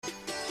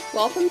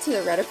Welcome to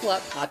the Reticle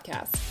Up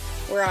podcast,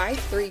 where I,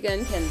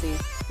 Three-Gun Kenzie,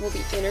 will be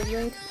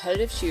interviewing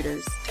competitive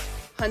shooters,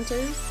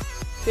 hunters,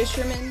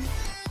 fishermen,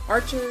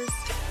 archers,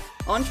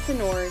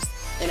 entrepreneurs,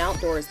 and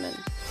outdoorsmen.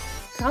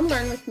 Come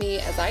learn with me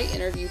as I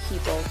interview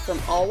people from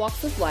all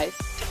walks of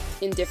life,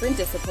 in different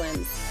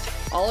disciplines,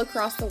 all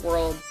across the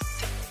world,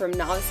 from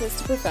novices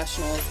to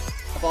professionals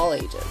of all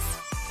ages.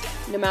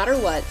 No matter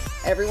what,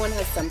 everyone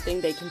has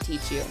something they can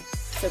teach you,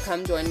 so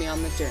come join me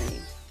on the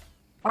journey.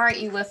 All right,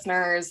 you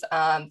listeners,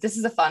 this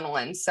is a fun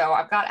one. So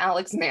I've got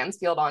Alex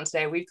Mansfield on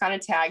today. We've kind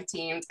of tag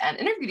teamed and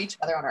interviewed each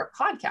other on our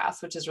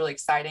podcast, which is really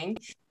exciting.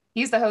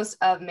 He's the host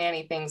of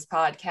Manny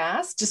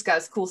podcast, just got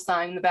his cool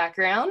sign in the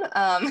background.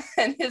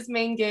 And his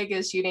main gig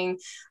is shooting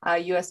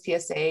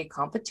USPSA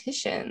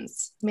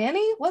competitions.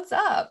 Manny, what's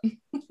up?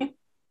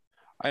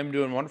 I'm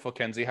doing wonderful,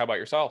 Kenzie. How about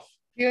yourself?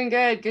 Doing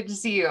good. Good to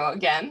see you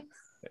again.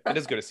 It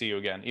is good to see you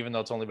again, even though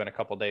it's only been a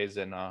couple days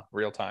in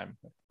real time.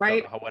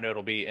 Right. Don't know when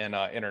it'll be in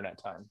internet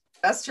time.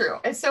 That's true.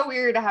 It's so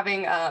weird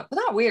having, well,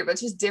 not weird, but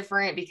it's just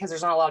different because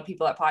there's not a lot of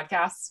people at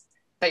podcasts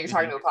that you're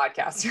talking to a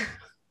podcaster.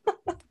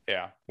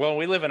 Yeah. Well,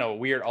 we live in a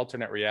weird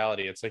alternate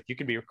reality. It's like you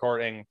could be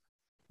recording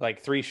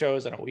like 3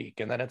 shows in a week,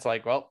 and then it's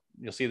like, well,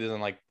 you'll see this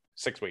in like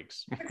 6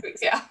 weeks. 6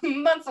 weeks, yeah,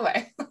 months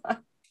away.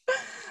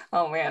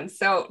 Oh man.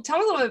 So tell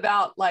me a little bit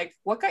about like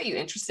what got you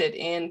interested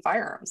in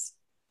firearms?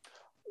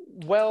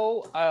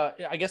 Well,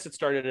 I guess it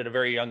started at a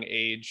very young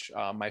age.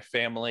 My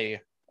family,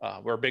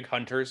 we're big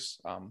hunters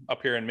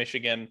up here in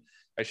Michigan.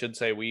 I should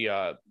say we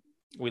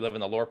live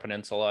in the Lower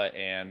Peninsula,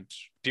 and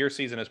deer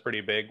season is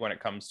pretty big when it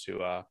comes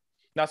to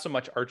not so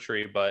much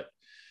archery, but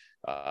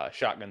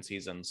shotgun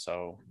season.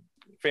 So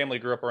family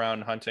grew up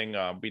around hunting.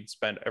 We'd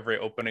spend every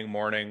opening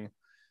morning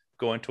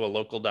going to a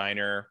local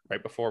diner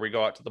right before we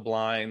go out to the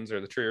blinds or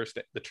the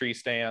tree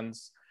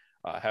stands,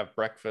 have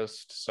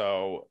breakfast.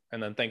 So,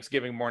 and then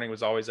Thanksgiving morning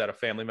was always at a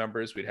family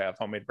member's. We'd have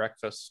homemade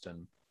breakfast.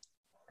 And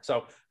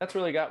so that's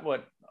really got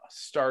what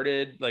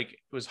started, like it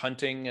was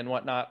hunting and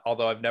whatnot.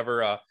 Although I've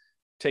never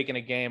taken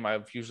a game.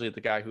 I'm usually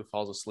the guy who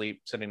falls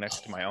asleep sitting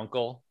next to my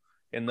uncle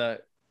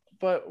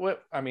but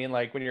what, I mean,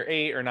 like when you're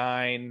 8 or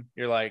 9,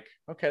 you're like,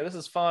 okay, this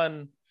is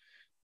fun.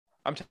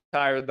 I'm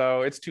tired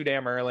though. It's too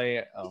damn early.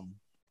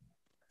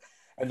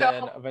 And so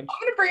then I'm eventually,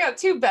 going to bring up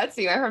too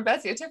Betsy, my friend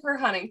Betsy. I took her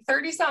hunting,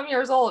 30-some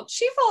years old.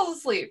 She falls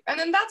asleep. And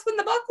then that's when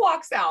the buck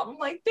walks out. I'm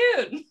like,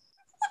 dude,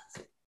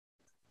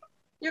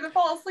 you're the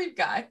fall asleep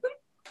guy.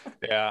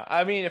 yeah.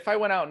 I mean, if I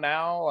went out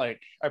now,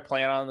 like I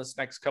plan on this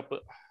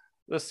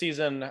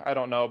season, I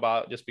don't know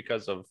about just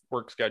because of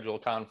work schedule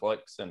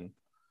conflicts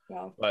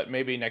but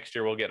maybe next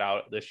year we'll get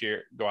out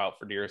go out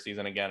for deer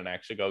season again and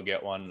actually go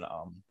get one.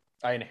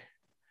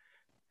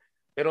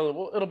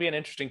 It'll be an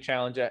interesting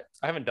challenge. I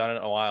haven't done it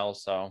in a while,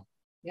 so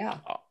yeah,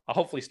 I'll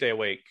hopefully stay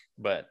awake,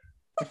 but.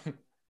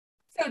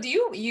 So do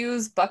you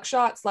use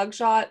buckshot, slug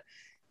shot?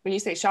 When you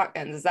say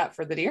shotguns, is that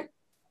for the deer?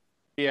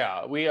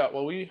 Yeah,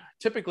 we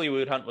typically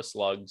would hunt with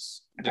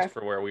slugs just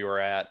for where we were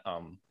at.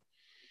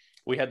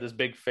 We had this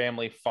big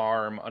family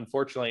farm.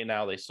 Unfortunately,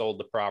 now they sold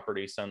the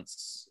property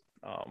since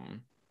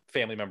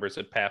family members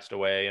had passed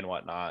away and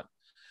whatnot.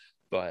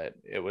 But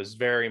it was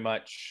very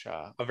much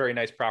a very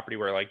nice property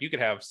where like you could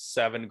have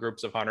 7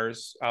 groups of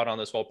hunters out on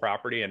this whole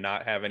property and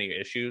not have any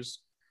issues.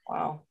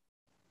 Wow.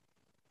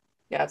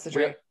 Yeah, it's a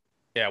dream.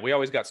 We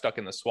always got stuck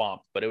in the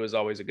swamp, but it was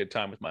always a good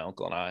time with my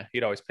uncle and I.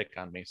 He'd always pick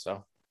on me,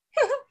 so.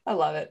 I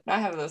love it.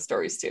 I have those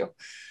stories too.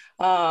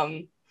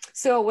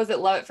 So was it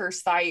love at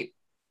first sight?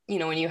 You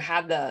know, when you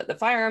had the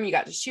firearm, you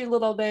got to shoot a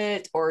little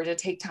bit, or did it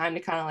take time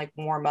to kind of like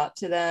warm up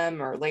to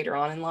them, or later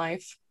on in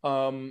life?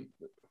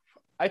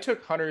 I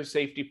took hunter's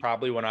safety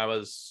probably when I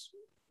was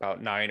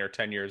about 9 or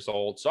 10 years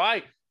old. So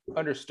I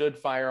understood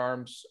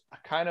firearms. I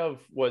kind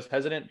of was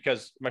hesitant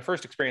because my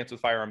first experience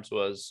with firearms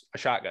was a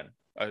shotgun,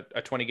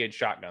 a 20 gauge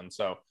shotgun.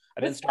 So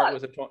I didn't start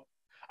with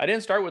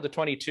a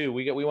 22.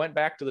 We went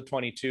back to the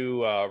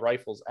 22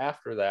 rifles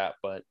after that,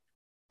 but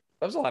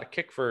that was a lot of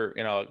kick for,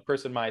 a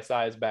person my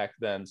size back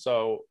then.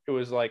 So it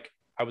was like,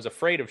 I was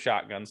afraid of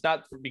shotguns,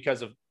 not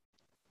because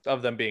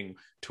of them being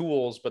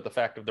tools, but the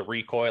fact of the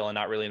recoil and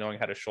not really knowing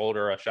how to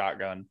shoulder a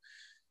shotgun.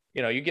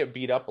 You get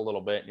beat up a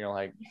little bit and you're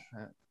like,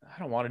 I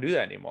don't want to do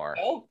that anymore.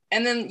 Oh,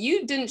 and then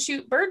you didn't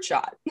shoot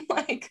birdshot.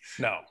 Like,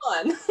 no.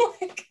 Fun.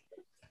 Like,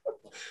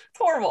 it's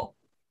horrible.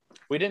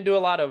 We didn't do a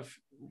lot of,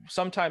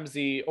 sometimes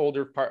the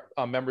older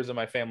members of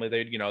my family,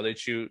 they'd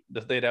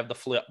have the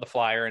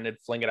flyer and they'd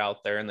fling it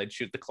out there and they'd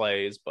shoot the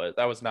clays, but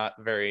that was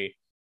we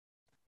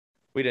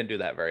didn't do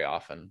that very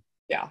often.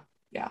 Yeah.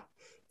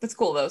 That's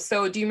cool though.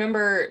 So do you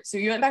remember, so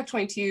you went back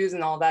 22s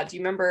and all that. Do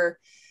you remember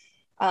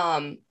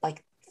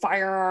like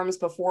firearms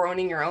before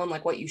owning your own,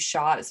 like what you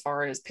shot as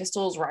far as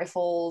pistols,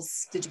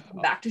 rifles? Did you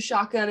come back to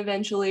shotgun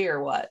eventually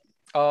or what?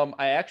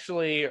 I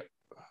actually,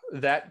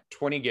 that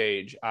 20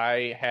 gauge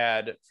I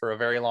had for a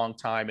very long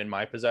time in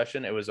my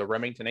possession. It was a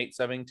Remington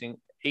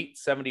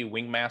 870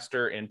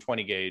 Wingmaster in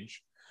 20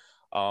 gauge.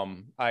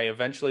 I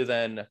eventually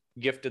then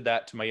gifted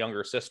that to my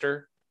younger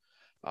sister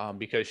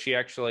because she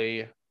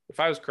actually, if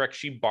I was correct,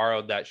 she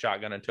borrowed that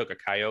shotgun and took a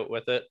coyote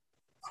with it.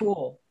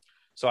 Cool.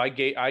 So I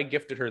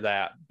gifted her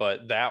that,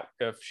 but that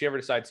if she ever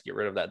decides to get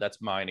rid of that,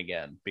 that's mine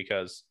again,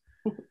 because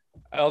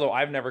although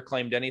I've never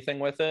claimed anything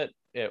with it,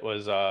 it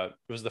was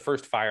the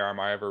first firearm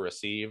I ever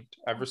received.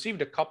 I've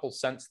received a couple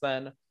since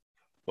then,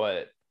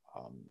 but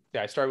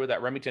yeah, I started with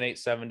that Remington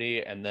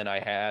 870, and then I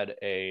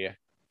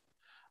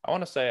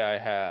want to say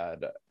I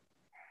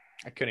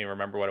couldn't even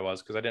remember what it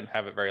was because I didn't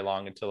have it very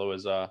long until it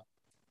was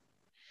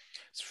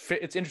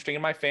it's interesting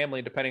in my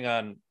family, depending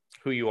on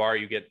who you are,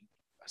 you get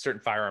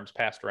certain firearms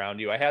passed around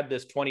you. I had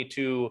this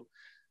 22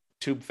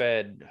 tube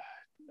fed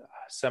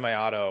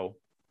semi-auto.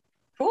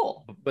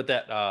 Cool. But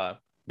then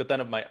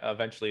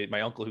eventually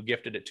my uncle who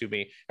gifted it to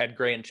me had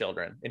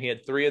grandchildren, and he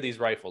had 3 of these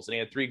rifles, and he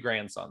had 3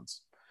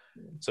 grandsons.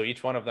 So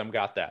each one of them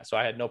got that. So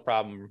I had no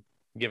problem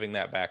giving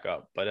that back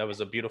up. But it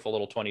was a beautiful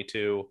little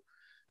 22.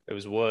 It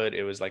was wood.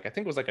 It was like, I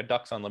think it was like a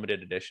Ducks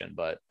Unlimited edition,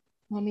 but.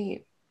 Well,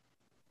 neat.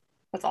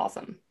 That's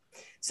awesome.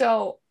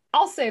 So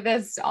I'll say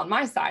this on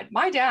my side.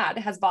 My dad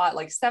has bought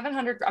like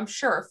 700, I'm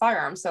sure,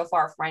 firearms so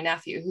far for my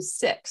nephew who's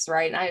 6,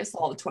 right? And I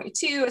saw the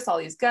 22, I saw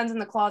these guns in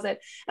the closet.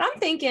 And I'm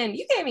thinking,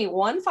 you gave me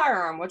one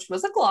firearm, which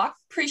was a Glock,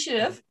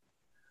 appreciative,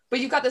 but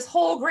you got this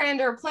whole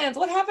grander plans.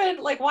 What happened?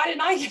 Like, why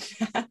didn't I get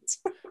that?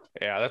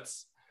 Yeah,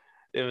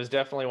 it was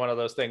definitely one of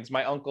those things.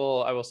 My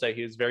uncle, I will say,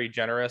 he was very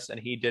generous, and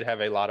he did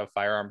have a lot of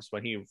firearms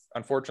when he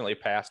unfortunately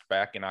passed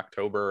back in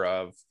October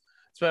of,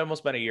 it's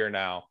almost been a year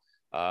now.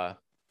 A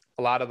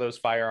lot of those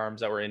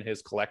firearms that were in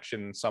his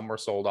collection, some were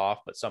sold off,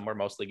 but some were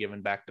mostly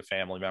given back to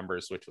family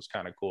members, which was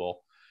kind of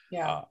cool.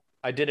 Yeah.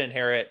 I did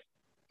inherit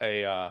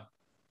a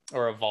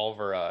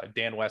Volver,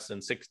 Dan Wesson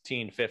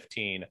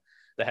 1615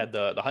 that had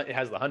it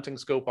has the hunting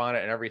scope on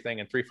it and everything,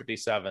 and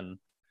 357.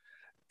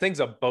 Thing's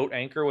a boat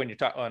anchor when you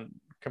talk on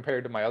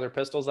compared to my other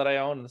pistols that I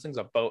own. This thing's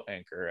a boat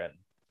anchor, and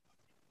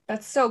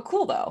that's so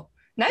cool though.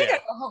 Now you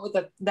gotta go hunt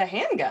with the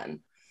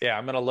handgun. Yeah,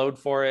 I'm gonna load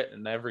for it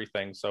and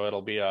everything, so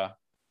it'll be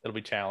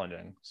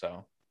challenging.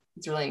 So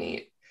it's really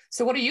neat.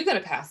 So what are you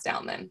gonna pass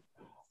down then?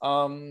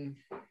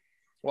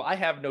 Well, I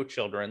have no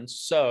children,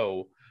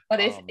 so. But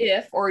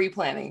if or are you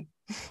planning?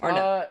 Or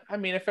no? I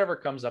mean, if ever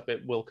comes up,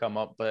 it will come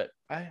up, but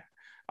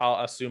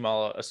I'll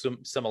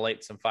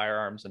assimilate some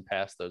firearms and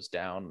pass those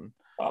down.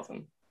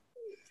 Awesome.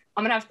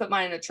 I'm gonna have to put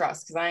mine in a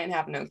trust because I ain't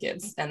have no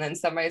kids, and then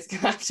somebody's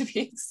gonna have to be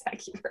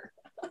executor.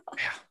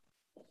 Yeah.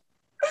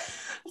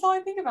 That's all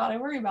I think about. I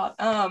worry about.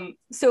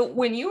 So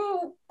when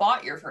you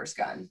bought your first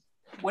gun,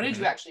 what did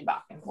you actually buy?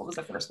 What was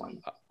the first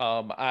one?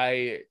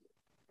 I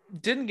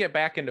didn't get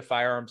back into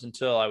firearms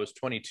until I was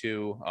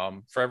 22.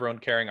 For everyone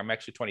caring, I'm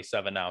actually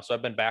 27 now, so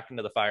I've been back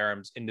into the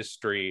firearms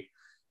industry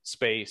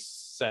space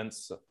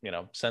since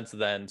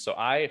then. So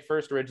I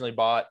first originally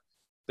bought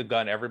the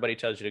gun everybody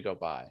tells you to go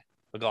buy,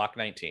 the Glock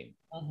 19.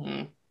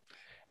 Mm-hmm.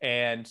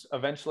 And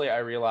eventually I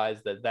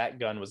realized that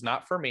gun was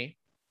not for me.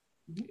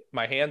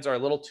 My hands are a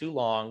little too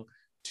long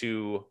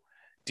to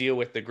deal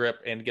with the grip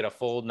and get a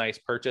full nice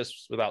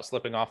purchase without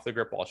slipping off the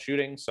grip while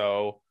shooting.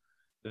 So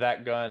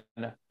that gun,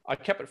 I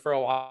kept it for a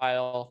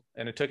while,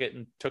 and I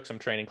took some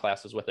training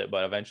classes with it,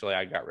 but eventually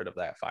I got rid of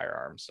that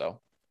firearm.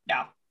 So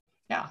yeah,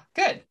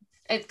 good.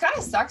 It kind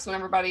of sucks when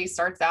everybody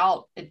starts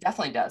out. It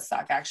definitely does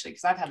suck, actually,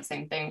 because I've had the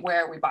same thing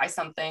where we buy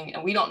something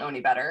and we don't know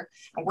any better.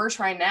 And we're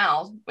trying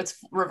now, it's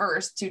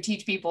reversed, to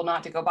teach people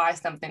not to go buy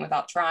something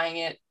without trying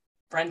it,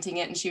 renting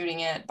it and shooting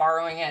it,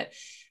 borrowing it.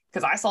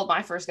 Because I sold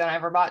my first gun I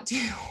ever bought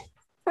too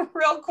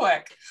real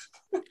quick.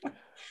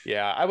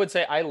 Yeah, I would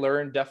say I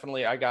learned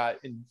definitely. I got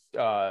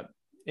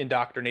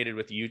indoctrinated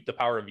with the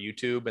power of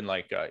YouTube and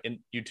in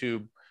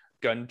YouTube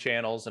gun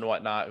channels and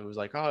whatnot. It was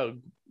like, oh,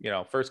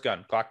 first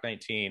gun, Glock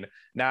 19.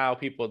 Now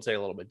people would say a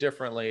little bit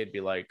differently. It'd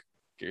be like,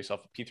 get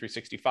yourself a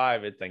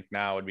P365. I'd think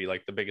now would be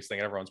like the biggest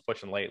thing everyone's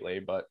pushing lately.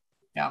 But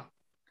yeah,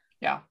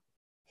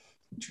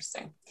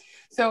 interesting.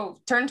 So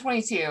turn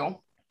 22.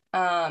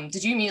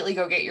 Did you immediately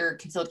go get your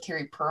concealed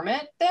carry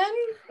permit then?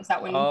 Is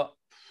that when?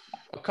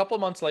 A couple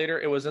months later,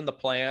 it was in the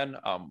plan.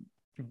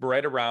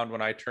 Right around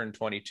when I turned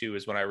 22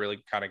 is when I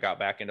really kind of got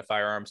back into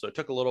firearms. So it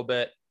took a little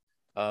bit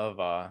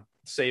of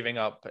saving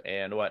up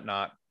and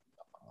whatnot.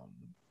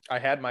 I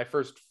had my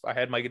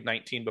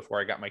 19 before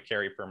I got my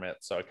carry permit.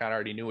 So I kind of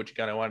already knew which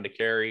gun I wanted to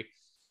carry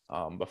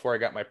before I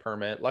got my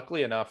permit.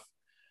 Luckily enough,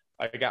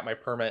 I got my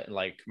permit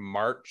in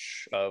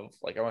March of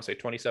I want to say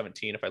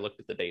 2017, if I looked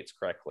at the dates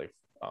correctly.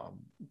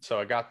 So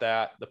I got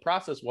that. The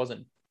process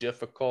wasn't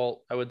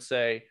difficult, I would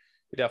say.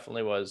 It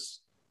definitely was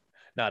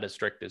not as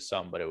strict as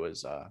some, but it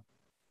was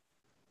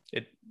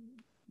it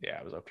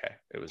was okay.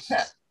 It was so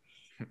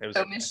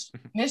okay.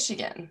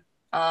 Michigan.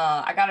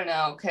 I gotta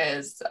know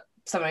because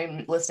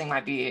somebody listening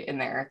might be in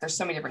there. There's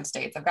so many different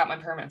states. I've got my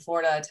permit in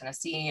Florida,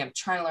 Tennessee. I'm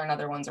trying to learn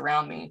other ones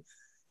around me.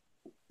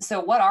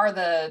 So what are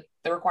the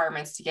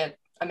requirements to get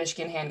a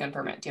Michigan handgun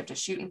permit? Do you have to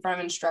shoot in front of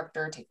an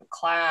instructor, take a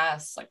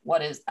class?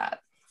 What is that?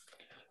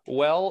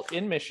 Well,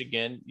 in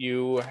Michigan,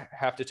 you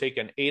have to take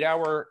an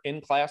 8-hour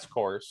in-class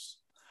course,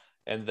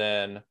 and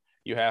then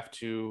you have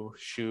to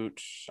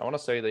shoot, I want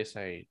to say they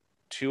say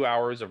 2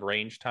 hours of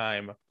range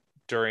time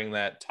during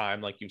that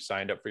time, you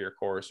signed up for your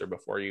course or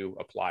before you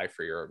apply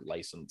for your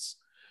license.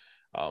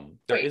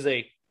 There is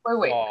a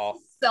wait. qual.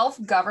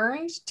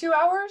 Self-governed 2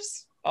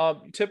 hours?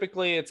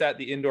 Typically it's at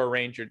the indoor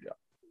range.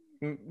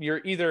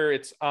 You're either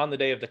it's on the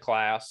day of the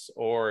class,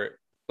 or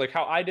like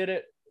how I did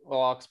it.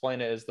 Well, I'll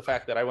explain it, is the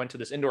fact that I went to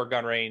this indoor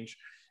gun range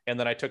and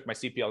then I took my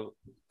CPL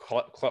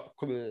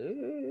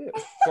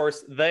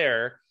course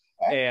there.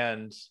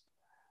 And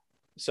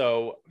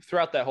so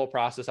throughout that whole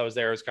process, I was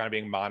there, as kind of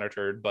being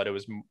monitored, but it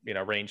was,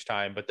 range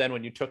time. But then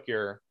when you took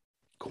your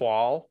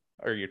qual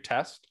or your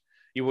test,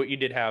 you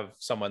did have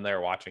someone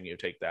there watching you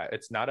take that.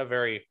 It's not a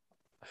very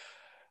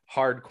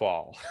hard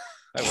qual.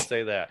 I will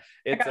say that.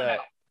 It's a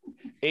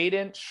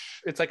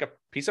 8-inch, it's like a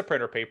piece of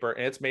printer paper,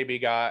 and it's maybe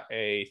got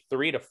a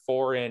 3 to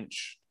 4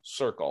 inch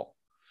circle.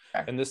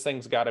 Okay. And this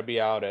thing's got to be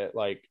out at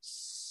like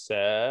 5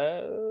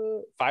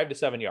 to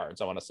 7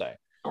 yards, I want to say.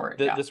 Sure,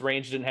 This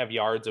range didn't have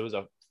yards. It was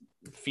a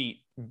feet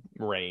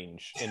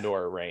range,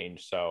 indoor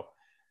range. So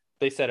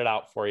they set it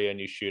out for you and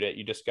you shoot it.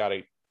 You just got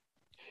to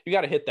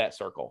hit that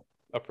circle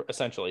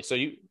essentially. So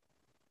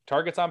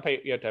targets on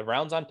paper, you have to have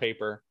rounds on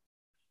paper,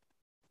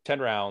 10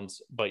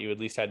 rounds, but you at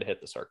least had to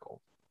hit the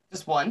circle.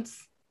 Just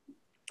once?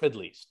 At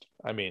least.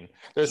 I mean,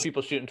 there's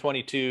people shooting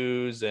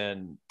 22s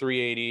and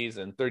 380s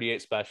and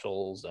 38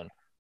 specials, and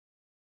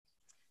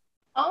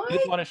you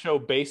just want to show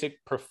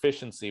basic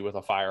proficiency with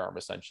a firearm,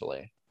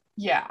 essentially.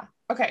 Yeah.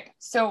 Okay.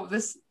 So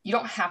you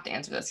don't have to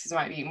answer this because it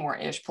might be more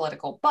ish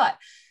political, but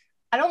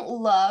I don't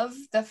love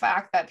the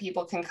fact that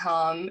people can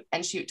come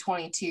and shoot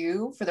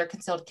 22 for their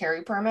concealed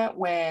carry permit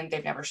when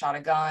they've never shot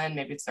a gun.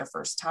 Maybe it's their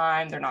first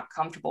time. They're not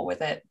comfortable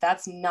with it.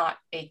 That's not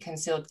a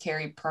concealed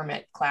carry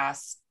permit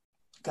class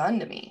gun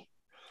to me.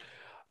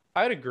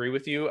 I'd agree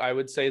with you. I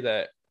would say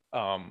that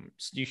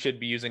you should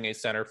be using a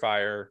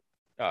centerfire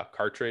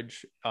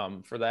cartridge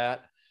for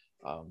that.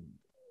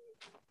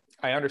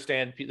 I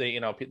understand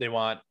they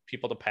want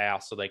people to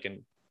pass so they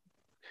can.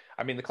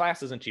 I mean, the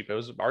class isn't cheap.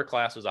 Our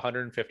class was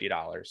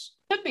 $150.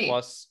 Could be.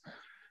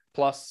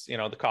 Plus,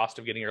 the cost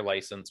of getting your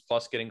license,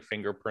 plus getting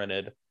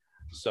fingerprinted.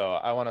 So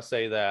I want to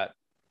say that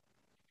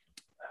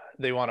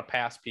they want to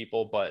pass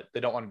people, but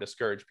they don't want to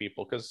discourage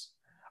people, because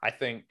I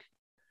think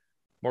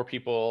more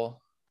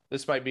people.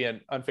 This might be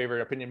an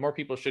unfavored opinion. More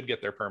people should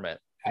get their permit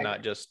and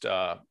not just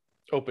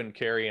open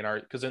carry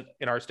because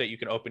in our state you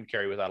can open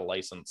carry without a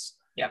license.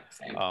 Yep.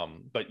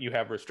 Same. But you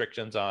have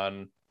restrictions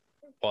on,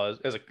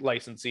 as a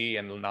licensee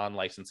and a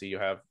non-licensee, you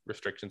have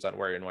restrictions on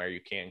where you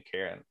can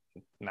carry and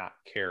not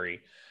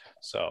carry.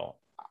 So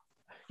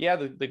yeah,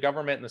 the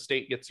government and the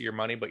state gets your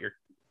money, but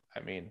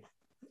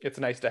it's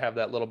nice to have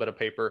that little bit of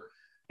paper.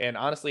 And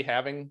honestly,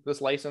 having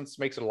this license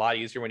makes it a lot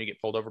easier when you get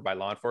pulled over by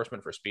law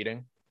enforcement for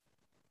speeding.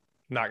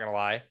 Not gonna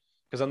lie,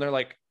 because then they're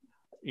like,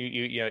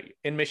 you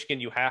in Michigan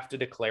you have to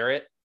declare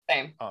it.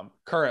 Same.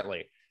 Currently,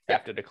 you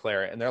have to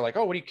declare it, and they're like,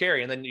 oh, what do you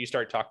carry? And then you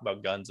start talking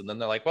about guns, and then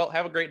they're like, well,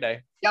 have a great day.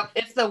 Yep,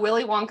 it's the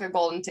Willy Wonka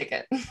golden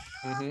ticket.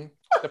 Mm-hmm.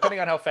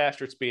 Depending on how fast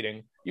you're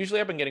speeding. Usually,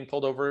 I've been getting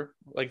pulled over.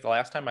 Like the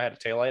last time, I had a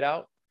taillight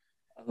out.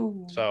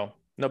 Ooh. So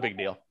no big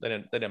deal. They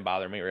didn't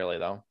bother me really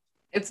though.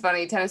 It's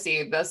funny,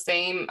 Tennessee, the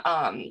same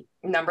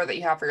number that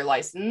you have for your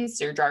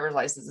license, your driver's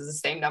license, is the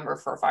same number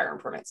for a firearm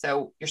permit.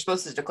 So you're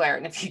supposed to declare it.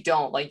 And if you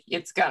don't,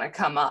 it's going to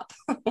come up.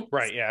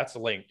 Right. Yeah. It's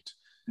linked.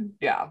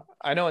 Yeah.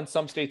 I know in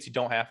some states you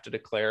don't have to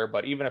declare,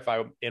 but even if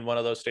I'm in one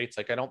of those states,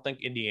 I don't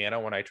think Indiana,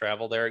 when I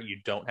travel there, you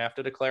don't have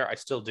to declare. I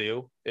still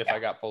do if I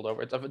got pulled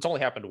over. It's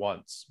only happened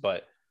once,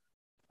 but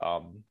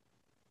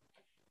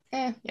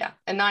yeah.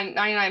 And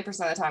 99% of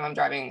the time I'm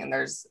driving and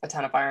there's a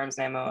ton of firearms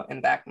and ammo in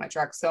the back of my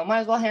truck. So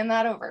might as well hand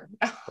that over.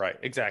 Right.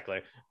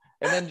 Exactly.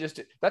 And then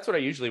that's what I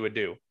usually would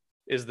do,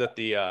 is that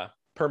the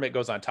permit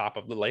goes on top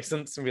of the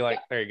license and be like,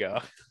 there you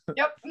go.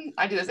 Yep.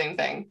 I do the same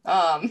thing.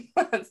 And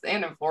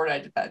in Florida, I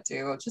did that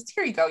too. Just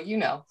here you go.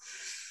 Yeah.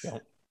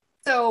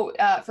 So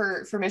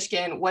for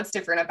Michigan, what's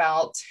different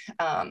about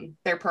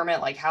their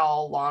permit? Like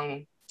how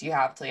long do you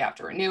have till you have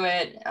to renew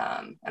it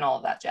and all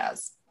of that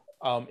jazz?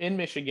 In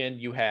Michigan,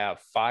 you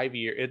have 5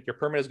 years. Your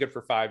permit is good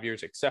for 5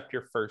 years, except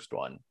your first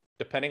one.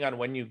 Depending on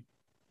when you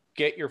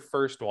get your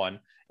first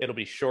one, it'll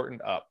be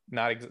shortened up.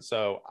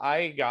 So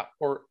I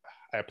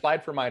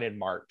applied for mine in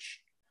March.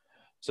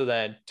 So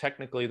then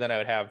technically I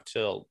would have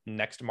till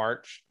next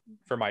March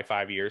for my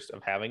 5 years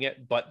of having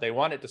it, but they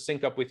want it to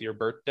sync up with your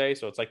birthday.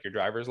 So it's like your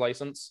driver's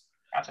license.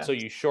 Gotcha. So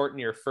you shorten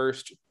your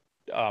first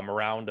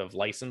round of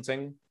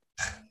licensing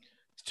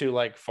to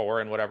like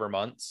 4 and whatever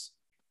months.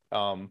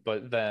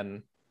 But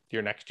then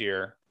your next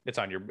year,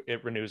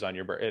 it renews on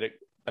your birth.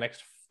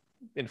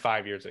 In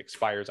 5 years, it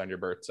expires on your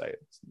birthday.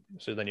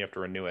 So then you have to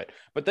renew it.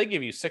 But they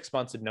give you 6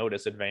 months of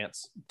notice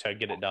advance to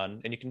get it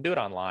done, and you can do it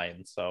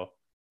online. So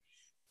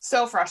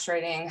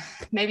frustrating.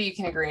 Maybe you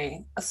can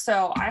agree.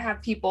 So I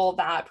have people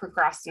that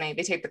procrastinate.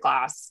 They take the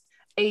class.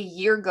 A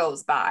year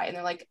goes by and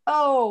they're like,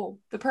 oh,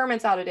 the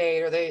permit's out of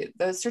date, or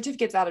the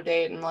certificate's out of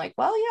date. And I'm like,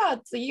 well, yeah,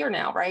 it's a year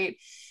now, right?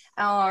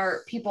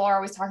 Or people are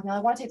always talking, I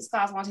want to take this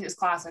class, I want to take this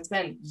class. And it's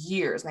been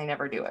years and they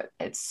never do it.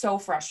 It's so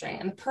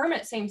frustrating. And the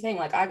permit, same thing.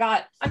 Like I'm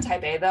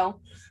type A though,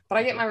 but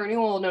I get my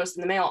renewal notice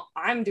in the mail.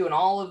 I'm doing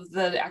all of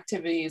the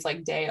activities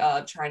like day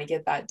of trying to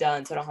get that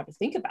done so I don't have to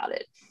think about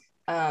it.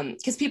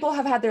 because people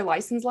have had their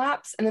license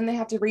lapse and then they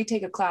have to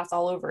retake a class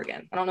all over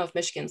again. I don't know if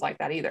Michigan's like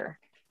that either.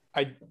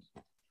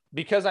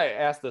 Because I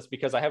asked this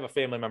because I have a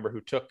family member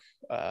who took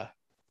the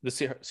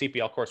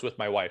CPL course with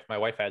my wife. My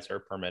wife has her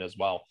permit as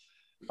well.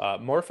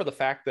 More for the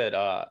fact that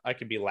I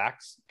could be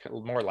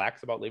more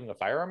lax about leaving a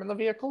firearm in the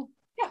vehicle.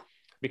 Yeah.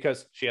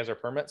 Because she has her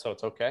permit, so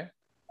it's okay.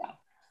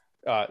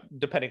 Yeah.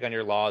 Depending on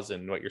your laws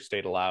and what your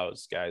state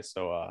allows, guys.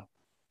 So I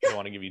don't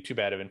want to give you too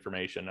bad of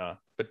information,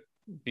 but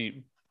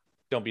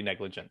don't be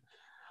negligent.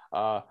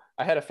 I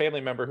had a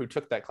family member who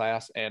took that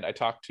class, and I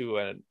talked to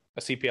a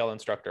CPL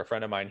instructor, a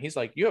friend of mine. He's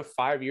like, you have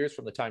 5 years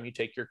from the time you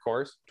take your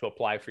course to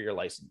apply for your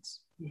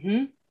license,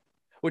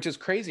 which is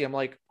crazy. I'm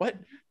like, what?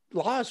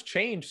 Laws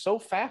change so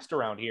fast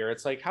around here.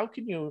 It's like, how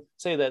can you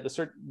say that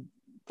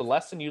the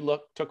lesson you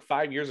took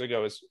 5 years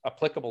ago is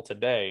applicable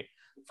today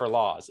for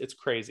laws? It's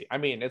crazy. I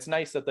mean, it's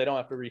nice that they don't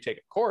have to retake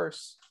a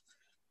course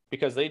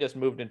because they just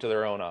moved into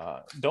their own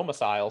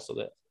domicile, so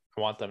that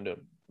I want them to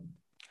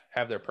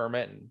have their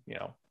permit and, you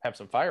know, have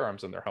some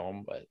firearms in their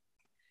home. But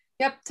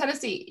yep,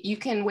 Tennessee, you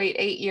can wait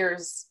 8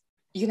 years.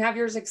 You can have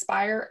yours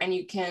expire and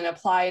you can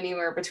apply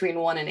anywhere between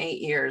 1 and 8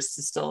 years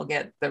to still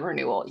get the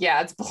renewal.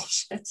 Yeah, it's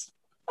bullshit.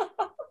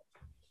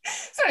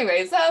 So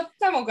anyways, I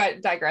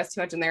won't digress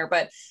too much in there,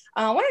 but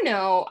I want to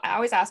know, I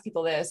always ask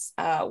people this,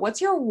 what's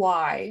your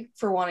why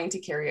for wanting to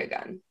carry a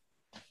gun?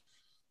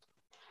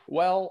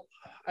 Well,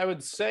 I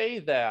would say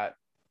that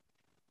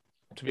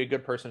to be a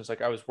good person, it's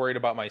like I was worried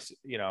about my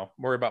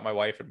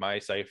wife and my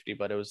safety,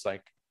 but it was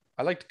like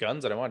I liked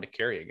guns and I wanted to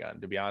carry a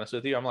gun, to be honest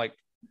with you. I'm like,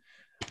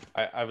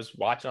 I was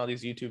watching all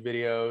these YouTube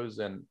videos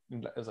and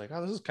I was like,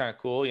 oh, this is kind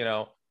of cool, you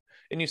know.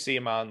 And you see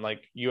them on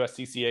like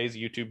USPSA's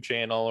YouTube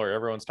channel, or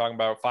everyone's talking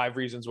about 5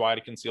 reasons why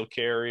to conceal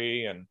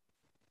carry, and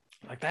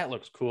like that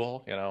looks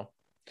cool, you know.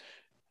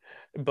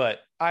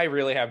 But I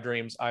really have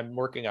dreams. I'm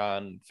working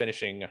on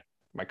finishing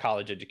my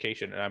college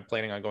education, and I'm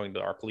planning on going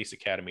to our police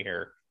academy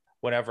here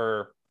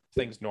whenever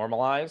things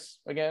normalize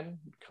again,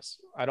 because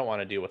I don't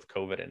want to deal with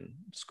COVID and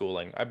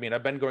schooling. I mean,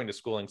 I've been going to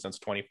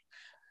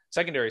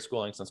secondary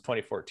schooling since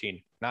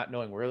 2014, not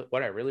knowing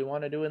what I really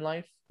want to do in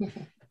life.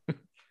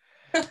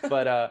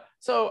 But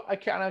so I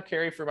kind of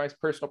carry for my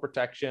personal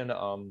protection.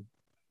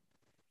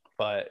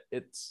 But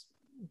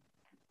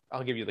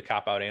I'll give you the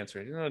cop-out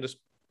answer. You know, just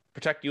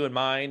protect you and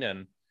mine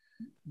and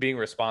being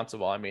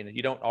responsible. I mean,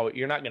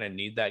 you're not going to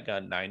need that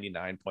gun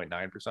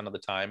 99.9% of the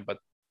time, but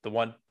the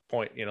one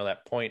point, you know,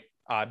 that point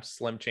odd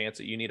slim chance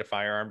that you need a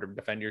firearm to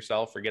defend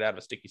yourself or get out of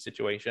a sticky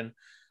situation,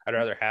 I'd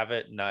rather have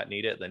it and not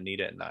need it than need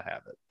it and not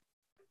have it.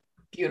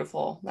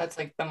 Beautiful. That's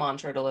like the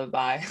mantra to live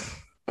by.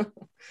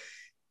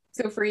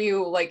 So for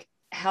you, like,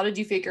 how did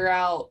you figure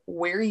out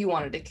where you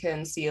wanted to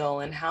conceal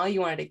and how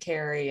you wanted to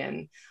carry?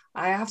 And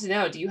I have to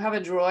know, do you have a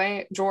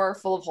drawer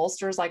full of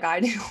holsters like I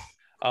do?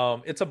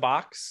 It's a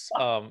box.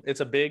 It's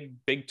a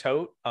big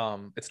tote.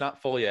 It's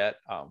not full yet.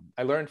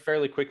 I learned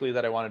fairly quickly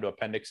that I wanted to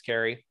appendix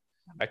carry.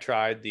 I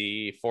tried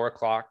the 4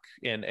 o'clock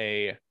in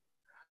I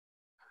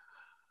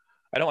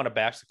don't want to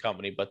bash the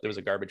company, but there was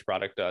a garbage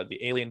product, the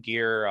Alien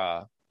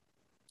Gear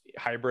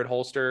hybrid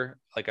holster,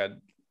 like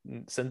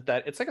it's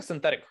like a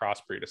synthetic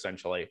crossbreed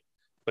essentially,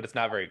 but it's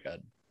not very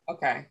good.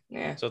 Okay.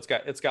 Yeah. So it's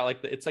got like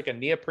it's like a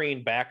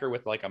neoprene backer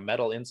with like a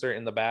metal insert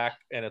in the back,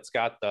 and it's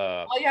got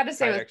the all you had to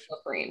say was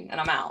neoprene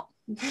and I'm out.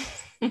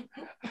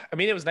 I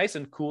mean, it was nice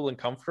and cool and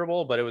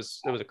comfortable, but it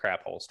was a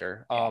crap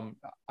holster.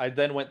 I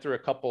then went through a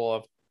couple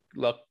of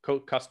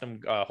custom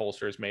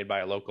holsters made by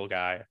a local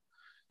guy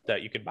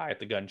that you could buy at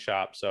the gun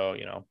shop. So,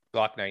 you know,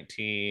 Glock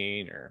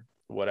 19 or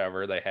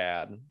whatever they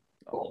had.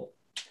 Cool.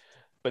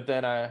 But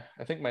then I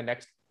think my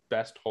next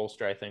best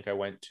holster I think I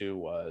went to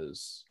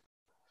was,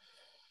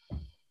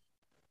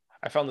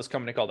 I found this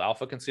company called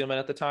Alpha Concealment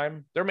at the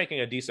time. They're making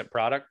a decent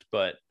product,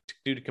 but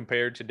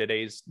compared to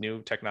today's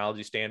new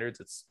technology standards,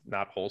 it's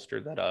not a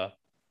holster that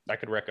I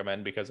could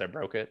recommend because I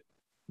broke it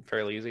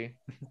fairly easy.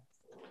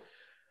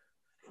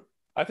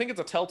 I think it's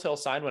a telltale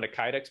sign when a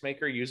Kydex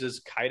maker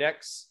uses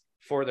Kydex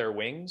for their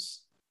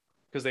wings,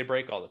 because they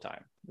break all the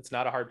time. It's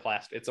not a hard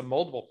plastic. It's a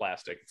moldable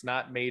plastic. It's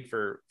not made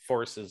for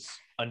forces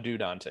undue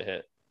on to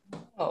hit.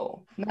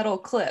 Oh, metal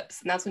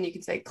clips. And that's when you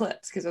can say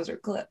clips, because those are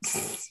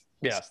clips.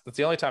 Yes, that's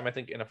the only time I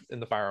think in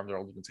the firearms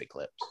world you can say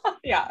clips.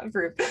 Yeah,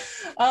 approved.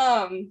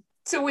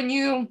 So when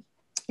you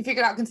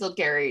figured out concealed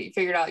carry, you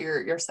figured out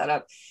your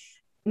setup.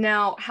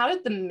 Now, how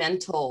did the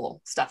mental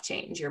stuff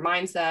change? Your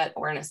mindset,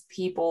 awareness,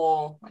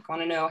 people? Like, I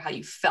want to know how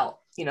you felt.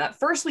 You know, that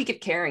first week of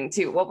carrying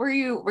too. What were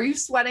you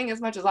sweating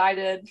as much as I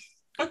did?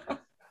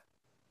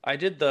 I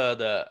did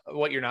the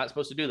what you're not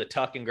supposed to do, the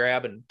tuck and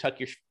grab and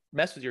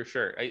mess with your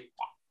shirt.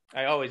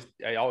 I always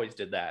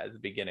did that at the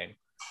beginning.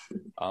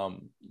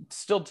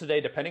 Still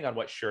today, depending on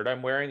what shirt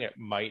I'm wearing, it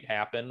might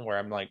happen where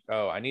I'm like,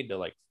 oh, I need to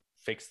like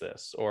fix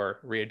this or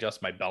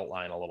readjust my belt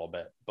line a little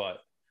bit, but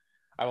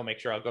I will make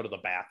sure I'll go to the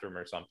bathroom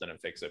or something and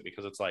fix it,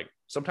 because it's like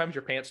sometimes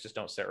your pants just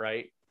don't sit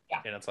right. Yeah.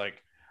 And it's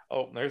like,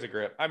 oh, there's a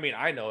grip. I mean,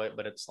 I know it,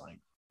 but it's like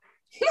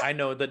I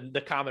know that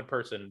the common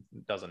person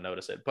doesn't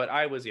notice it. But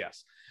I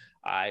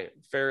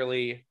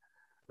fairly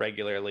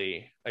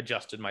regularly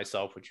adjusted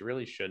myself, which you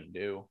really shouldn't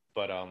do.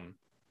 But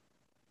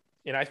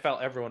and I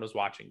felt everyone was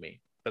watching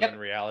me, but in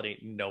reality,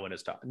 no one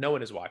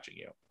is watching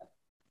you.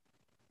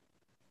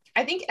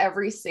 I think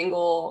every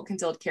single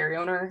concealed carry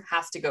owner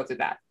has to go through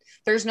that.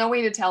 There's no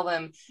way to tell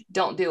them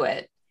don't do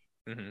it.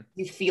 Mm-hmm.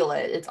 You feel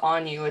it. It's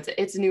on you.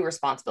 It's a new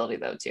responsibility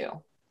though too.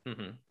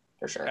 Mm-hmm.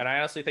 For sure. And I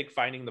honestly think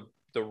finding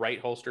the right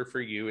holster for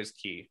you is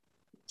key.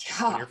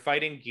 Yeah. When you're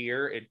fighting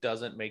gear, it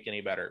doesn't make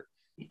any better.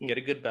 Mm-hmm. Get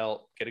a good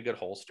belt, get a good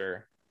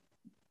holster.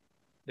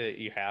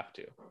 You have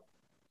to.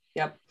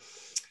 Yep.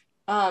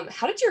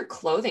 How did your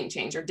clothing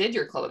change, or did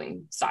your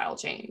clothing style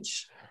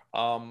change?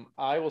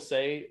 I will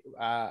say,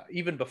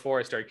 even before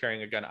I started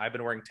carrying a gun, I've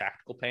been wearing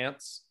tactical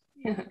pants.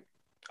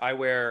 I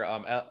wear,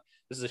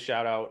 this is a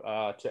shout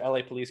out to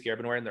LA Police Gear. I've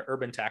been wearing the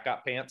Urban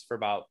Tac-Op pants for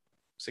about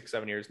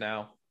 6-7 years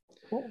now.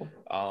 Cool.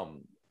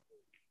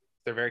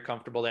 They're very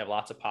comfortable. They have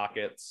lots of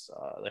pockets.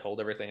 They hold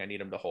everything I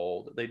need them to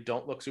hold. They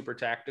don't look super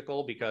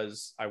tactical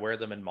because I wear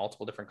them in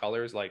multiple different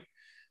colors. Like,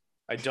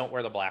 I don't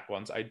wear the black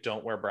ones. I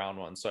don't wear brown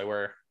ones. So I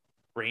wear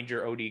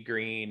Ranger OD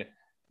green,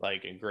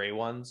 like, and gray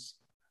ones.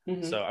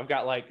 Mm-hmm. So I've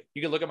got, like,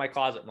 you can look at my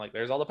closet and, like,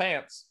 there's all the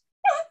pants.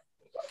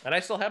 And I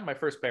still have my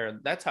first pair, and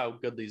that's how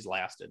good these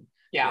lasted.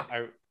 Yeah.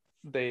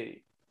 They're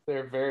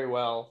very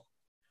well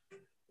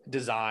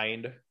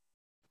designed.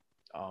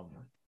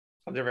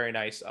 They're very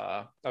nice.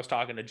 I was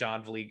talking to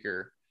John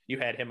Vlieger. You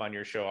had him on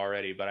your show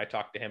already, but I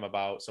talked to him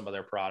about some of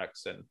their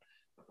products, and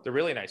they're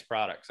really nice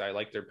products. I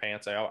like their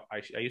pants. I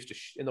used to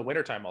in the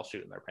wintertime, I'll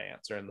shoot in their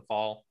pants, or in the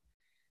fall.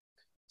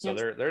 So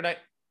yes. They're nice.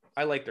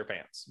 I like their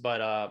pants,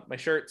 but my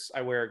shirts,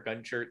 I wear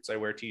gun shirts, I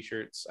wear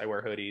t-shirts, I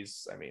wear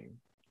hoodies. I mean,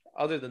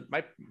 other than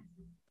my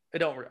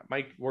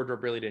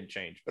wardrobe really didn't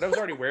change, but I was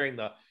already wearing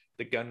the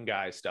gun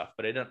guy stuff,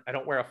 but I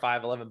don't wear a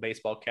 511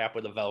 baseball cap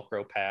with a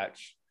Velcro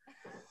patch.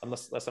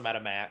 Unless I'm at a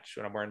match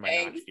when I'm wearing my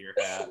notch gear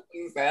hat.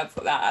 That's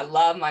that. I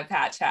love my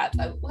patch hats.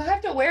 I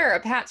have to wear a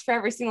patch for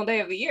every single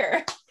day of the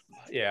year.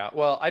 Yeah,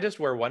 well, I just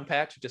wear one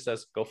patch. It just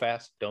says "Go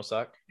fast, don't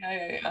suck."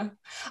 Yeah.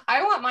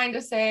 I want mine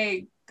to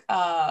say,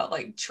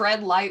 like,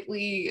 tread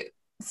lightly,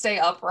 stay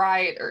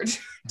upright, or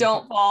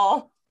don't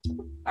fall.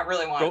 I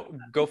really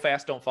want go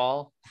fast, don't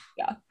fall.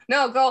 Yeah,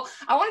 no, go.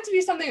 I want it to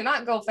be something,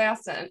 not go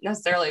fast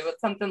necessarily, but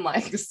something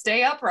like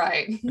stay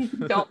upright,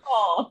 don't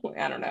fall.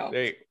 I don't know.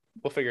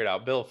 We'll figure it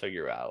out. Bill will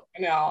figure it out.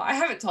 No, I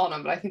haven't told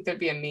him, but I think there'd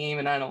be a meme,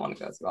 and I don't want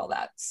to go through all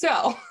that.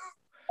 So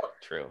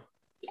true.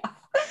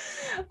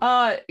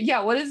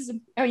 Yeah. What is?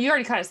 Oh, you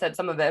already kind of said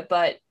some of it,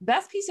 but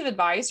best piece of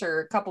advice, or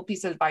a couple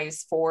pieces of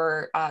advice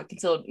for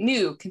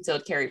new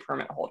concealed carry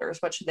permit holders?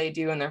 What should they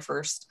do in their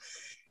first,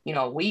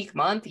 week,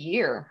 month,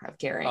 year of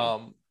carrying?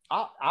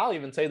 I'll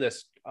even say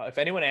this: if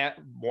anyone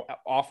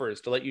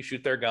offers to let you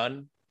shoot their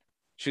gun,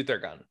 shoot their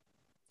gun.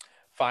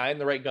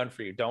 Find the right gun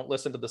for you. Don't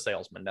listen to the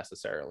salesman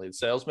necessarily. The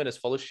salesman is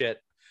full of shit.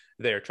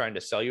 They're trying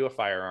to sell you a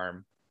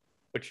firearm,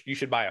 which you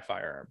should buy a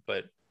firearm,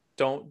 but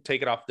don't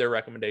take it off their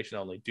recommendation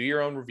only. Do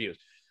your own reviews.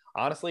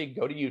 Honestly,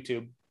 go to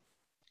YouTube,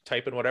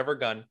 type in whatever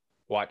gun,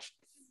 watch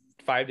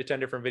 5 to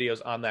 10 different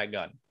videos on that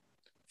gun,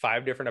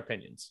 5 different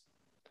opinions.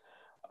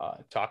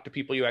 Talk to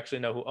people you actually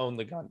know who own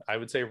the gun. I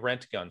would say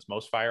rent guns.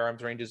 Most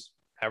firearms ranges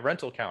have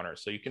rental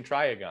counters, so you can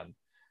try a gun.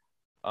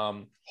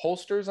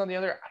 Holsters, on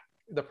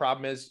the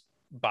problem is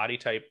body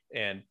type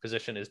and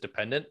position is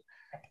dependent.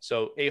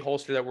 So a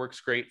holster that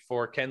works great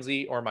for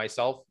Kenzie or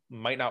myself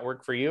might not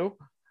work for you.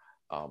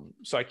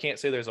 So I can't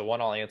say there's a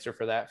one-all answer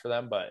for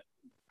them, but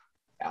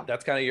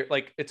that's kind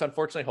of it's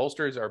unfortunately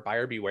holsters are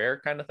buyer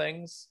beware kind of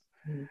things.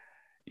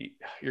 Mm-hmm.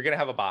 You're going to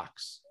have a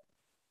box.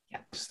 Yeah.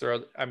 Just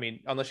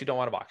unless you don't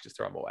want a box, just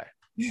throw them away.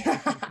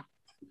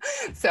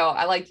 So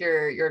I like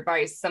your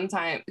advice.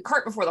 Sometime the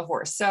cart before the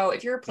horse. So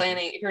if you're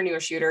a newer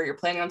shooter, you're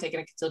planning on taking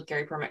a concealed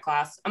carry permit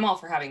class, I'm all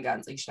for having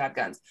guns. Like, you should have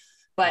guns,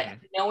 but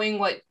knowing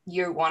what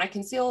you want to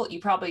conceal, you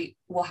probably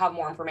will have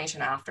more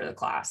information after the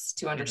class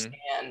to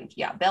understand,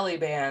 belly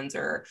bands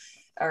or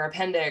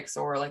appendix,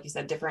 or like you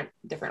said, different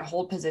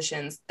hold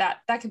positions. That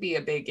could be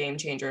a big game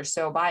changer.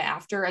 So buy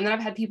after. And then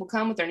I've had people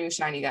come with their new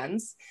shiny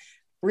guns,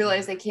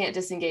 realize they can't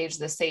disengage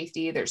the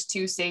safety. There's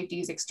 2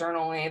 safeties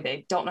externally.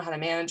 They don't know how to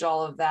manage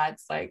all of that.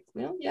 It's like,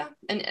 well, yeah.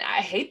 And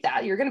I hate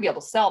that. You're going to be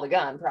able to sell the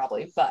gun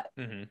probably, but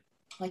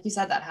like you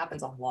said, that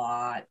happens a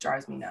lot.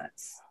 Drives me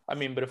nuts. I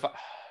mean, but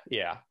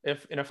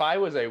if I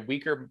was a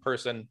weaker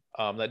person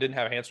that didn't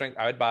have hand strength,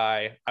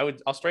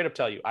 I'll straight up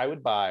tell you, I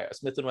would buy a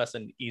Smith &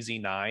 Wesson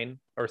EZ9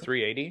 or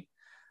 380.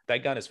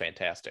 That gun is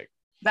fantastic.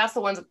 That's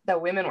the ones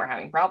that women were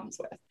having problems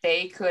with.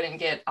 They couldn't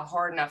get a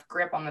hard enough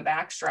grip on the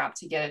back strap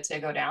to get it to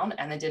go down,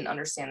 and they didn't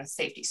understand the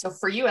safety. So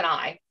for you and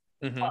I,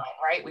 fine,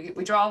 right?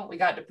 We draw, we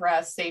got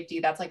depressed, safety,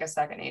 that's like a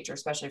second nature,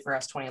 especially for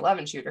us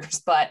 2011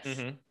 shooters. But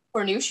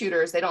for new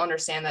shooters, they don't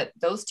understand that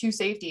those 2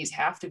 safeties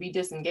have to be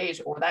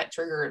disengaged, or that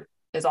trigger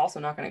is also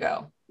not going to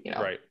go,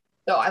 Right.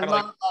 So I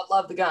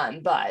love the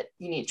gun, but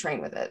you need to train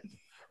with it.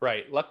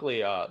 Right.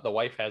 Luckily, the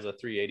wife has a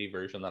 380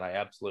 version that I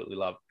absolutely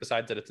love.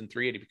 Besides that, it's in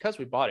 380 because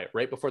we bought it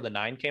right before the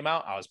 9 came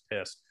out. I was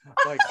pissed.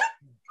 Like,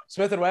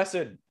 Smith &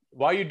 Wesson,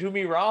 why you do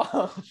me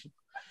wrong?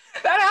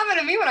 That happened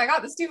to me when I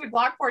got the stupid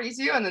Glock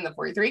 42, and then the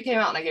 43 came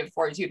out, and I gave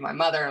 42 to my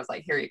mother. And I was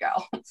like, "Here you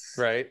go."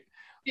 Right.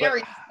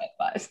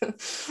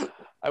 But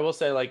I will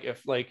say, like,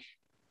 if like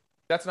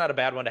that's not a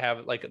bad one to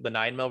have. Like the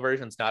 9mm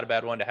version is not a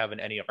bad one to have in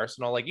any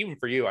arsenal. Like even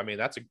for you, I mean,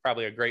 that's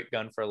probably a great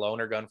gun for a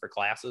loaner gun for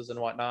classes and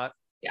whatnot.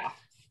 Yeah.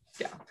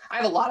 I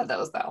have a lot of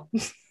those though.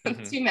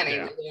 Too many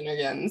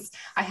loaner guns.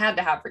 I had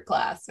to have for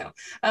class. No.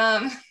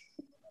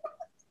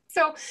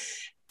 So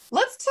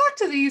let's talk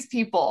to these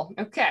people.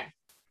 Okay.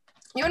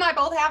 You and I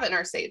both have it in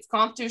our states: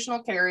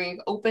 constitutional carry,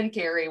 open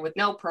carry with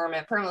no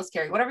permit, permitless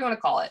carry, whatever you want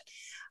to call it.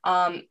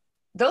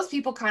 Those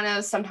people kind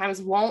of sometimes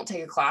won't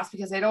take a class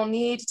because they don't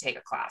need to take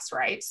a class,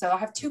 right? So I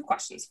have 2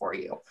 questions for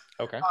you.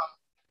 Okay.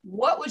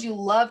 What would you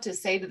love to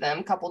say to them?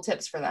 A couple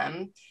tips for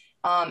them.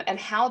 And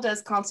how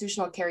does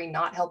constitutional carry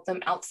not help them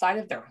outside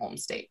of their home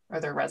state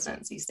or their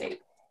residency state?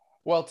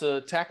 Well,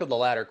 to tackle the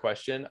latter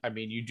question, I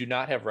mean, you do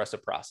not have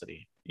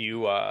reciprocity.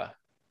 You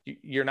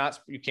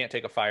can't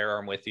take a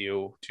firearm with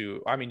you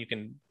you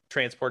can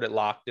transport it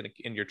locked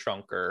in your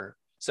trunk or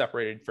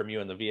separated from you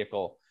in the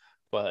vehicle,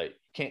 but you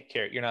can't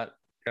carry. You're not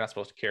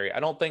supposed to carry. I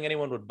don't think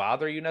anyone would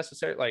bother you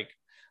necessarily. Like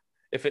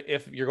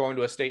if you're going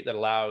to a state that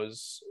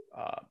allows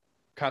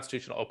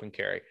constitutional open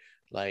carry,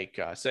 like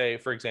say,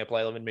 for example,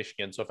 I live in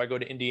Michigan. So if I go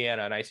to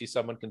Indiana and I see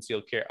someone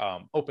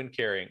open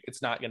carrying,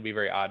 it's not going to be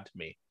very odd to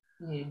me.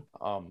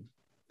 Mm-hmm.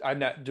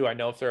 Do I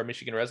know if they're a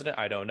Michigan resident?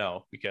 I don't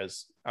know,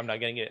 because I'm not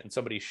getting it in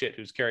somebody's shit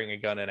who's carrying a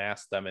gun and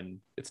ask them. And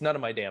it's none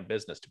of my damn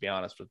business, to be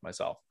honest with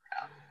myself.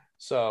 Yeah.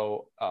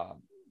 So,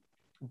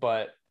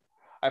 but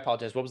I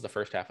apologize. What was the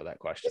first half of that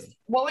question?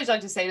 What would you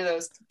like to say to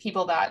those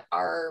people that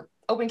are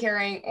open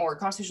carrying or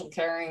constitutional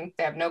carrying?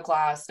 They have no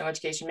class, no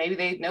education. Maybe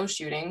they know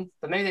shooting,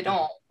 but maybe they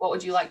don't. What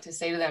would you like to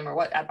say to them, or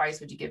what advice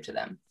would you give to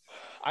them?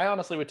 I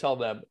honestly would tell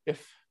them,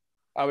 if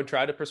I would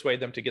try to persuade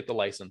them to get the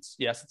license.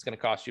 Yes, it's going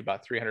to cost you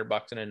about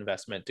 $300 in an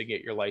investment to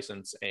get your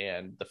license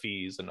and the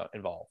fees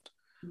involved.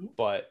 Mm-hmm.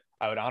 But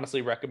I would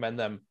honestly recommend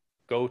them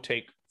go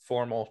take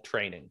formal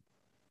training,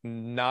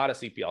 not a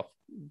CPL,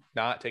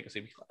 not take a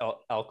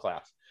CPL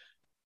class.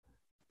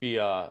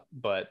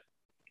 But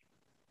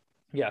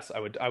yes,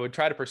 I would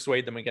try to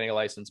persuade them in getting a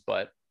license.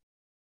 But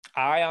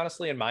I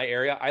honestly, in my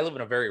area, I live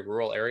in a very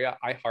rural area.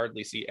 I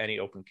hardly see any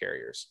open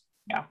carriers.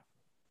 Yeah.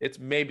 It's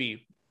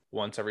maybe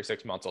once every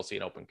 6 months I'll see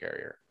an open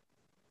carrier.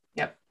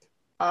 Yep.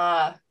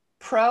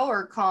 Pro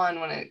or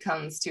con when it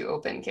comes to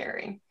open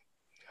carry?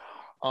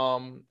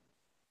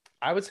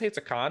 I would say it's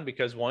a con,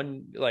 because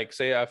one, like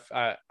say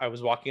I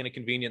was walking in a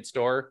convenience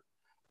store,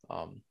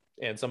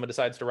 and someone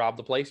decides to rob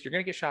the place, you're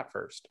going to get shot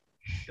first.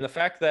 And the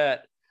fact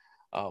that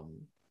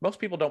most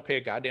people don't pay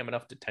a goddamn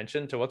enough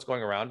attention to what's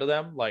going around to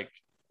them. Like,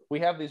 we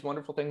have these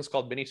wonderful things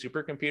called mini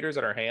supercomputers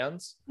in our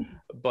hands,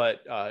 but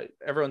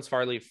everyone's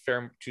fairly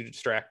too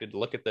distracted to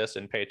look at this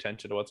and pay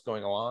attention to what's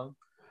going along.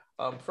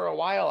 For a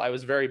while, I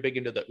was very big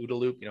into the OODA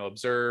loop,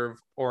 observe,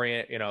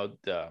 orient,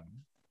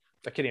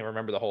 I can't even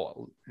remember the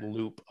whole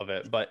loop of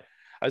it, but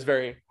I was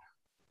very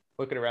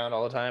looking around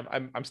all the time.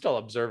 I'm still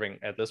observing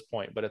at this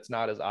point, but it's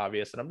not as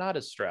obvious, and I'm not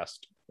as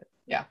stressed.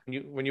 Yeah.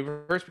 When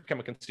you first become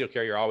a concealed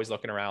carrier, you're always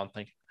looking around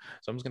thinking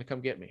someone's going to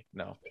come get me.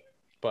 No,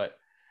 but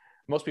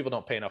most people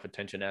don't pay enough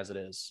attention as it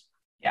is.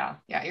 Yeah.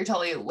 You're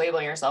totally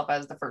labeling yourself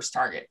as the first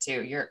target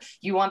too.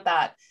 You want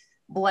that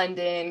blend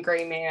in,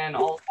 gray man,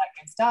 all of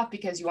that good stuff,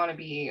 because you want to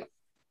be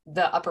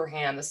the upper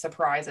hand, the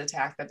surprise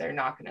attack that they're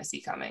not going to see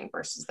coming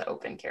versus the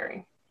open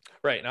carry.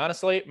 Right. And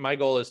honestly, my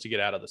goal is to get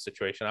out of the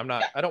situation.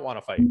 I don't want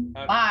to fight.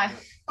 Bye.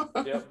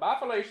 Yeah. Bye,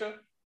 Felicia.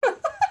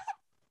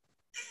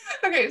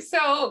 Okay.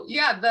 So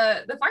yeah,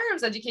 the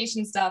firearms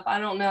education stuff, I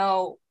don't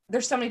know.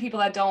 There's so many people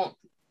that don't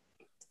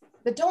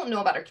know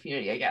about our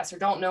community, I guess, or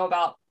don't know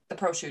about the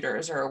pro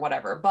shooters or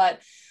whatever.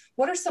 But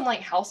what are some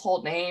like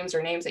household names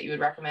or names that you would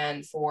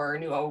recommend for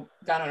new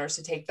gun owners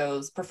to take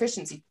those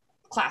proficiency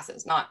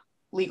classes, not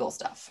legal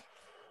stuff?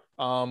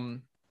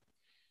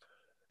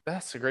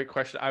 That's a great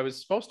question. I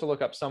was supposed to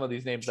look up some of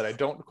these names that I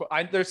don't.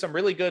 There's some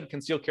really good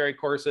concealed carry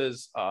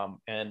courses,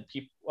 and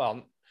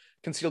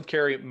concealed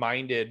carry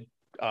minded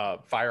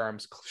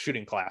firearms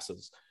shooting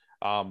classes.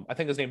 I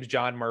think his name is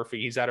John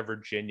Murphy. He's out of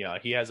Virginia.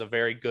 He has a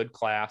very good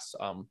class.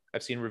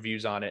 I've seen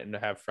reviews on it and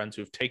have friends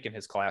who've taken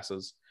his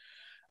classes.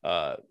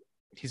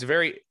 He's a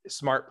very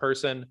smart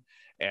person,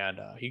 and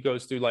he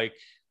goes through like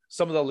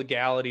some of the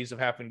legalities of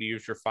having to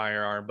use your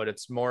firearm, but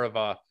it's more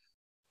of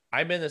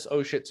I'm in this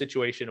oh shit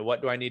situation.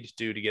 What do I need to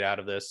do to get out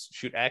of this?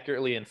 Shoot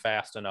accurately and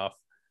fast enough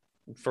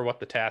for what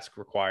the task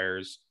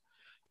requires.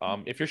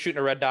 If you're shooting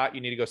a red dot,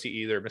 you need to go see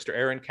either Mr.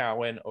 Aaron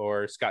Cowan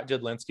or Scott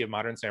Jedlinski of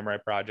Modern Samurai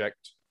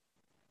Project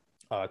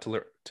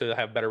to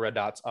have better red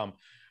dots.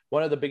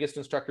 One of the biggest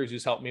instructors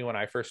who's helped me when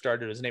I first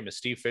started, his name is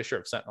Steve Fisher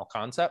of Sentinel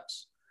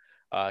Concepts.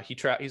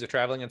 He's a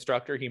traveling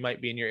instructor. He might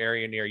be in your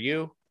area near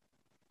you.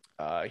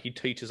 He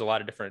teaches a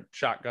lot of different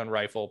shotgun,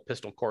 rifle,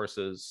 pistol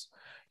courses.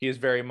 He is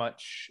very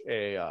much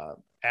a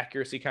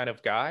accuracy kind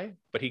of guy,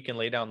 but he can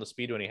lay down the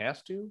speed when he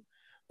has to.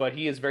 But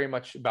he is very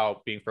much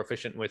about being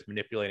proficient with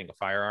manipulating a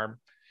firearm.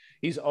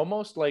 He's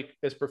almost like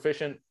as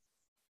proficient.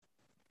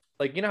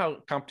 like, you know how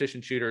competition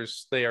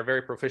shooters, they are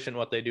very proficient in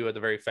what they do at the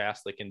very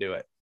fast they can do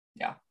it.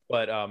 Yeah.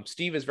 But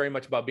Steve is very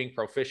much about being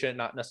proficient,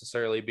 not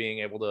necessarily being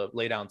able to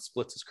lay down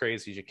splits as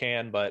crazy as you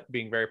can, but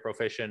being very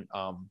proficient.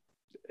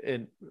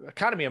 And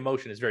economy of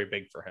motion is very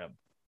big for him.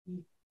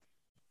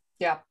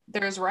 Yeah.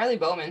 There's Riley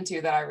Bowman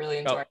too that I really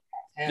enjoy.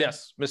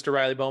 Yes, Mr.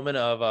 Riley Bowman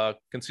of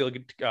concealed,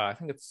 I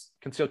think it's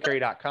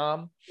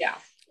concealedcarry.com. Yeah.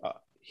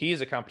 He's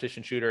a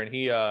competition shooter, and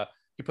he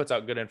puts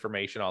out good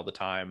information all the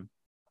time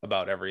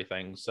about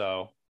everything.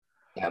 So,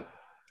 yeah.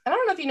 I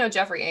don't know if you know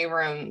Jeffrey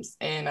Abrams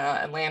in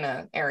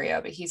Atlanta area,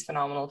 but he's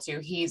phenomenal too.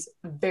 He's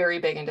very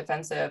big in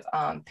defensive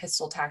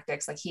pistol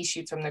tactics. Like he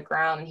shoots from the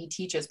ground and he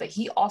teaches, but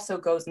he also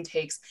goes and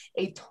takes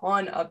a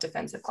ton of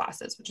defensive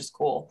classes, which is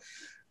cool.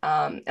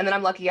 And then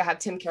I'm lucky I have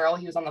Tim Carroll.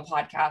 He was on the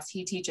podcast.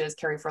 He teaches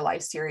Carry for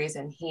Life series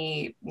and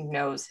he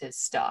knows his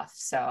stuff.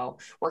 So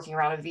working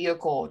around a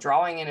vehicle,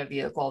 drawing in a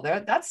vehicle,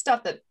 that's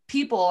stuff that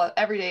people,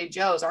 everyday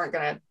Joes, aren't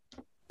going to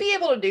be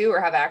able to do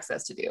or have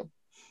access to do.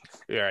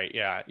 Right.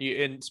 Yeah.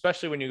 And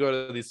especially when you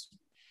go to these,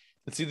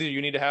 it's either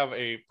you need to have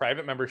a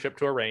private membership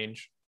to a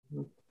range,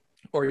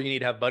 or you need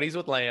to have buddies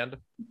with land,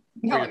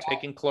 or you're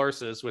taking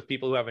courses with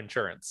people who have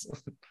insurance.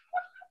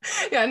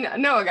 Yeah.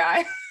 Know a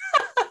guy.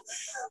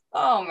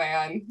 Oh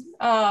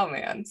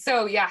man.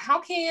 So yeah, how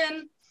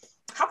can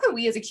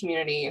we as a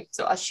community,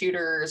 so us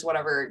shooters,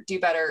 whatever, do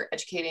better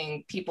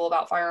educating people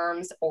about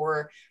firearms,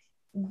 or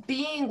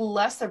being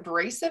less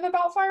abrasive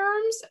about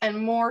firearms and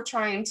more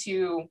trying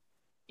to,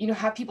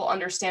 have people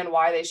understand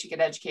why they should get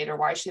educated or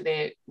why should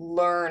they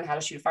learn how to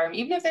shoot a firearm,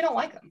 even if they don't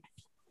like them?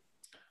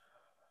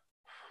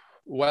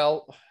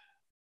 Well,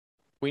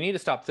 we need to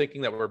stop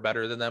thinking that we're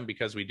better than them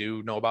because we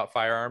do know about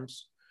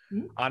firearms.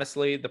 Mm-hmm.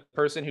 Honestly, the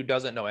person who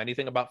doesn't know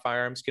anything about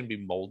firearms can be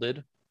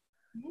molded.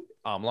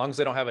 As long as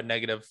they don't have a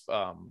negative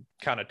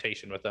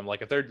connotation with them.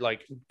 Like if they're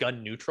like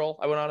gun neutral,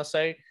 I would want to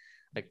say,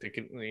 like they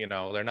can,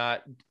 they're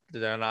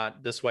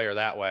not this way or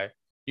that way.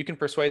 You can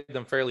persuade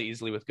them fairly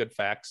easily with good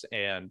facts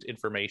and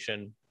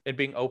information and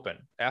being open.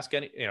 Ask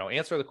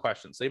answer the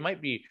questions. They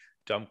might be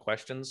dumb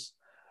questions,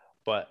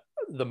 but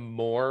the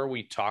more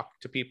we talk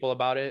to people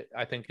about it,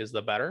 I think is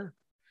the better.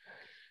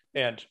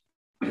 And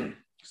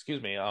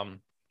excuse me,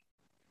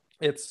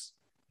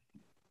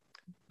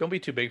 don't be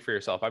too big for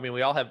yourself. I mean,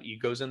 we all have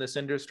egos in this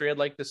industry. I'd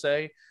like to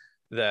say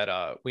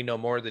that we know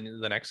more than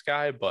the next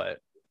guy, but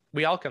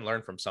we all can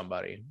learn from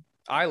somebody.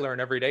 I learn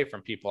every day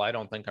from people I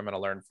don't think I'm going to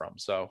learn from.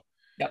 So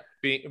yep.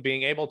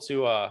 Being able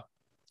to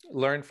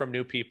learn from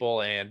new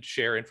people and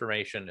share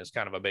information is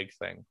kind of a big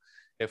thing.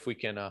 If we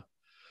can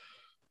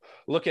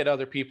look at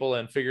other people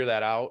and figure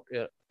that out,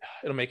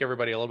 it'll make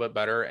everybody a little bit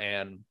better,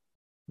 and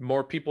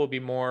more people will be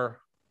more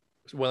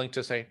willing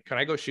to say, can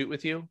I go shoot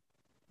with you?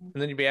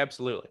 And then you'd be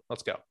absolutely,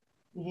 let's go.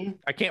 Mm-hmm.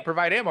 I can't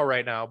provide ammo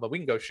right now, but we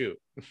can go shoot.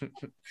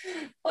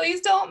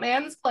 Please don't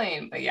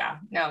mansplain. But yeah,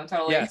 no,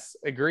 totally. Yes,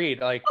 agreed.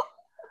 Like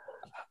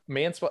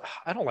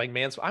I don't like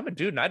I'm a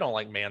dude and I don't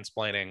like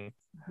mansplaining.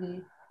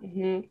 Mm-hmm.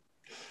 Mm-hmm.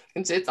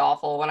 It's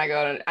awful when I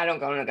don't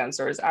go to gun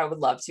stores. I would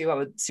love to. I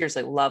would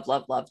seriously love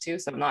to.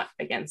 So I'm not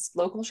against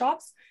local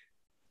shops,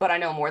 but I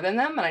know more than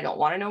them and I don't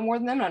want to know more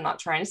than them. And I'm not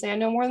trying to say I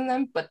know more than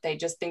them, but they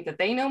just think that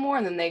they know more.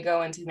 And then they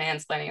go into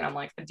mansplaining and I'm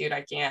like, dude,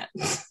 I can't.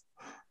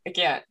 I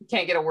can't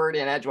get a word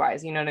in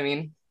edgewise. You know what I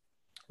mean?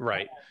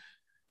 Right.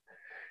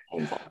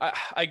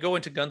 I go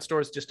into gun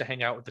stores just to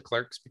hang out with the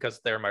clerks because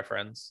they're my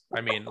friends.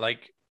 I mean,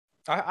 like,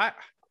 I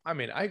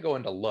go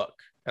in to look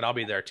and I'll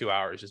be there 2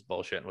 hours just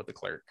bullshitting with the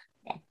clerk.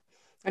 Yeah.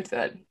 Into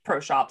the pro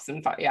shops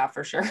and yeah,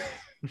 for sure.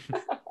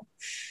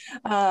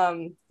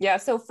 Yeah.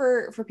 So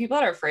for people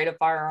that are afraid of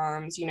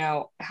firearms,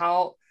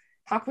 how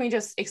can we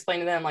just explain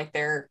to them like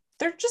they're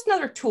just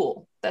another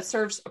tool that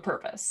serves a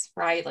purpose,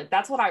 right? Like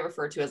that's what I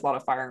refer to as a lot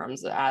of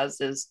firearms as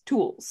is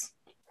tools.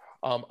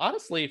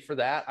 Honestly, for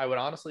that, I would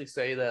honestly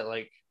say that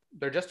like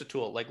they're just a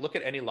tool. Like look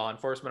at any law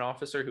enforcement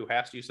officer who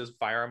has to use his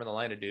firearm in the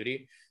line of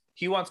duty.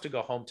 He wants to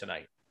go home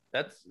tonight.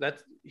 That's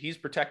he's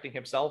protecting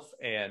himself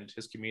and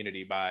his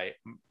community by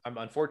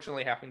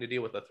unfortunately having to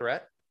deal with a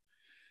threat.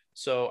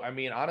 So, I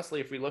mean,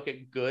 honestly, if we look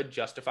at good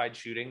justified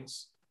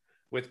shootings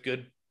with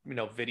good,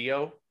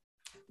 video,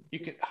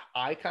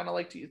 I kind of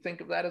like to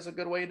think of that as a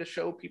good way to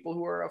show people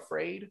who are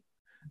afraid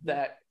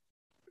that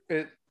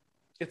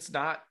it's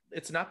not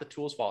the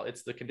tool's fault.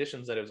 It's the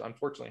conditions that it was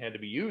unfortunately had to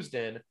be used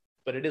in,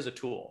 but it is a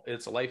tool.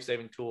 It's a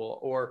life-saving tool.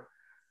 Or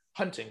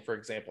hunting, for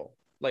example,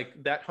 like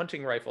that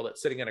hunting rifle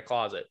that's sitting in a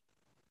closet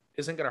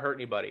isn't going to hurt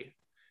anybody.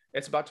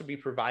 It's about to be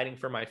providing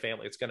for my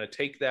family. It's going to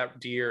take that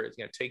deer. It's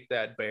going to take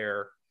that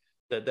bear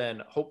that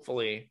then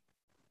hopefully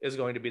is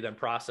going to be then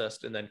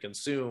processed and then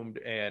consumed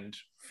and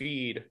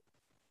feed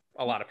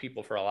a lot of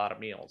people for a lot of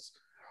meals.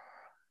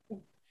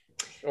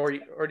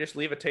 Or just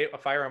leave a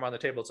firearm on the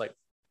table. It's like,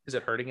 is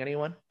it hurting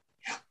anyone?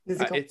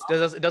 It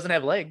doesn't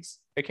have legs.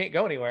 It can't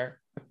go anywhere.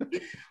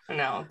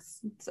 No,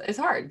 it's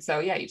hard. So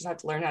yeah, you just have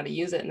to learn how to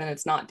use it, and then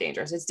it's not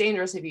dangerous. It's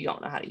dangerous if you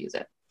don't know how to use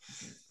it.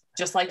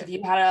 Just like if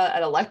you had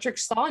an electric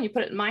saw and you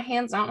put it in my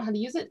hands, I don't know how to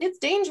use it. It's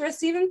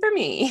dangerous even for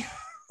me.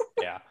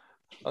 Yeah.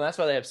 Well, that's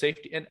why they have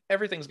safety, and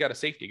everything's got a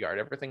safety guard.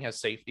 Everything has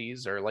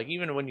safeties, or like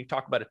even when you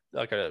talk about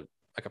like a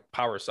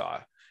power saw,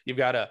 you've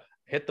got to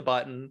hit the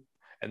button,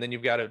 and then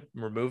you've got to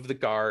remove the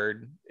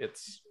guard.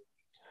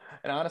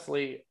 And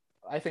honestly,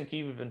 I think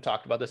you've even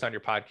talked about this on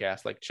your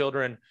podcast. Like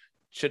children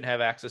shouldn't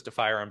have access to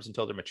firearms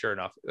until they're mature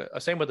enough.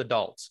 Same with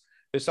adults.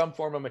 There's some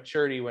form of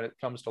maturity when it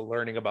comes to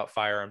learning about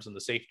firearms and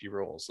the safety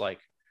rules. Like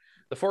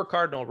the 4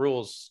 cardinal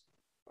rules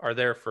are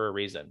there for a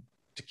reason,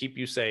 to keep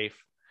you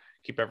safe,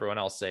 keep everyone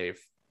else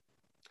safe,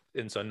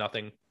 and so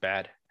nothing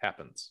bad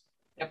happens.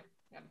 Yep.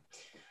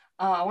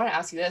 I want to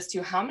ask you this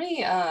too. How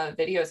many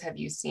videos have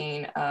you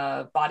seen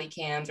of body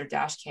cams or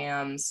dash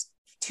cams?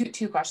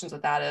 Two questions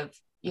with that of,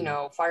 you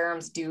know,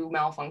 firearms do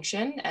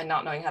malfunction, and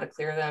not knowing how to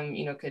clear them,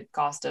 you know, could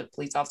cost a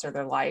police officer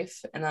their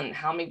life. And then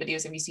how many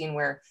videos have you seen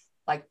where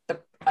like the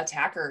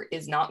attacker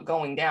is not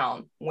going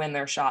down when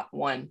they're shot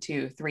 1,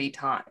 2, 3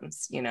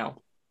 times, you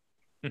know?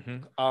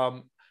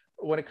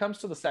 When it comes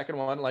to the second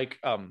one, like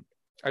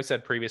I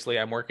said previously,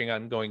 I'm working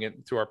on going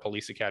in through our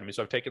police academy.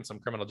 So I've taken some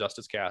criminal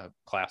justice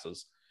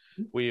classes.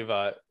 We've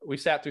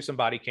sat through some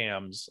body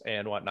cams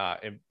and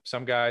whatnot. And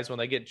some guys, when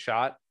they get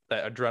shot,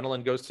 that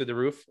adrenaline goes through the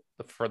roof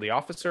for the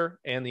officer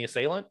and the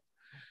assailant.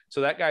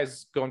 So that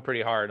guy's going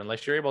pretty hard.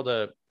 Unless you're able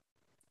to,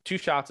 2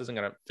 shots isn't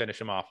going to finish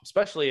him off,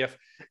 especially if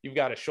you've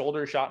got a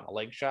shoulder shot and a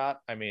leg shot.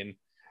 I mean,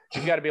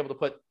 you've got to be able to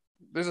put,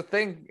 there's a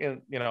thing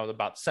in, you know,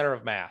 about center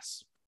of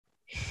mass,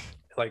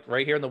 like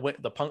right here in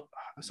the pump,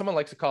 someone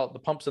likes to call it the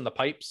pumps and the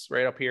pipes,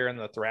 right up here in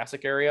the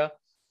thoracic area.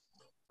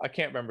 I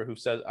can't remember who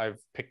says I've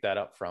picked that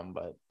up from,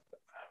 but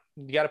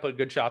you got to put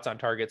good shots on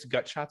targets.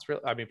 Gut shots,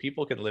 really, I mean,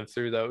 people can live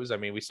through those. I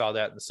mean, we saw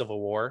that in the Civil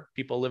War.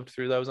 People lived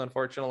through those,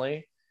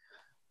 unfortunately.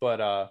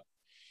 But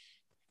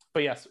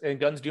yes, and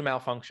guns do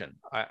malfunction.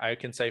 I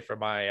can say from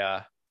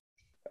my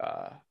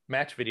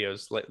match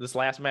videos, like this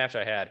last match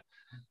I had,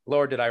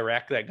 Lord, did I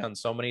rack that gun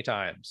so many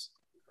times.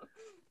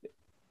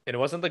 And it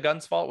wasn't the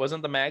gun's fault. It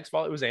wasn't the mag's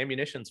fault. It was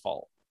ammunition's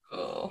fault.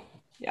 Oh,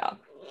 yeah.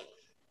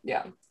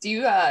 Yeah. Do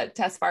you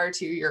test fire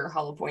to your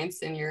hollow points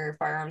in your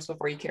firearms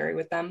before you carry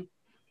with them?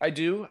 I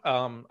do.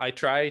 I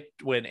try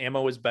when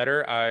ammo is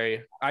better.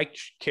 I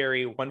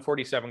carry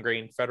 147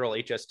 grain federal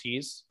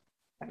HSTs.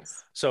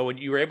 Nice. So when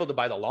you were able to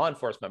buy the law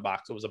enforcement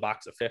box, it was a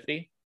box of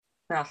 50.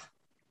 Yeah.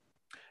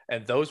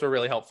 And those were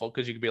really helpful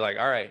because you could be like,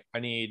 all right, I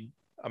need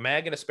a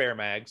mag and a spare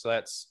mag. So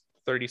that's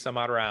 30 some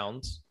odd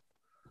rounds.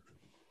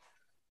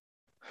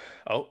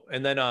 Oh,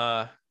 and then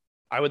I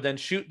would then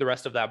shoot the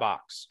rest of that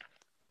box.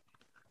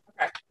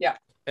 Okay. Yeah.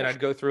 And I'd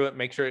go through it,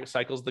 make sure it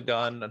cycles the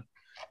gun,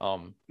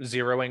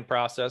 zeroing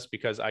process,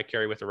 because I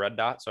carry with a red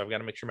dot. So I've got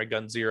to make sure my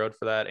gun's zeroed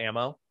for that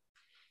ammo.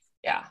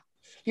 Yeah.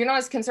 You're not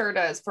as concerned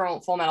as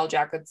full metal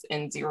jackets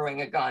in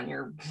zeroing a gun.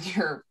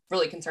 You're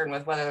really concerned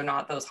with whether or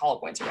not those hollow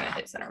points are going to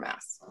hit center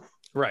mass.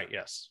 Right.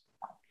 Yes.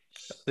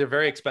 They're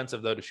very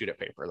expensive though to shoot at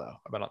paper though.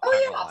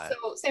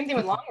 So same thing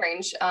with long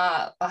range.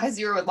 I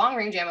zero with long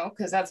range ammo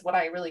because that's what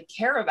I really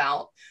care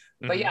about.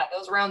 But yeah,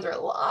 those rounds are a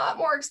lot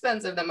more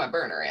expensive than my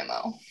burner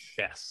ammo.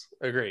 Yes,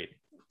 agreed.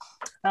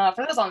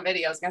 For those on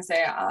video, I was gonna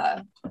say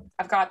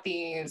I've got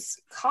these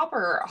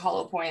copper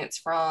hollow points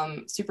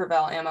from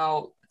Supervel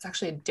ammo. It's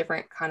actually a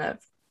different kind of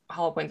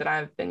hollow point that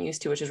I've been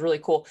used to, which is really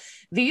cool.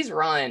 These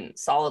run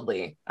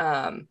solidly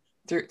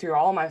through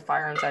all my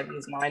firearms. I've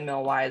used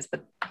 9mm wise,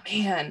 but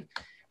man,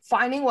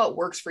 finding what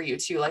works for you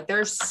too. Like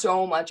there's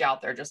so much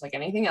out there, just like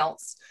anything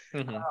else.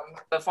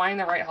 But finding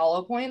the right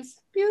hollow points,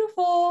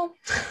 beautiful.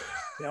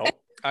 Yep.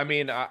 I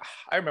mean, I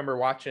remember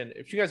watching,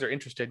 if you guys are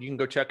interested, you can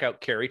go check out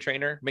Carry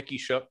Trainer, Mickey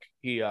Shook.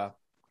 He's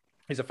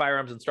a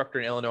firearms instructor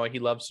in Illinois. He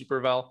loves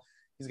Supervel.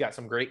 He's got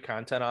some great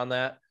content on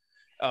that.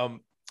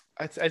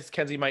 As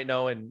Kenzie might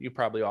know, and you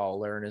probably all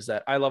learn, is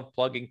that I love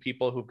plugging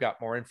people who've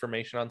got more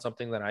information on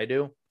something than I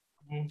do.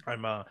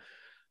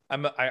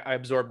 I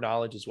absorb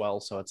knowledge as well.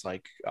 So it's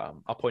like,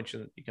 I'll point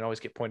you, you can always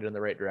get pointed in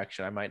the right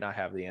direction. I might not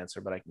have the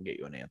answer, but I can get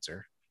you an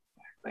answer.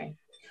 Exactly.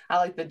 I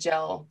like the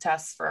gel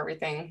tests for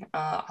everything.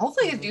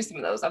 Hopefully I do some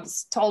of those. I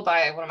was told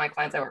by one of my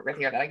clients I work with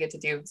here that I get to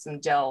do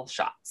some gel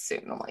shots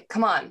soon. I'm like,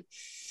 come on,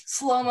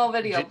 slow-mo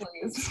video,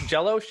 please.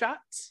 Jello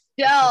shots?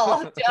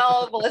 Gel,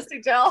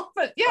 ballistic gel.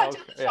 But yeah,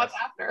 Jello shots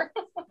after.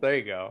 There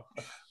you go.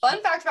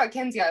 Fun fact about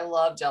Kenzie, I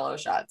love Jello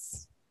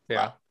shots.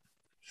 Yeah.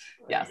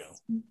 Yes.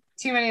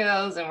 Too many of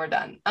those and we're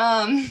done.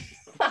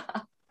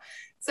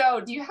 So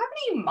do you have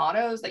any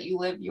mottos that you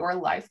live your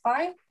life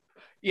by?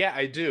 Yeah,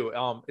 I do.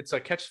 It's a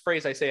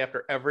catchphrase I say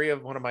after every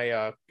of one of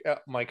my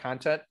my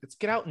content. It's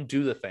get out and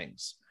do the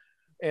things.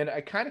 And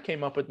I kind of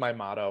came up with my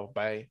motto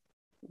by,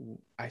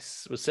 I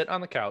was sitting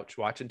on the couch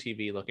watching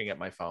TV, looking at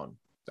my phone.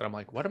 And I'm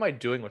like, what am I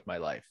doing with my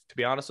life? To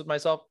be honest with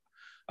myself,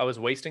 I was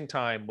wasting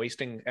time,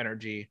 wasting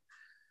energy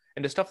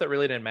into stuff that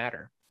really didn't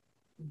matter.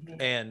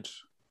 And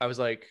I was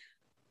like,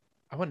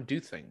 I want to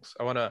do things.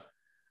 I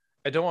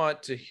don't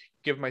want to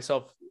give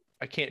myself,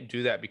 I can't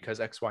do that because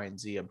X, Y, and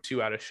Z. I'm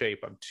too out of shape.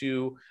 I'm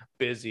too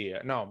busy.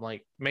 No, I'm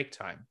like, make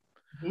time.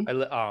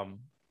 The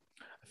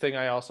thing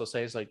I also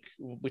say is like,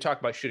 we talk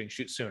about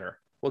shoot sooner.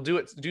 Well,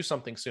 do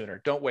something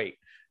sooner. Don't wait.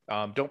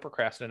 Don't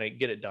procrastinate,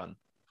 get it done.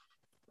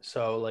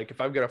 So like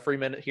if I've got a free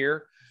minute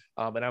here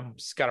and I'm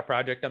just got a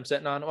project I'm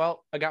sitting on,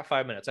 well, I got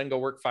 5 minutes. I can go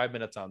work 5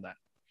 minutes on that.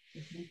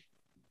 Mhm.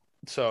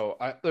 So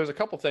there's a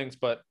couple things,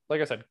 but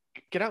like I said,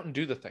 get out and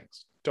do the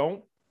things.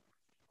 Don't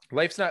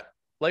life's not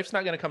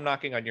going to come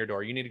knocking on your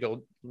door. You need to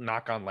go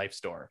knock on life's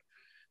door,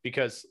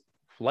 because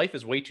life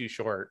is way too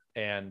short.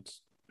 And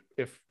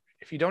if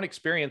you don't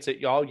experience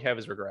it, all you have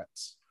is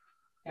regrets.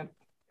 Yep.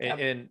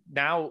 And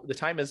now the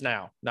time is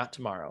now, not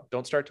tomorrow.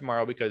 Don't start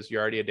tomorrow because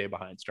you're already a day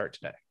behind. Start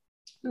today.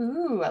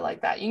 Ooh, I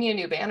like that. You need a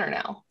new banner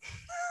now.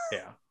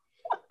 Yeah.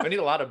 I need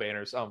a lot of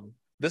banners.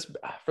 This,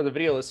 for the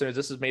video listeners,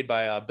 this is made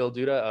by Bill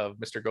Duda of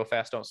Mr. Go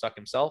Fast Don't Suck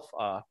himself.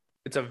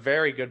 It's a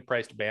very good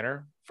priced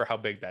banner for how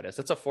big that is.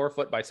 It's a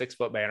 4-foot by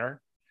 6-foot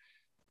banner,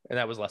 and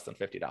that was less than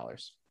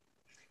 $50.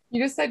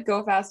 You just said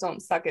Go Fast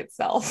Don't Suck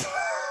itself.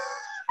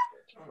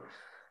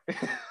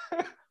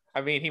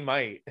 I mean, he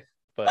might,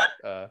 but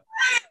I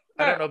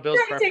don't know Bill's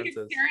preferences. Take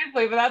it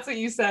seriously, but that's what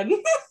you said.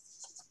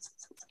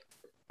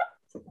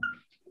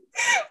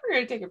 We're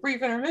gonna take a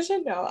brief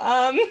intermission. No.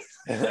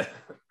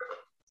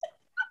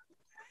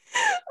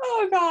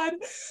 Oh God.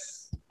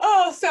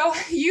 Oh, so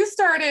you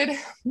started,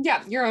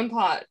 your own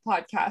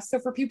podcast. So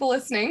for people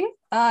listening,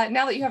 now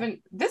that you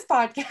haven't this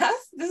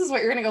podcast, this is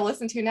what you're gonna go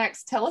listen to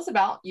next. Tell us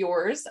about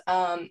yours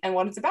and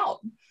what it's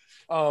about.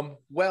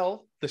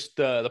 Well,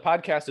 the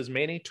podcast is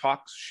Manny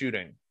Talks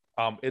Shooting.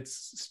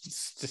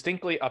 It's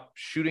distinctly a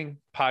shooting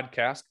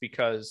podcast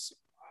because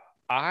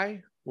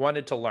I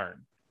wanted to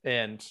learn,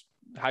 and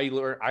how you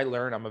learn. I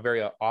learn. I'm a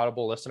very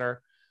audible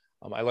listener.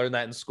 I learned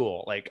that in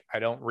school. Like I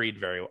don't read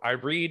very well. I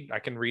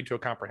can read to a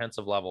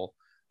comprehensive level.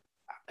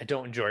 I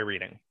don't enjoy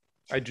reading.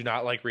 I do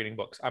not like reading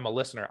books. I'm a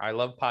listener. I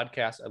love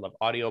podcasts. I love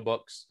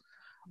audiobooks.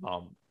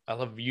 I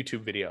love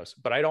YouTube videos,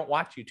 but I don't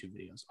watch YouTube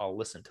videos. I'll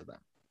listen to them.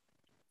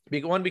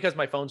 One, because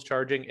my phone's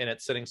charging and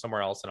it's sitting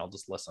somewhere else, and I'll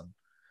just listen.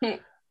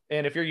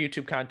 And if your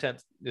YouTube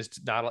content is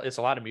not, it's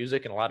a lot of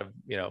music and a lot of,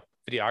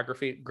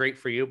 videography, great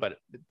for you, but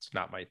it's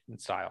not my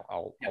style.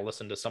 I'll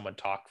listen to someone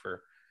talk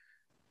for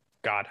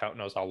God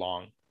knows how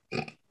long.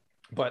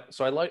 But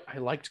so I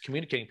liked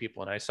communicating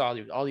people, and I saw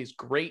all these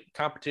great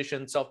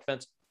competition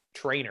self-defense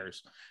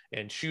trainers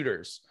and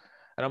shooters,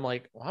 and I'm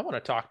like, well, I want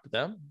to talk to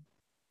them,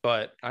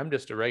 but I'm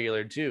just a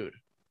regular dude.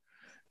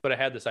 But I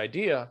had this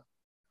idea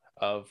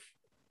of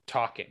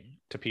talking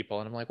to people,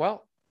 and I'm like,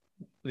 well,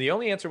 the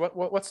only answer,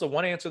 what's the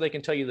one answer they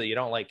can tell you that you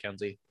don't like,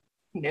 Kenzie?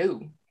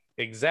 No.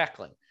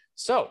 Exactly.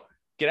 So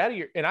get out of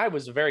your, and I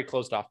was a very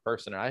closed off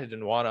person, and I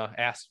didn't want to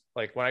ask.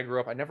 Like when I grew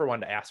up, I never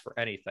wanted to ask for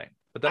anything,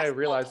 but then I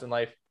realized in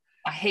life,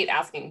 I hate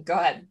asking. Go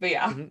ahead. But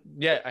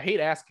yeah, I hate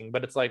asking,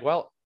 but it's like,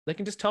 well, they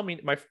can just tell me.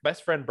 My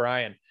best friend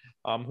Brian,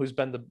 who's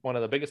been one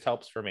of the biggest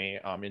helps for me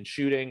in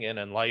shooting and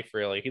in life,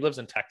 really. He lives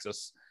in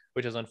Texas,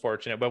 which is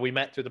unfortunate, but we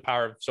met through the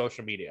power of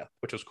social media,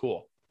 which was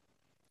cool.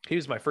 He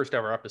was my first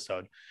ever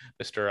episode,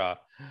 Mr.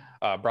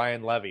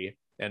 Brian Levy,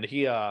 and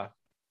he got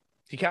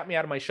me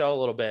out of my shell a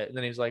little bit, and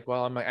then he's like,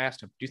 well, I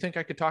asked him, do you think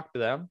I could talk to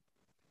them?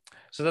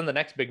 So then the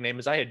next big name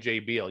is, I had Jay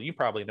Beal. You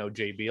probably know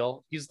Jay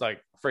Beal. He's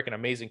like a freaking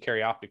amazing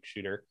carry optic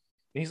shooter.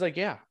 And he's like,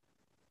 yeah.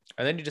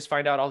 And then you just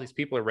find out all these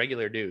people are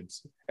regular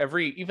dudes.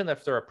 Even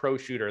if they're a pro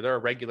shooter, they're a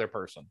regular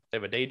person. They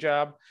have a day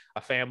job,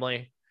 a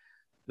family.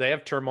 They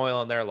have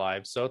turmoil in their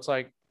lives. So it's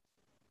like,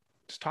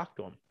 just talk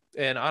to them.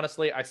 And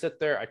honestly, I sit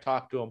there, I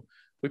talk to them.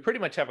 We pretty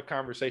much have a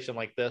conversation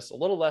like this, a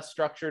little less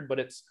structured, but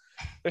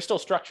there's still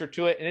structure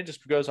to it. And it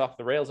just goes off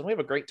the rails. And we have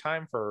a great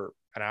time for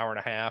an hour and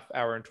a half,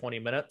 hour and 20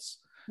 minutes,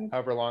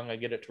 however long I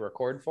get it to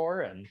record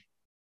for.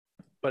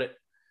 But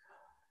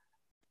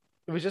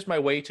it was just my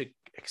way to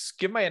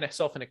give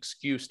myself an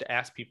excuse to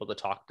ask people to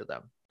talk to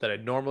them that I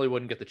normally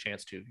wouldn't get the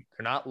chance to.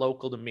 They're not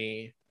local to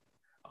me.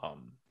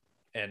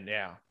 And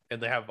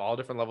they have all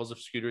different levels of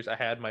shooters. I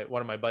had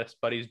one of my best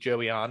buddies,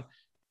 Joey, on.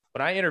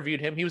 When I interviewed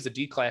him, he was a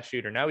D-class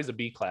shooter. Now he's a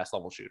B-class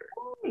level shooter.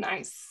 Oh,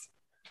 nice.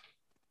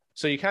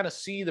 So you kind of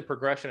see the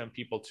progression in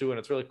people too. And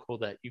it's really cool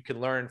that you can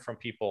learn from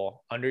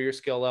people under your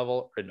skill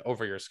level and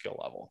over your skill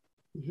level.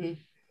 Mm-hmm.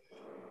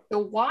 So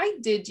why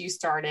did you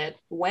start it?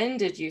 When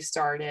did you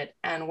start it?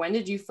 And when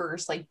did you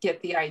first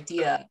get the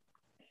idea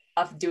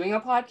of doing a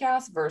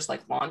podcast versus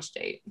launch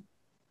date?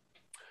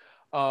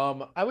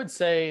 I would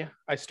say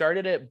I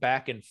started it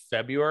back in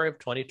February of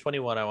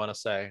 2021, I want to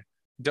say,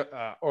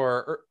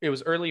 or it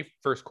was early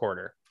first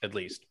quarter, at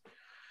least.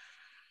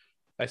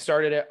 I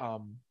started it.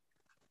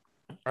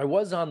 I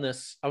was on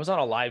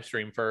a live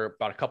stream for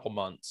about a couple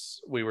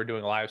months. We were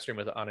doing a live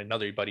stream on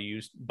another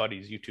buddy's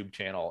YouTube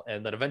channel.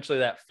 And then eventually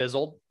that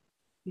fizzled.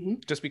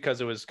 Mm-hmm. Just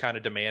because it was kind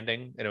of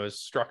demanding, and it was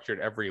structured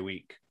every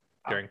week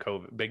during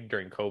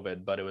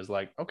COVID, but it was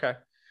like, okay.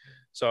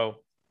 So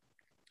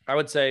I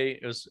would say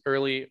it was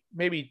early,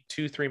 maybe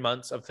 2-3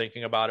 months of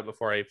thinking about it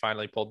before I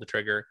finally pulled the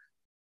trigger.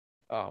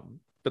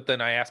 But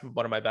then I asked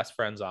one of my best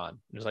friends on, and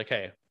he was like,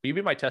 hey, will you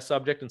be my test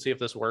subject and see if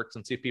this works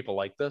and see if people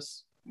like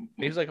this? Mm-hmm.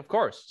 And he was like, of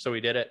course. So we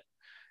did it.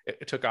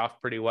 It took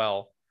off pretty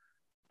well.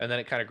 And then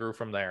it kind of grew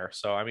from there.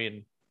 So, I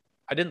mean,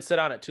 I didn't sit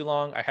on it too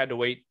long. I had to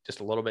wait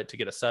just a little bit to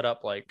get a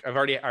setup. Like I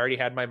already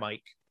had my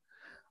mic.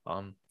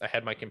 I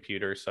had my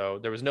computer, so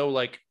there was no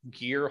like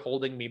gear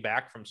holding me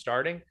back from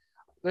starting.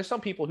 There's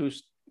some people who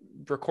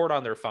record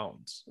on their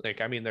phones.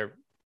 Like, I mean,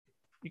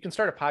 you can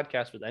start a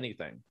podcast with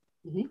anything,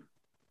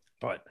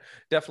 but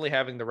definitely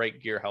having the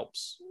right gear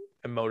helps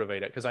and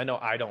motivate it, because I know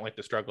I don't like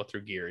to struggle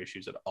through gear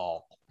issues at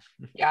all.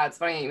 Yeah, it's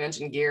funny you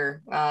mentioned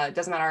gear. It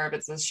doesn't matter if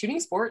it's a shooting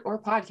sport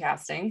or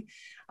podcasting.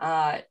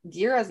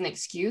 Gear as an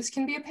excuse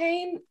can be a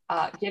pain.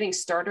 Getting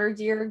starter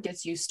gear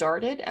gets you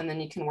started, and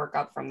then you can work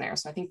up from there.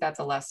 So I think that's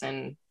a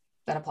lesson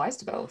that applies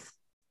to both.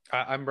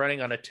 I'm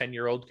running on a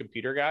 10-year-old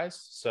computer,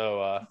 guys.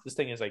 So this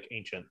thing is like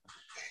ancient.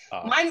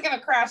 Mine's gonna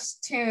crash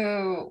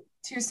too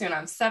soon.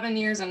 I'm 7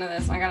 years into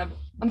this.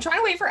 I'm trying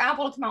to wait for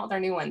Apple to come out with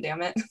their new one.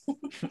 Damn it.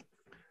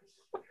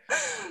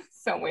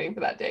 So I'm waiting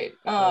for that date.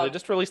 Well, they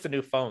just released a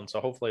new phone,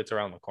 so hopefully it's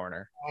around the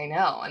corner. I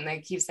know, and they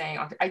keep saying,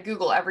 I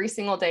Google every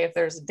single day if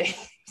there's a date.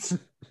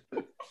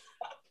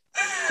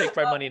 Take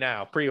my money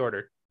now.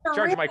 Pre-order.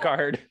 Charge my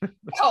card.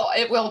 Oh,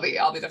 it will be.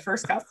 I'll be the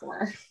first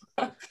customer.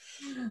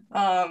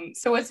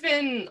 So what's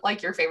been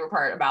like your favorite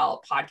part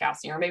about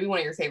podcasting, or maybe one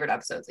of your favorite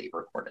episodes that you've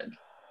recorded?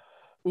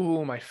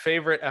 Ooh, my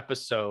favorite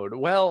episode.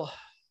 Well,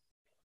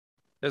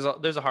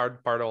 there's a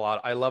hard part a lot.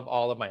 I love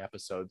all of my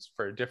episodes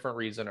for a different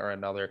reason or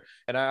another.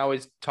 And I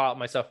always taught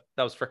myself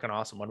that was freaking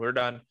awesome. When we're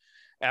done,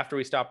 after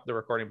we stop the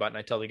recording button,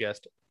 I tell the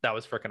guest that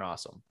was freaking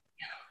awesome.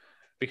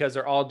 Because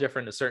they're all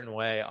different a certain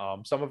way.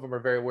 Some of them are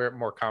very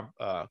more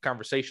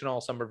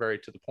conversational. Some are very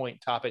to the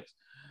point topics.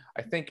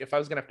 I think if I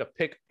was going to have to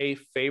pick a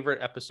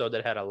favorite episode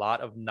that had a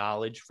lot of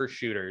knowledge for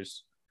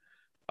shooters,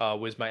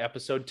 was my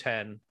episode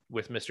 10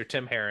 with Mr.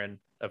 Tim Herron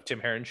of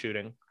Tim Herron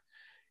Shooting.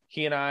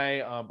 He and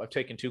I have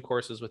taken 2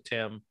 courses with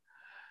Tim,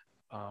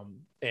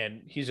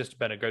 and he's just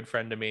been a good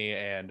friend to me,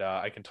 and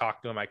I can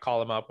talk to him. I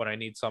call him up when I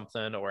need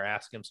something or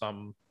ask him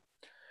something.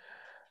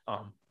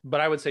 But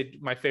I would say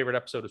my favorite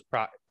episode is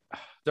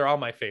they're all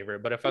my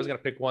favorite, but if I was going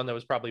to pick one that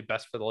was probably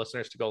best for the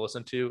listeners to go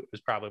listen to, it was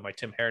probably my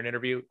Tim Herron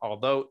interview,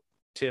 although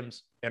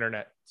Tim's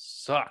internet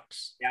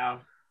sucks. Yeah.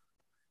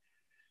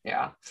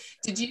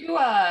 Did you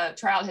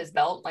try out his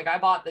belt? Like, I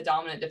bought the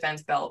Dominant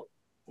Defense belt,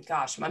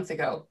 a month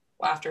ago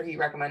after he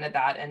recommended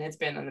that, and it's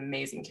been an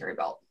amazing carry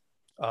belt.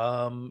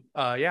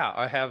 Yeah,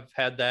 I have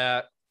had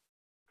that.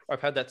 I've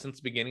had that since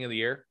the beginning of the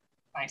year.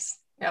 Nice.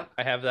 Yep.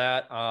 I have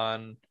that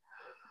on.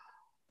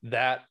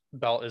 That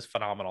belt is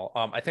phenomenal.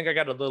 I think I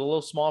got a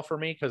little small for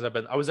me because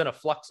I was in a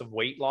flux of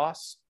weight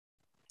loss.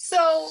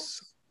 So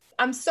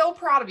I'm so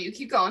proud of you.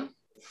 Keep going.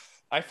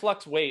 I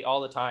flux weight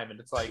all the time,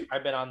 and it's like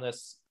I've been on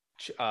this.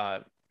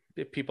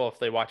 People, if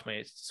they watch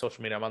my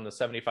social media, I'm on the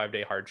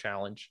 75-day hard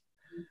challenge,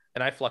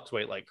 and I flux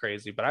weight like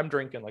crazy. But I'm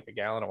drinking like a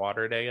gallon of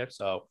water a day.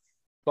 So,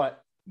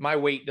 but my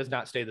weight does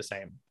not stay the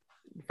same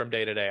from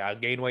day to day. I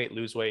gain weight,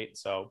 lose weight.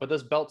 So, but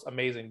this belt's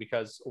amazing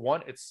because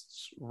one,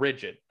 it's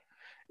rigid.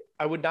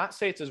 I would not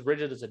say it's as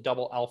rigid as a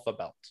double alpha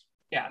belt.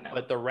 Yeah, no.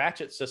 But the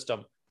ratchet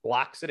system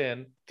locks it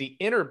in. The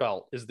inner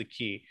belt is the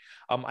key.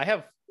 I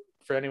have,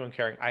 for anyone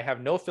caring, I have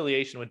no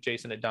affiliation with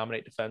Jason at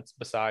Dominate Defense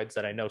besides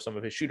that I know some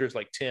of his shooters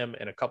like Tim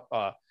and a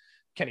couple,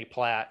 Kenny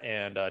Platt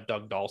and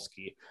Doug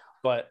Dalsky.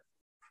 But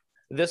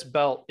this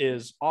belt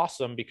is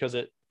awesome because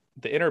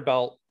the inner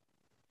belt,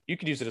 you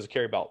could use it as a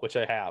carry belt, which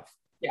I have.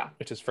 Yeah.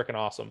 Which is freaking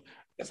awesome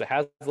because it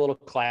has the little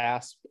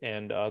clasp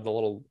and the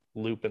little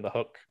loop in the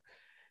hook.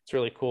 It's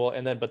really cool.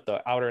 And then, but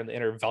the outer and the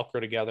inner Velcro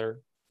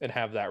together and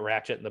have that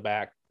ratchet in the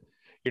back.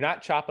 You're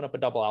not chopping up a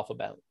double alpha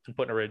belt and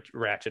putting a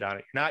ratchet on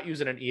it. You're not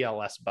using an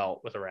ELS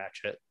belt with a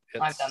ratchet.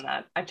 I've done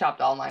that. I've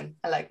chopped all mine.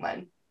 I like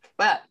mine.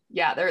 But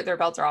yeah, their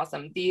belts are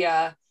awesome.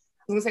 I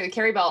was gonna say the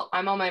carry belt,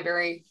 I'm on my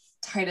very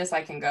tightest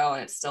I can go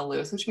and it's still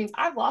loose, which means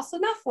I've lost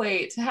enough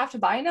weight to have to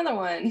buy another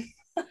one.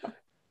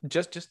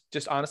 just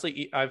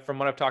honestly, from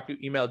what I've talked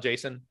to, email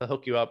Jason, he'll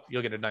hook you up.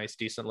 You'll get a nice,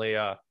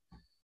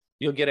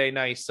 you'll get a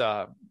nice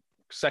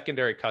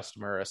secondary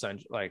customer,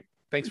 essentially, like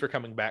thanks for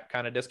coming back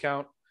kind of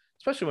discount,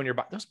 especially when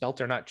those belts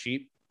are not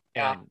cheap.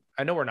 Yeah. And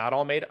I know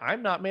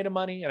I'm not made of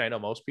money, and I know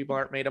most people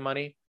aren't made of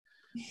money.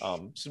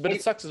 But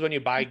it sucks is when you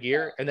buy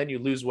gear and then you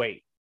lose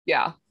weight.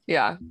 Yeah.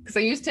 Because I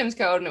used Tim's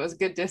code and it was a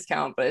good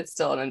discount, but it's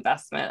still an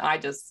investment. I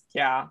just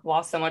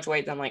lost so much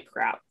weight that I'm like,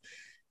 crap.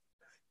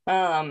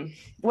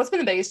 What's been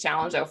the biggest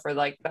challenge though for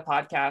like the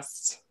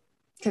podcast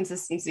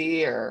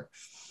consistency or?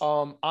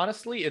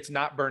 Honestly, it's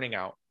not burning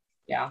out.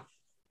 Yeah.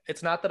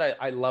 It's not that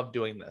I love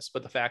doing this,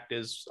 but the fact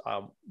is,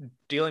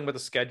 dealing with a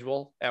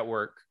schedule at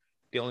work,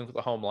 dealing with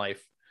the home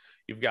life,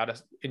 you've got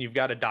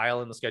to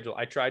dial in the schedule.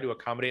 I try to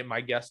accommodate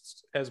my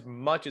guests as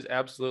much as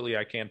absolutely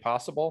I can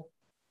possible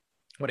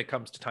when it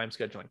comes to time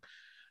scheduling.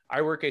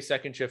 I work a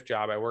second shift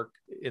job. I work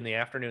in the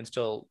afternoons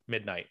till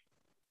midnight.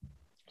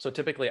 So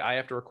typically I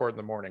have to record in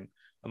the morning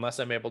unless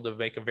I'm able to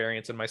make a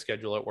variance in my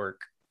schedule at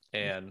work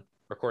and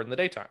record in the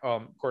daytime,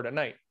 record at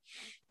night.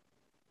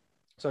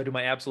 So I do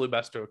my absolute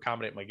best to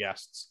accommodate my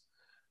guests,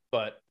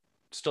 but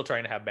still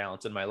trying to have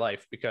balance in my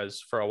life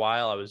because for a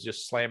while I was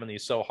just slamming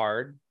these so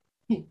hard.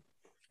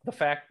 The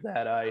fact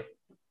that I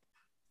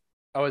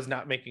was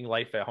not making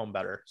life at home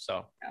better.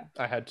 So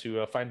I had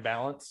to find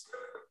balance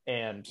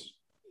and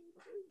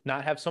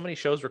not have so many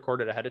shows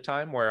recorded ahead of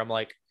time where I'm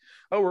like,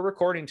 oh, we're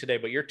recording today,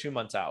 but you're 2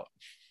 months out.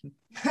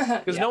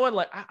 Because no one,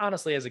 like,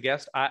 honestly, as a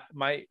guest,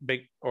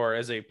 or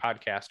as a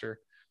podcaster,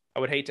 I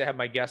would hate to have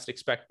my guest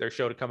expect their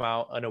show to come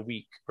out in a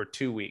week or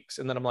 2 weeks.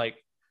 And then I'm like,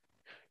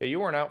 yeah,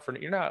 you're not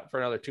out for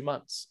another 2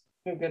 months.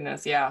 Oh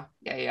goodness. Yeah.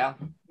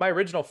 My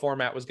original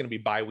format was going to be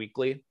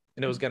bi-weekly,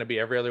 and it was going to be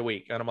every other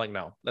week. And I'm like,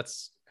 no,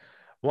 that's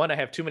one. I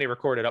have too many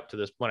recorded up to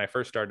this. When I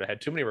first started, I had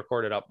too many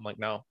recorded up. I'm like,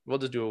 no, we'll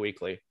just do a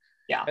weekly.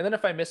 Yeah. And then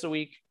if I miss a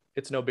week,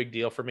 it's no big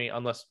deal for me,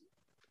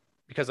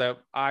 because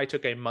I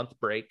took a month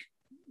break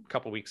a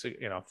couple weeks,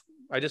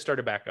 I just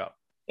started back up.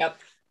 Yep.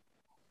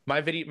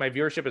 My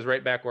viewership is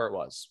right back where it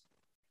was,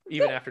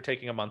 even after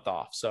taking a month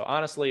off. So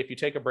honestly, if you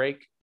take a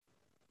break,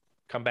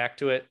 come back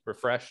to it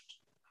refreshed,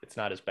 it's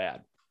not as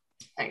bad.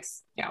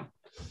 Thanks. Yeah.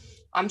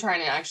 I'm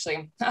trying to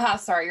actually,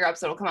 sorry, your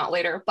episode will come out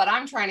later, but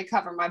I'm trying to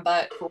cover my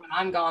butt for when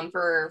I'm gone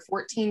for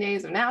 14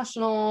 days of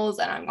nationals,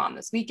 and I'm gone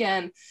this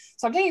weekend.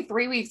 So I'm taking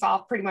 3 weeks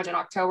off pretty much in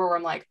October, where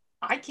I'm like,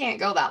 I can't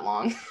go that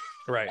long.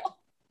 Right.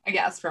 I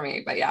guess for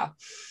me, but yeah.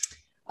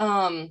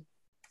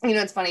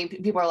 It's funny.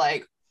 People are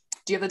like,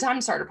 do you have the time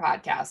to start a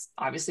podcast?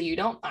 Obviously you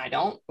don't. I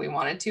don't. We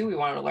wanted to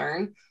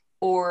learn.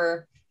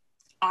 Or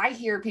I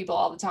hear people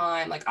all the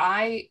time, like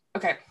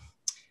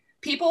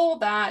people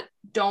that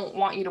don't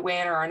want you to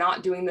win or are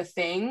not doing the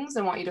things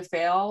and want you to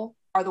fail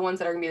are the ones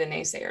that are going to be the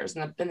naysayers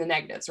and the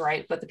negatives,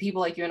 right? But the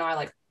people like you and I,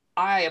 like,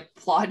 I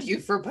applaud you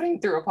for putting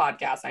through a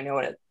podcast. I know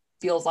what it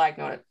feels like,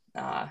 know what it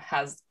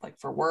has like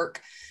for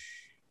work.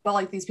 But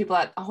like these people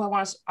that, I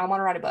want to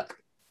write a book.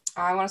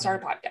 I want to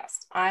start a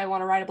podcast. I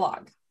want to write a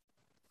blog.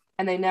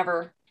 And they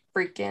never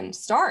freaking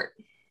start.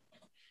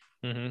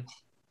 Mm-hmm.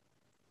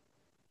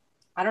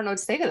 I don't know what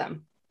to say to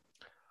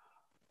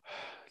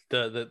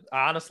them.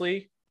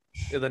 Honestly,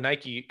 the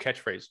Nike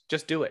catchphrase,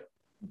 just do it.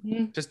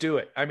 Mm-hmm. Just do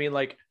it. I mean,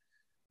 like,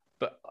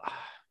 but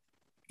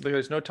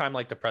there's no time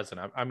like the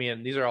present. I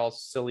mean, these are all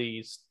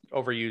silly,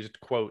 overused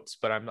quotes,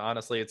 but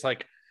it's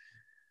like,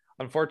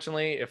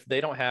 unfortunately, if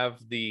they don't have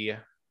the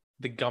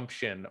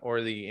gumption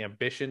or the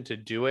ambition to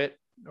do it,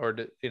 or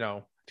to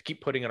keep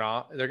putting it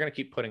off, they're going to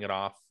keep putting it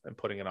off and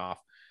putting it off.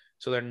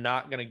 So they're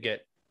not going to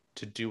get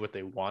to do what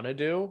they want to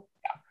do.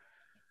 Yeah.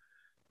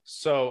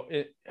 So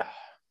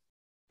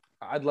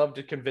I'd love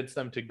to convince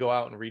them to go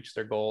out and reach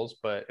their goals,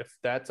 but if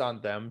that's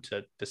on them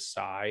to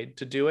decide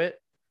to do it,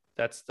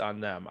 that's on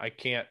them. I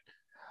can't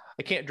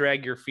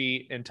drag your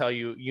feet and tell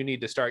you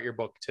need to start your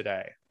book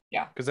today.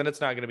 Yeah. Because then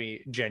it's not going to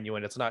be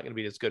genuine. It's not going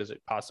to be as good as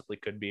it possibly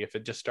could be if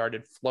it just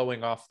started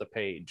flowing off the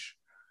page.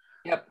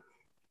 Yep.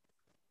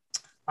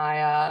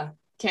 You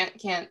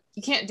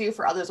can't do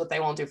for others what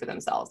they won't do for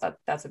themselves.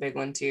 That's a big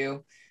one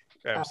too.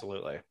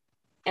 Absolutely.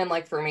 And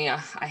like for me, I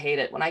hate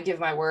it when I give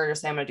my word or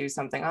say I'm going to do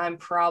something, I'm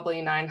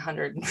probably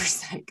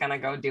 900% going to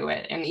go do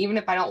it. And even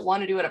if I don't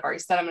want to do it, I've already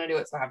said I'm going to do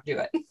it. So I have to do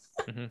it.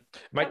 Mm-hmm.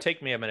 It might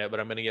take me a minute,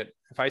 but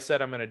if I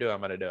said I'm going to do it,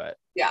 I'm going to do it.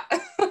 Yeah.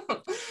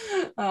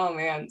 Oh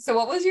man. So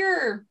what was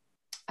your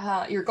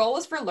goal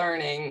was for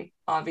learning?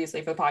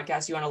 Obviously for the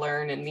podcast, you want to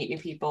learn and meet new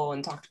people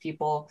and talk to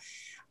people.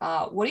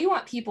 What do you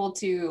want people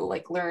to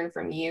like learn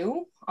from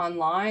you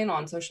online,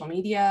 on social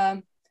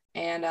media,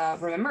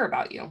 and remember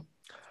about you?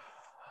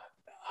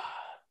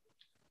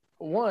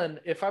 One,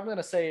 if I'm going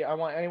to say I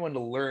want anyone to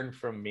learn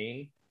from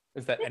me,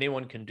 is that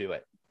anyone can do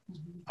it.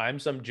 Mm-hmm. I'm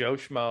some Joe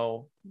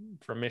Schmo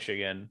from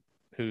Michigan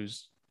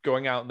who's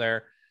going out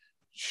there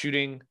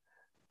shooting,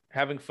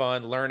 having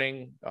fun,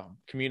 learning,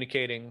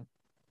 communicating.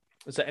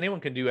 Is that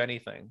anyone can do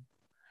anything.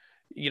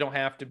 You don't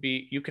have to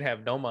be, you can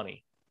have no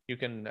money. You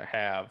can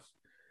have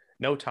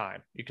no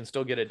time. You can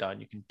still get it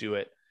done. You can do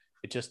it.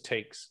 It just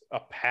takes a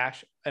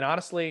passion. And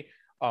honestly,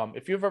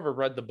 if you've ever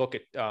read the book,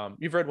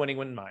 you've read Winning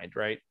in Mind,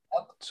 right?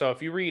 Yep. So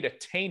if you read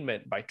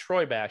Attainment by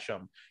Troy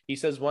Basham, he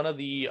says one of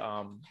the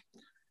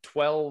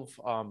 12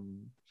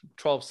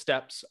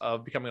 steps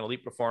of becoming an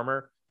elite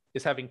performer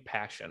is having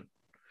passion.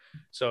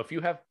 So if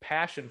you have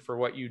passion for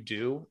what you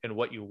do and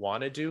what you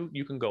want to do,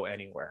 you can go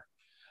anywhere.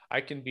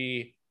 I can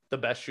be the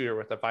best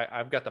shooter if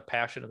I've got the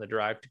passion and the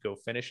drive to go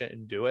finish it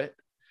and do it,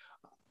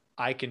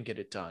 I can get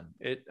it done.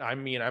 I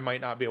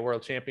might not be a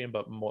world champion,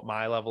 but what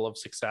my level of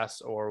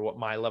success or what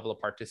my level of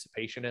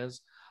participation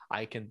is,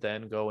 I can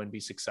then go and be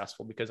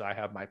successful because I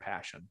have my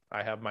passion.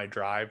 I have my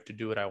drive to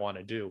do what I want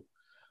to do.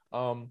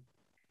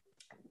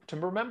 To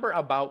remember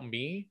about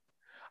me,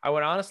 I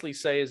would honestly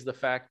say is the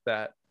fact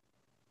that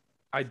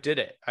I did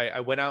it.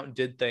 I went out and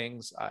did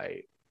things.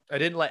 I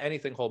didn't let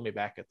anything hold me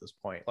back at this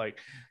point. Like,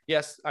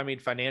 yes, I mean,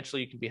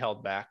 financially you can be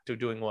held back to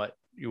doing what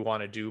you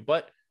want to do,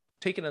 but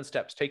take it in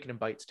steps, take it in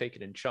bites, take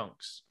it in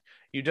chunks.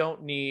 You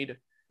don't need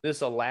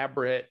this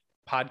elaborate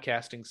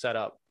podcasting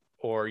setup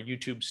or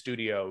YouTube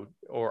studio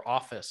or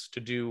office to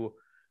do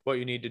what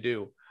you need to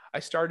do. I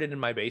started in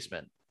my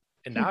basement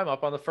and now I'm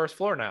up on the first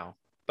floor now,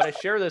 but I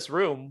share this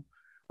room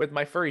with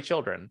my furry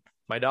children,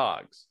 my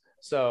dogs.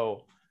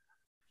 So,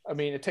 I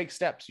mean, it takes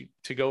steps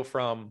to go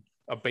from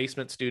a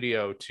basement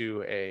studio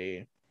to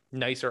a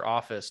nicer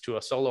office to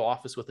a solo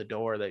office with a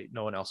door that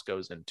no one else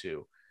goes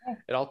into.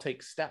 It all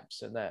takes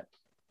steps in that.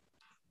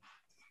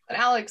 But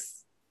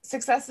Alex,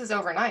 success is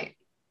overnight.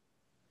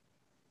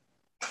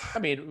 I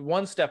mean,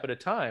 one step at a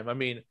time. I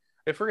mean,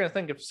 if we're going to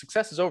think of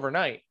success is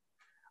overnight,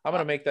 I'm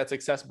going to make that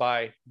success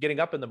by getting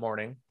up in the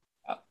morning,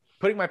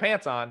 putting my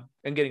pants on,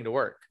 and getting to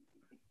work.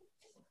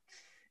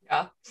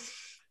 Yeah.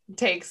 It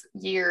takes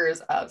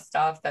years of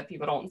stuff that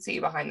people don't see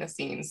behind the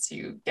scenes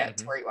to get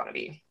to where you want to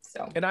be.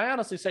 So, and I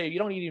honestly say you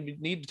don't even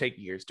need to take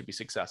years to be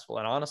successful.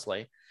 And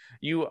honestly,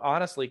 you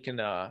honestly can,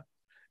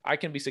 I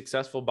can be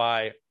successful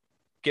by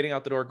getting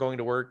out the door, going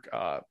to work,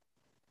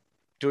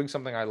 doing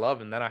something I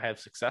love, and then I have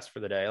success for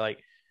the day.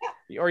 Like,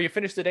 or you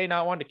finish the day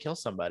not wanting to kill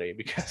somebody,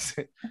 because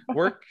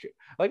work,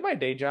 like my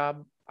day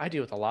job, I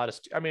deal with a lot of,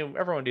 I mean,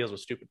 everyone deals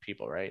with stupid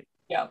people, right?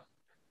 Yeah.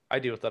 I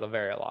deal with that a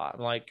lot.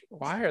 I'm like,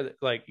 why are they,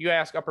 like, you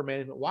ask upper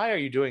management, why are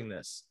you doing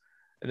this?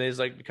 And they're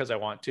like, because I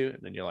want to. And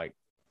then you're like,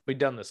 we've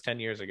done this 10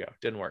 years ago.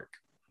 Didn't work.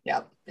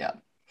 Yep.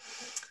 Yep.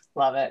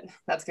 Love it.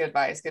 That's good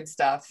advice. Good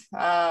stuff.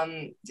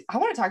 I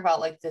want to talk about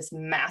like this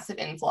massive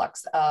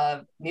influx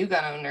of new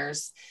gun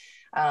owners.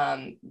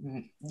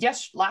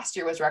 Yes, last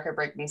year was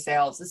record-breaking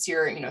sales. This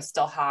year, you know,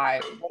 still high.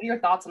 What are your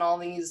thoughts on all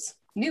these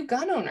new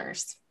gun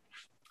owners?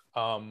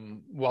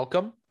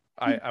 Welcome.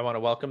 I want to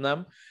welcome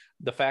them.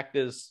 The fact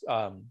is,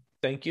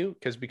 thank you,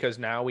 because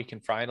now we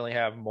can finally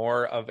have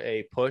more of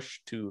a push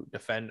to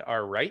defend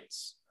our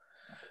rights,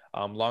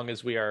 long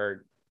as we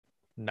are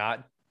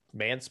not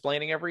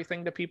mansplaining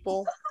everything to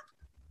people.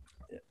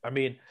 I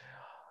mean,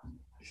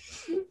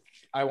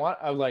 I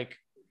like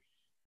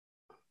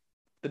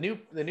the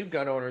new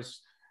gun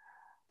owners.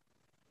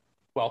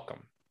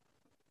 Welcome.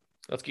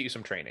 Let's get you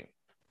some training.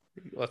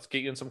 Let's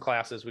get you in some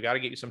classes. We got to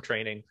get you some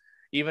training,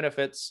 even if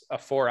it's a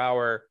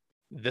 4-hour,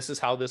 this is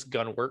how this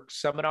gun works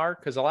seminar.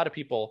 Because a lot of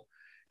people,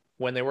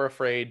 when they were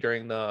afraid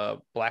during the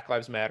Black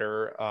Lives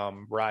Matter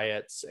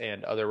riots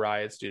and other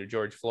riots due to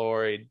George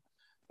Floyd,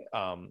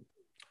 learn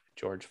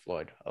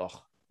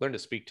to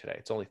speak today.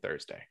 It's only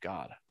Thursday.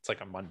 God, it's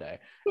like a Monday.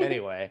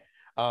 Anyway,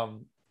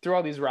 through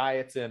all these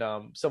riots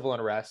and civil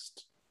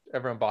unrest,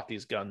 everyone bought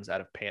these guns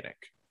out of panic,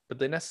 but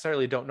they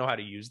necessarily don't know how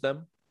to use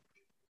them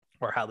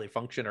or how they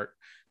function, or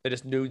they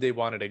just knew they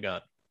wanted a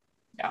gun.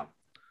 Yeah.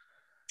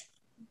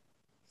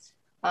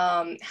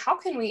 How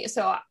can we,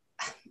 so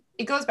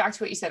it goes back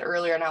to what you said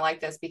earlier, and I like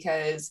this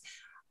because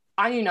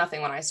I knew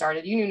nothing when I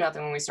started. You knew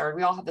nothing when we started.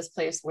 We all have this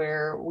place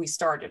where we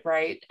started,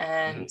 right?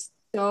 And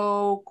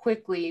so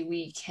quickly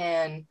we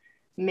can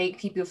make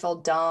people feel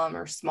dumb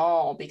or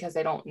small because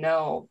they don't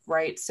know,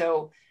 right?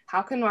 So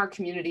how can our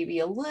community be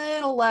a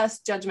little less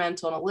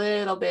judgmental and a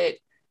little bit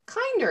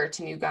kinder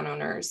to new gun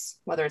owners,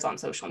 whether it's on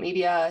social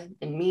media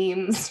and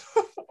memes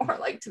or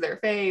like to their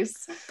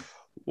face?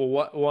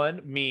 Well,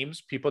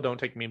 memes, people don't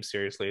take memes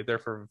seriously. They're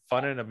for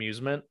fun and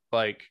amusement.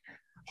 Like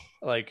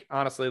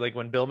honestly, like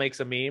when Bill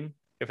makes a meme,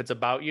 if it's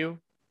about you,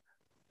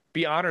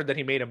 be honored that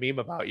he made a meme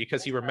about you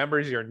because he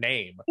remembers your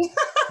name.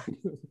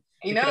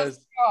 He knows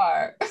who you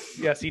are.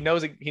 Yes, he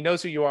knows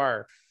who you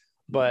are.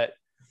 But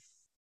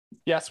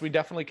yes, we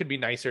definitely could be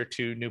nicer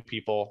to new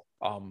people.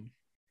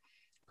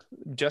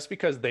 Just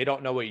because they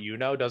don't know what you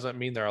know doesn't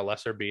mean they're a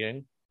lesser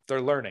being.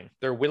 They're learning.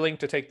 They're willing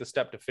to take the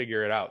step to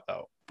figure it out,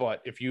 though.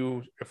 But if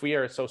we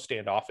are so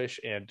standoffish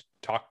and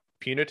talk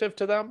punitive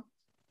to them,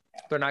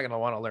 they're not going to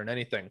want to learn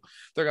anything.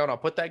 They're going to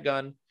put that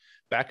gun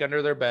back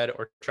under their bed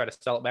or try to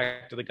sell it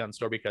back to the gun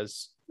store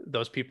because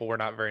those people were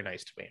not very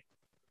nice to me.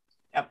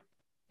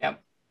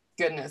 Yep.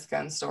 Goodness,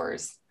 gun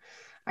stores.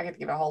 I could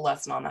give a whole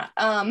lesson on that.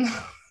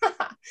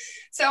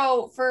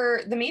 So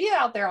for the media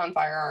out there on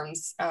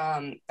firearms,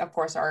 of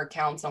course, our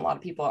accounts and a lot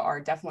of people are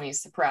definitely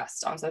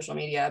suppressed on social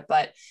media.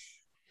 But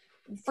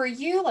for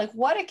you, like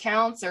what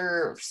accounts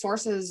or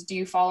sources do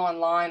you follow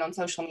online on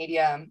social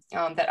media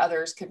that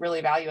others could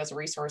really value as a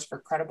resource for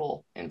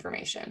credible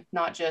information,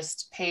 not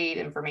just paid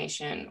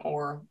information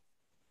or,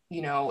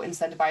 you know,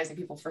 incentivizing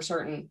people for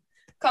certain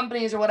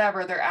companies or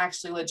whatever? They're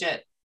actually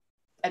legit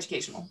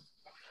educational.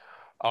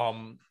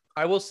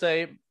 I will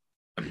say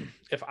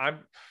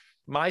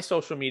my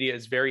social media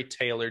is very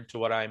tailored to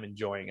what I'm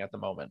enjoying at the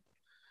moment.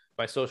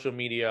 My social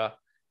media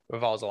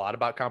revolves a lot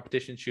about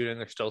competition shooting.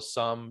 There's still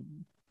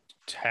some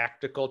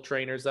tactical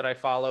trainers that I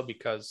follow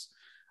because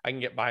I can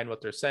get behind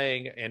what they're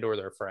saying and or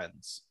their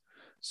friends.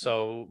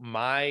 So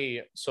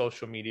my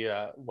social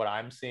media, what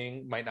I'm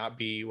seeing might not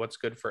be what's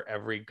good for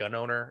every gun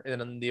owner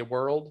in the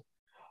world.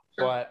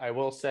 Sure. But I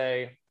will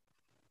say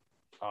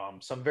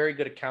some very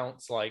good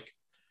accounts, like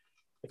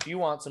if you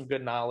want some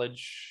good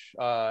knowledge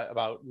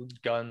about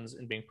guns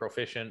and being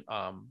proficient,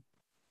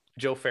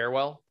 Joe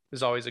Farewell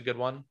is always a good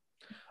one.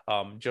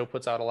 Joe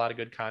puts out a lot of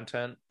good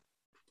content.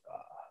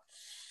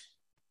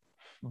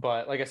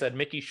 But like I said,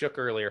 Mickey Shook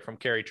earlier from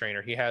Carry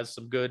Trainer, he has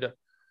some good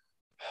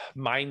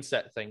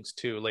mindset things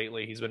too.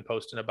 Lately, he's been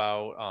posting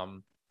about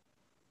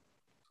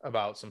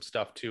some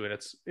stuff too, and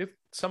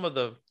some of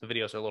the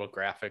videos are a little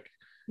graphic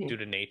due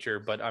to nature,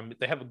 but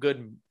they have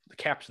the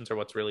captions are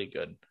what's really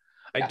good.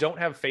 Yeah. I don't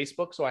have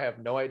Facebook, so I have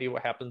no idea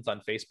what happens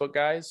on Facebook,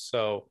 guys.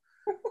 So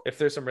if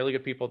there's some really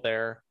good people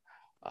there,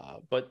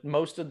 but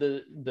most of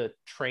the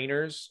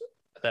trainers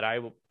that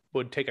I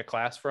would take a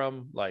class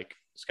from, like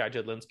Scott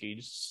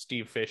Jedlinski,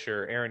 Steve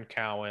Fisher, Aaron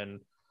Cowan,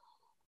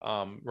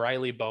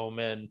 Riley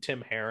Bowman,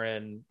 Tim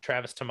Herron,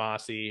 Travis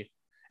Tomasi.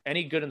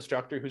 Any good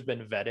instructor who's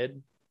been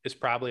vetted is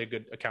probably a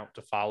good account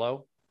to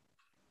follow,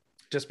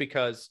 just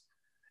because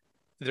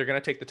they're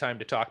going to take the time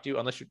to talk to you,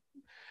 unless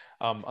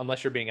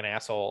you're being an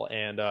asshole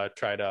and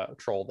try to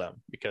troll them,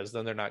 because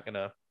then they're not going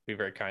to be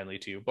very kindly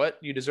to you. But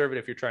you deserve it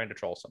if you're trying to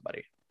troll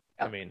somebody.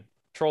 Yep. I mean,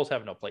 trolls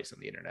have no place on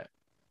the internet.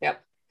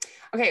 Yep.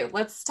 Okay,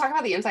 let's talk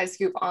about the inside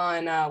scoop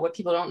on what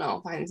people don't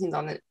know behind the scenes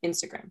on the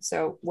Instagram.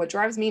 So what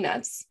drives me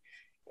nuts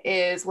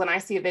is when I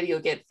see a video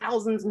get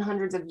thousands and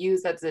hundreds of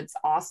views, it's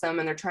awesome,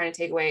 and they're trying to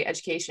take away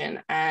education,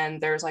 and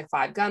there's like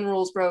 5 gun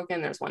rules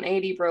broken, there's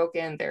 180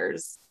 broken,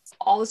 there's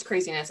all this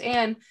craziness,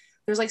 and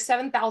there's like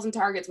 7,000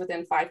 targets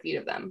within 5 feet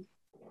of them.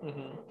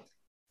 Mm-hmm.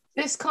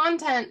 This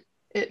content,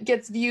 it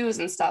gets views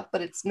and stuff,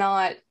 but it's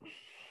not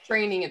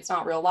training, it's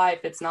not real life,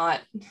 it's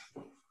not,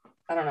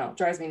 I don't know,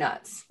 drives me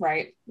nuts,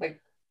 right?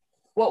 Like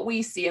what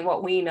we see and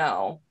what we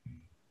know.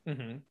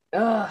 Mm-hmm.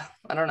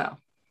 I don't know.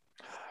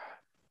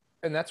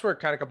 And that's where it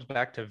kind of comes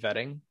back to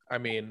vetting. I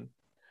mean,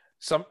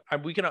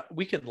 we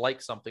can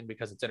like something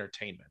because it's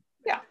entertainment.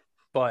 Yeah.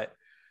 But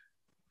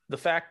the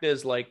fact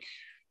is, like,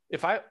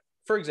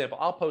 for example,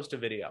 I'll post a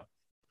video.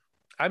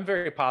 I'm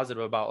very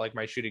positive about like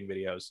my shooting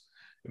videos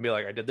and be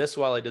like, I did this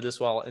well,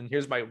 and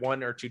here's my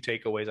 1 or 2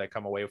 takeaways I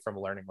come away from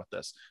learning with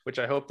this, which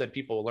I hope that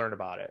people will learn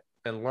about it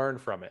and learn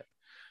from it.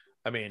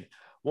 I mean,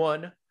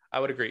 1, I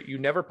would agree. You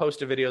never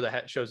post a video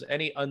that shows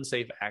any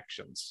unsafe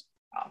actions.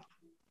 Wow.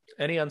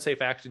 Any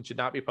unsafe action should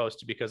not be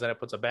posted, because then it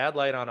puts a bad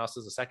light on us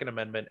as a Second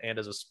Amendment and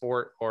as a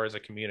sport or as a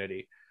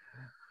community.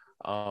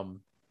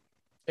 And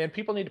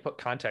people need to put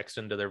context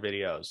into their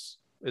videos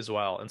as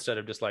well, instead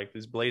of just like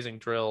these blazing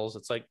drills.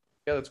 It's like,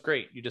 yeah, that's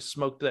great. You just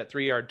smoked that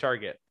 3-yard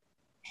target.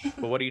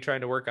 But what are you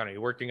trying to work on? Are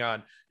you working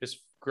on just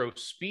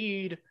gross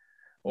speed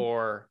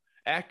or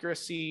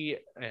accuracy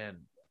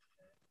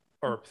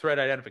or threat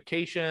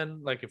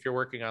identification? Like if you're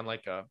working on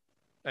like a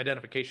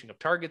identification of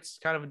targets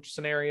kind of a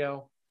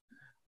scenario.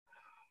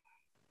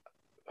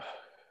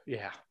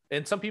 Yeah.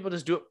 And some people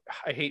just do it.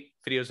 I hate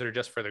videos that are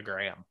just for the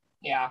gram.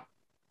 Yeah.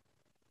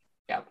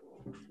 Yep.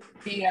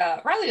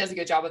 Riley does a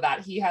good job of that.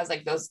 He has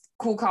like those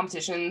cool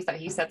competitions that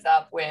he sets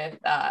up with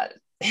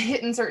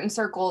hitting certain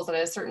circles at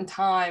a certain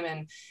time,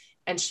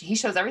 and he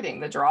shows everything,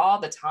 the draw,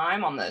 the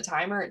time on the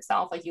timer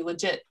itself. Like you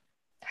legit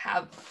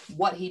have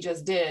what he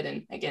just did.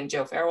 And again,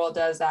 Joe Farewell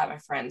does that. My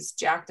friends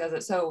Jack does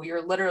it. So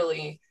you're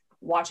literally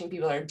watching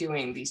people that are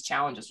doing these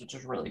challenges, which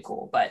is really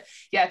cool. But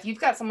yeah, if you've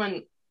got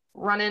someone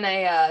running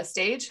a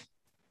stage,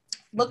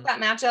 look that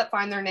matchup,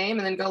 find their name,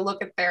 and then go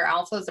look at their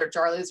alphas, their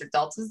Charlies, their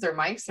deltas, their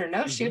mics, their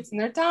no shoots, and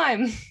their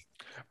time.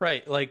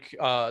 Right. Like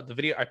the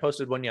video, I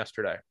posted one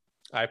yesterday.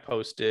 I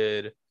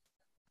posted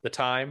the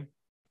time,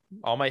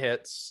 all my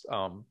hits.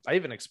 I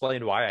even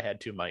explained why I had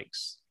 2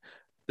 mics.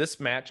 This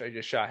match I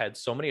just shot had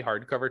so many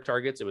hardcover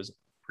targets. It was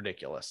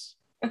ridiculous.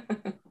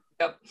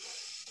 Yep.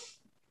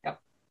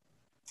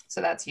 So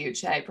that's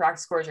huge. Hey,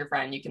 Prox Score's your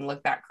friend. You can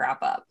look that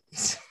crap up.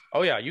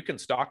 Oh yeah. You can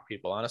stalk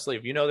people. Honestly,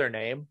 if you know their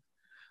name,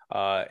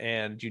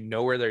 and you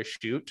know where they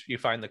shoot, you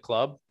find the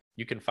club,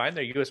 you can find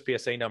their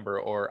USPSA number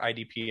or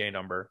IDPA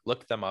number,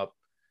 look them up,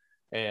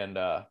 and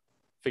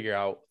figure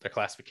out their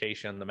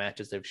classification, the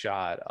matches they've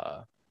shot.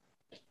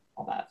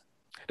 All that.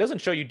 It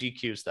doesn't show you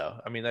DQs though.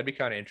 I mean, that'd be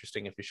kind of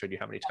interesting if it showed you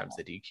how many times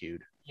they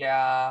DQ'd.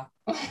 Yeah.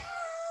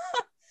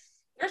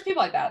 There's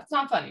people like that. It's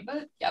not funny,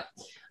 but yep.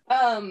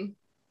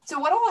 So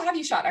what all have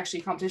you shot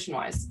actually competition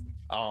wise?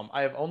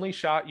 I have only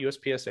shot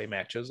USPSA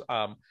matches.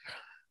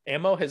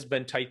 Ammo has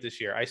been tight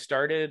this year. I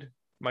started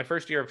my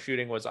first year of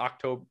shooting was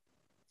October.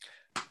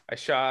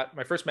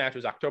 My first match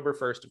was October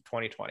 1st of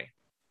 2020. It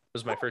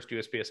was my first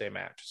USPSA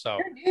match. So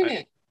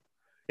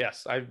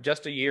yes, I'm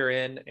just a year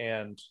in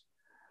and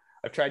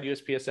I've tried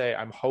USPSA.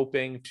 I'm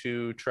hoping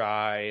to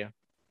try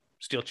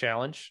Steel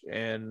Challenge,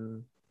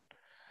 and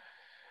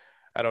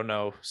I don't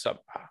know.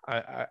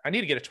 I need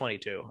to get a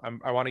 22.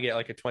 I want to get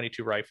like a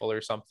 22 rifle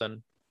or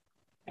something.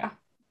 Yeah.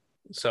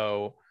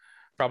 So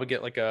probably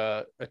get like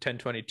a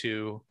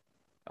 1022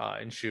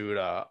 and shoot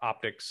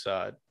optics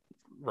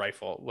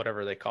rifle,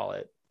 whatever they call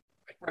it.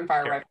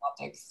 Rimfire rifle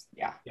optics.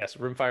 Yeah. Yes,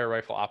 rimfire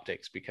rifle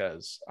optics,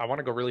 because I want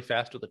to go really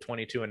fast with a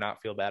 22 and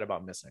not feel bad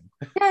about missing.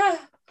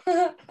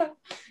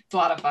 It's a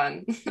lot of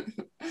fun.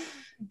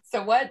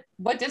 So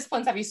what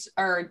disciplines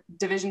or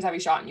divisions have you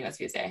shot in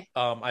USPSA?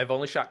 I've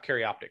only shot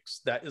carry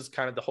optics. That is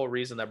kind of the whole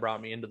reason that brought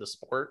me into the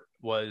sport,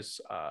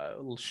 was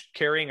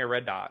carrying a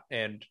red dot.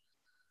 And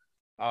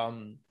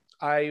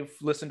I've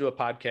listened to a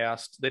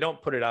podcast. They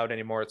don't put it out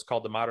anymore. It's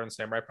called the Modern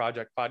Samurai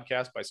Project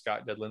podcast by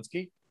Scott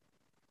Jedlinski.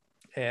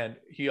 And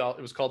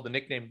it was called the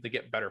nickname the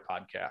Get Better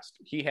podcast.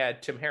 He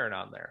had Tim Herron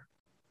on there.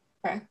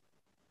 Okay.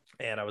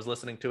 And I was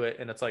listening to it,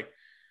 and it's like,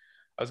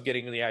 I was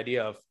getting the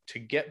idea of, to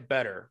get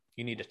better,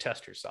 you need to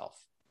test yourself.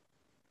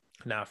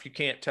 Now, if you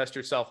can't test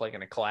yourself like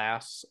in a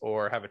class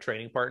or have a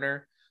training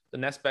partner, the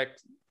next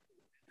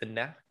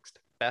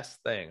best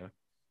thing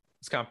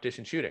is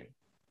competition shooting.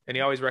 And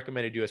he always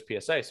recommended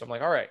USPSA. So I'm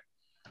like, all right.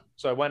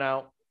 So I went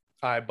out,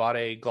 I bought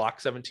a Glock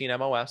 17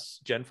 MOS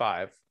Gen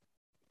 5.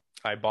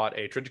 I bought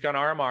a Trijicon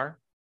RMR,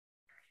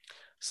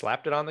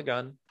 slapped it on the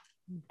gun,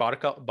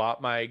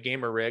 bought my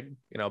gamer rig,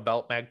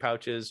 belt, mag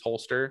pouches,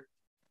 holster,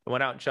 and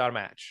went out and shot a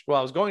match. Well,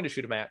 I was going to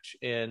shoot a match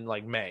in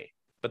like May,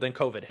 but then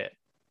COVID hit.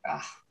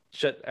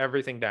 Shut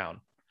everything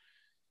down.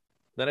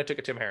 Then I took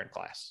a Tim Herron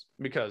class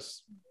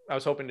because I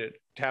was hoping to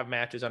have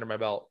matches under my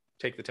belt,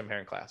 take the Tim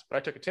Herron class. But I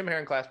took a Tim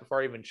Herron class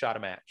before I even shot a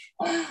match.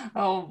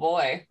 Oh,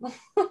 boy.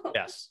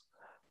 Yes.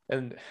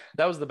 And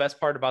that was the best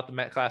part about the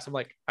Met class. I'm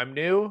like, I'm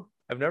new.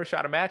 I've never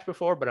shot a match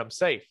before, but I'm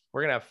safe.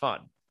 We're going to have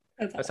fun.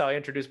 That's how I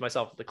introduced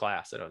myself to the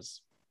class. And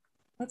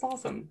that's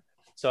awesome.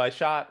 So I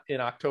shot in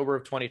October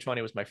of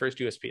 2020 was my first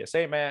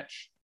USPSA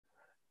match,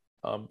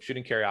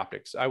 shooting carry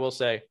optics. I will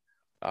say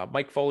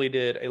Mike Foley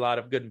did a lot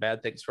of good and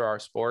bad things for our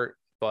sport,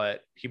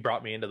 but he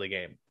brought me into the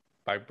game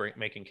by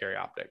making carry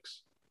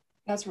optics.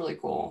 That's really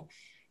cool.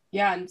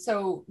 Yeah. And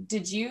so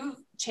did you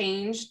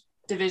change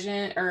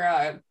division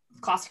or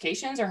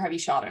classifications, or have you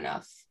shot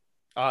enough?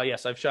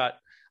 Yes,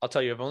 I'll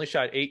tell you, I've only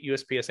shot 8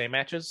 USPSA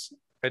matches.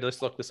 I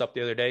just looked this up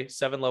the other day,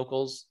 7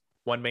 locals,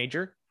 1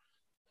 major.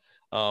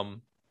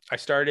 I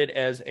started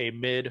as a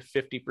mid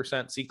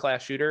 50%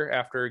 C-class shooter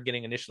after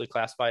getting initially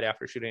classified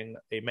after shooting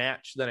a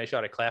match. Then I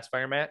shot a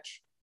classifier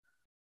match.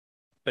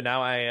 But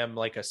now I am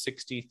like a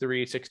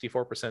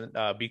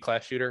 64%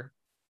 B-class shooter.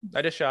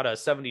 I just shot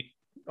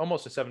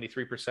almost a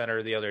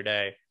 73%er the other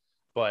day,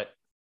 but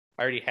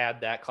I already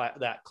had that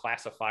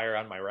classifier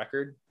on my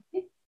record.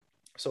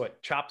 So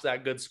it chops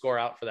that good score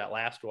out for that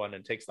last one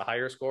and takes the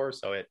higher score.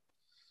 So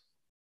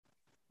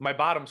my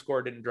bottom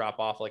score didn't drop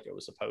off like it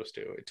was supposed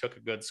to. It took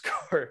a good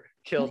score,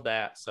 killed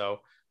that. So as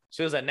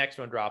soon as that next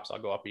one drops, I'll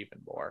go up even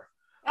more.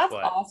 That's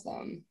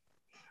awesome.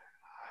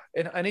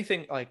 And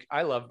anything, like,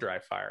 I love dry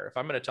fire. If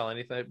I'm going to tell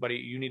anybody,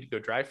 you need to go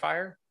dry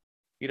fire,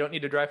 you don't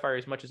need to dry fire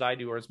as much as I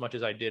do or as much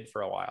as I did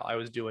for a while. I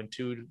was doing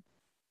 2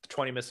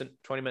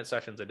 20-minute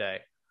sessions a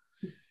day.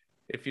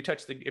 If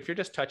you're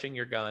just touching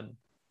your gun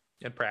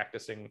and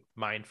practicing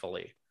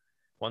mindfully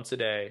once a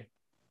day,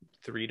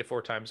 3 to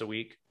 4 times a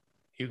week,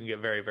 you can get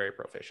very, very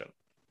proficient.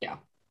 Yeah,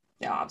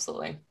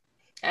 absolutely.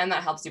 And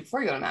that helps you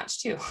before you go to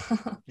match too.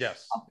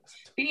 Yes.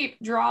 Beep,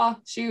 draw,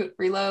 shoot,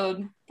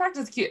 reload,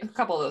 practice a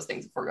couple of those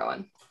things before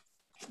going.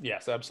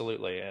 Yes,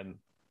 absolutely. And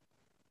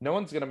no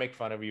one's going to make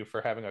fun of you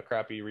for having a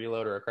crappy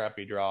reload or a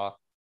crappy draw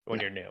when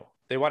you're new.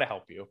 They want to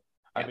help you.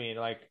 Yeah. I mean,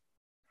 like,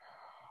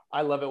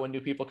 I love it when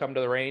new people come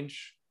to the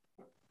range.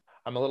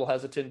 I'm a little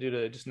hesitant due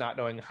to just not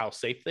knowing how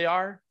safe they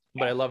are,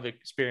 but I love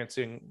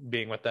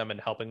being with them and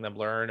helping them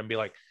learn and be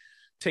like,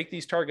 take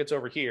these targets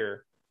over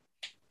here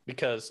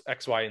because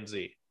X, Y, and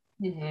Z.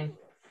 Mm-hmm.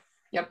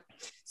 Yep.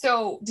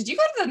 So did you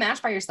go to the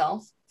match by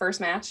yourself? First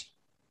match?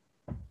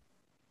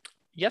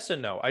 Yes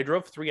and no. I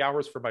drove 3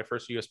 hours for my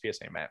first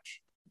USPSA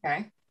match.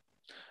 Okay.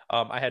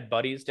 I had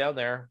buddies down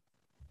there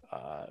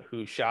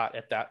who shot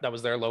at that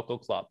was their local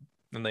club,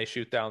 and they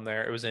shoot down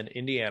there. It was in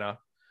Indiana.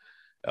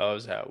 It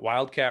was at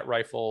Wildcat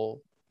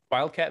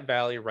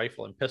Valley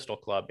Rifle and Pistol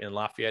Club in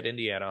Lafayette,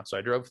 Indiana. So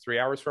I drove 3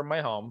 hours from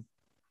my home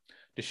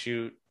to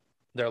shoot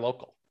their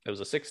local. It was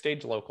a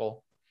 6-stage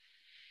local.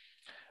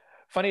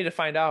 Funny to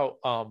find out,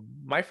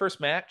 my first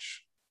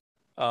match,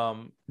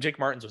 Jake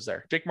Martins was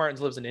there. Jake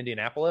Martins lives in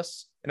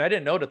Indianapolis, and I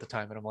didn't know it at the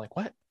time. And I'm like,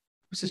 what?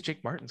 Who's this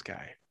Jake Martins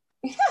guy?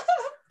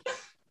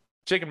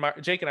 Jake and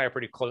I are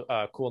pretty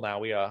cool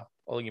now.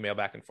 I'll email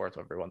back and forth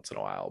every once in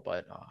a while,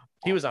 but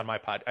he was on my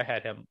pod.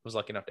 Was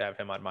lucky enough to have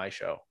him on my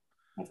show.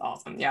 That's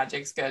awesome. Yeah,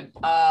 Jake's good.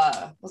 What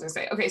was I gonna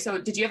say? Okay, so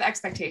did you have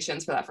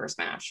expectations for that first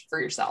match for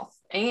yourself?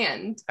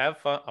 And have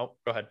fun. Oh,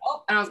 go ahead.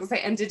 Oh, and I was gonna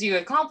say, and did you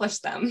accomplish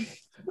them?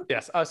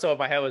 Yes. So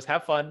my head was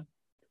have fun,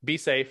 be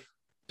safe,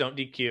 don't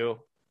DQ,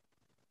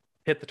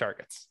 hit the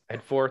targets. I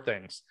had 4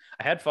 things.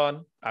 I had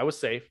fun, I was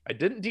safe, I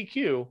didn't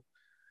DQ,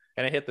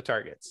 and I hit the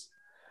targets.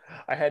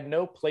 I had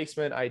no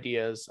placement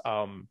ideas.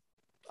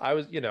 I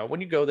was,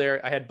 when you go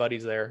there, I had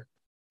buddies there.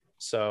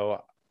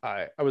 So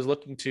I was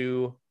looking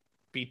to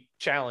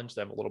challenge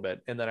them a little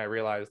bit. And then I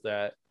realized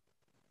that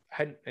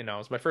it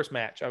was my first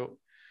match. I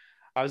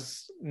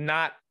was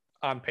not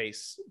on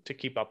pace to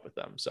keep up with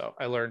them. So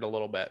I learned a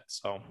little bit.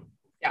 So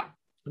yeah.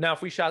 Now,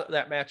 if we shot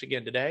that match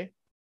again today,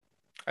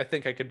 I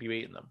think I could be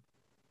beating them.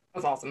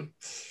 That's awesome.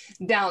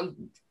 Now,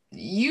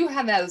 you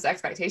had those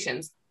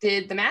expectations.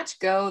 Did the match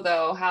go,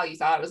 though, how you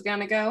thought it was going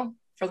to go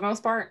for the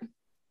most part?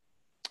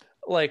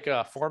 Like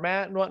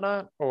format and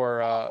whatnot?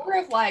 Or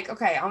if like,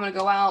 okay, I'm going to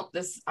go out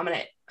I'm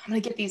going to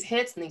get these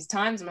hits and these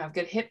times. I'm going to have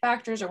good hit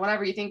factors or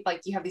whatever. You think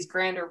like you have these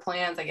grander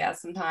plans, I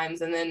guess,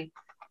 sometimes. And then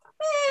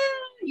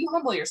you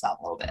humble yourself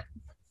a little bit.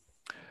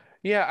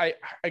 Yeah,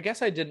 I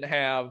guess I didn't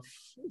have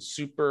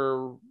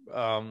super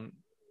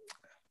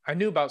I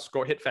knew about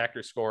hit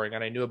factor scoring,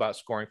 and I knew about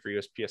scoring for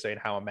USPSA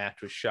and how a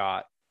match was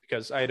shot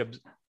because I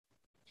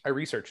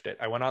researched it.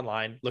 I went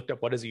online, looked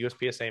up what is a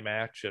USPSA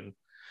match, and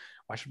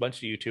watched a bunch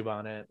of YouTube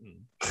on it. And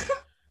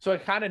so I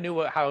kind of knew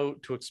what a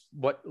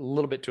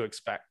little bit to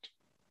expect.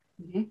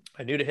 Mm-hmm.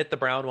 I knew to hit the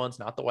brown ones,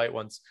 not the white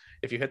ones.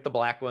 If you hit the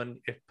black one,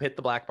 hit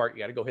the black part, you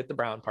got to go hit the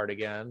brown part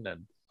again.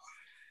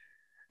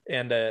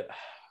 And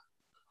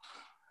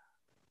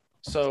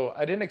so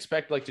I didn't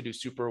expect like to do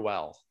super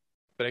well,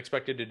 but I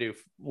expected to do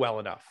well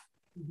enough.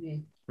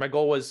 Mm-hmm. My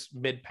goal was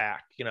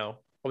mid-pack, you know.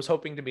 I was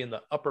hoping to be in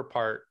the upper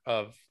part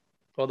of,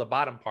 well, the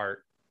bottom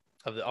part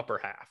of the upper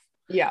half.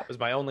 Yeah. Was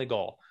my only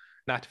goal,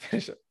 not to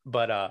finish it.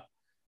 But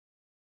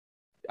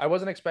I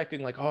wasn't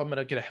expecting like, oh, I'm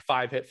gonna get a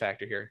 5 hit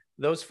factor here.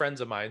 Those friends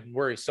of mine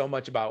worry so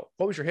much about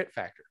what was your hit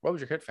factor? What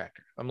was your hit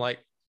factor? I'm like,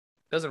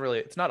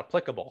 it's not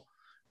applicable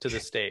to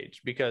this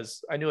stage,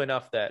 because I knew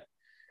enough that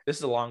this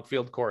is a long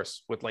field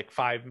course with like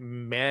 5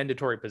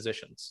 mandatory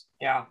positions.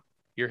 Yeah.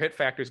 Your hit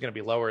factor is going to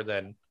be lower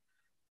than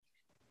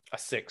a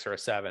 6 or a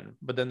 7.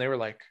 But then they were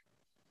like,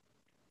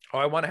 oh,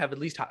 I want to have at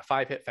least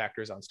 5 hit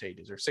factors on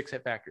stages or 6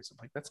 hit factors. I'm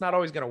like, that's not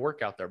always going to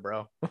work out there,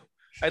 bro.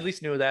 I at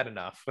least knew that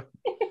enough.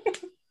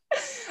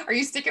 Are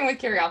you sticking with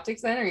carry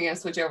optics then? Or are you going to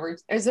switch over?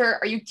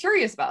 Are you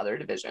curious about other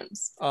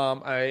divisions?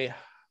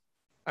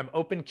 I'm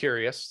open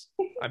curious.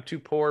 I'm too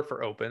poor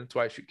for open. That's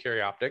why I shoot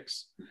carry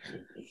optics.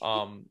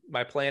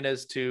 My plan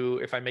is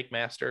to, if I make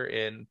master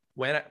in,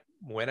 when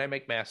I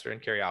make master in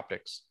carry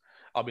optics,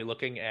 I'll be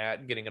looking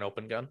at getting an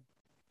open gun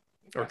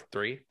or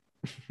 3.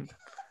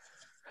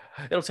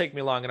 It'll take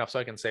me long enough so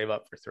I can save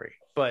up for 3.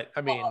 But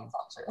I mean,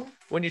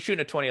 when you're shooting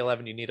a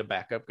 2011, you need a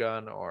backup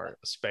gun or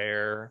a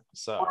spare.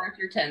 So, or if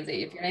you're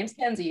Kenzie, if your name's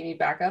Kenzie, you need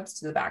backups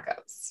to the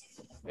backups.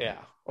 Yeah.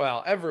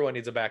 Well, everyone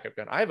needs a backup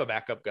gun. I have a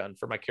backup gun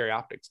for my carry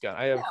optics gun.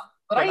 They're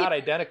not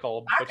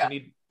identical, but you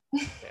need,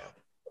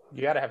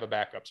 you got to have a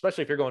backup,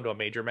 especially if you're going to a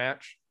major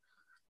match.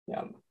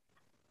 Yeah.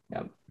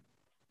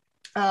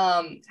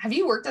 Have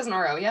you worked as an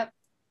RO yet?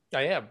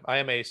 I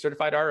am a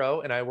certified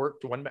RO, and I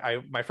worked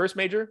my first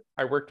major.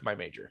 I worked my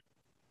major.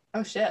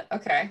 Oh shit.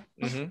 Okay.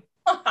 Mm-hmm.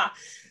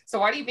 So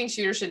why do you think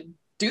shooters should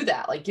do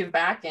that? Like give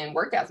back and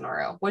work as an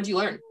RO? What'd you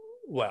learn?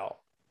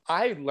 Well,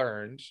 I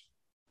learned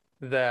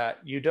that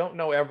you don't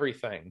know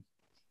everything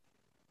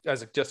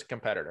as just a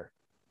competitor.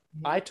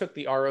 Mm-hmm. I took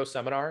the RO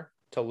seminar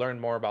to learn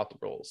more about the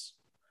rules,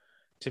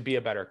 to be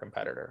a better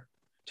competitor,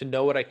 to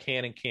know what I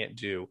can and can't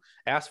do,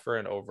 ask for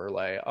an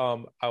overlay.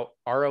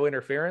 RO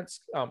interference,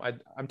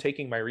 I'm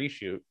taking my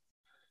reshoot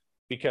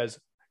because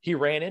he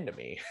ran into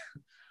me.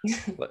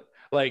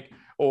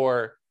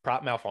 Or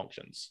prop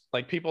malfunctions.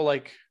 Like people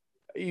like,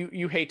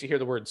 you hate to hear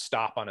the word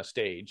stop on a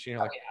stage. You're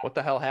like, what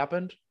the hell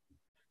happened?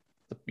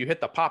 You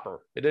hit the popper.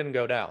 It didn't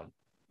go down.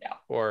 Yeah.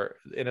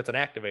 And it's an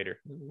activator.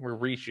 We're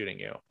reshooting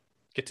you.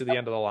 Get to the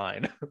end of the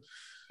line.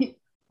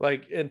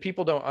 And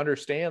people don't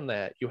understand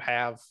that you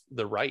have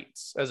the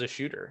rights as a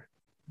shooter.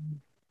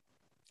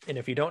 And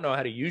if you don't know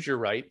how to use your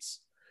rights,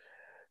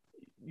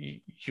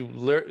 you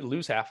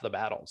lose half the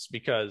battles,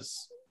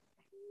 because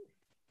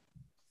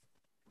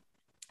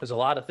there's a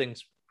lot of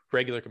things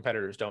regular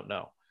competitors don't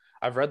know.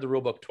 I've read the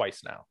rule book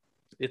twice now.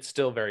 It's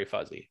still very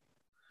fuzzy,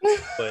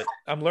 but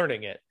I'm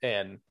learning it,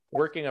 and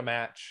working a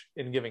match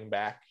and giving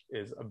back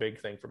is a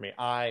big thing for me.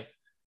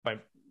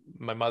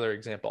 My mother,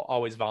 example,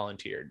 always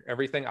volunteered.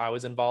 Everything I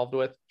was involved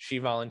with, she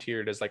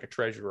volunteered as like a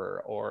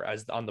treasurer or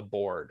as on the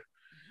board.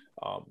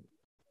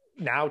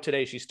 Now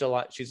today she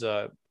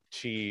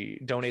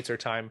donates her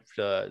time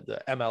to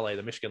the MLA,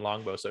 the Michigan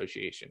Longbow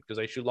Association, because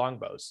I shoot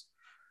longbows.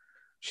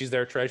 She's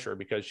their treasurer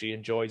because she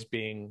enjoys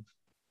being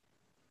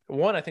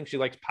one. I think she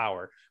likes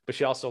power, but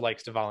she also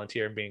likes to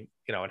volunteer and being,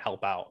 and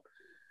help out.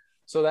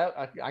 So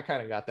that I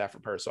kind of got that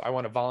from her. So I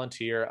want to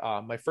volunteer.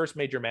 My first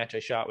major match I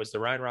shot was the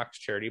Ryan Rocks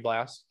Charity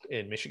Blast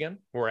in Michigan,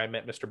 where I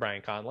met Mr.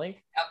 Brian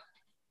Conley.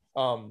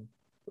 Yep.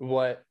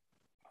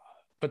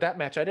 But that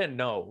match I didn't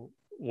know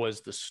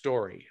was the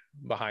story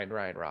behind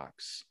Ryan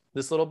Rocks.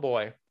 This little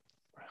boy,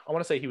 I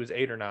want to say he was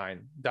 8 or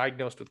 9,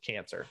 diagnosed with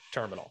cancer,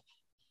 terminal.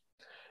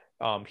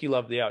 He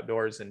loved the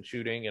outdoors and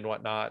shooting and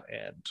whatnot,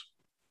 and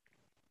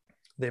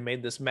they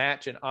made this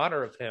match in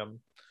honor of him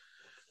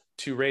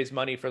to raise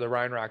money for the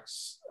Ryan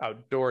Rocks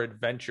Outdoor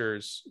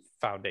Adventures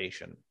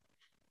Foundation.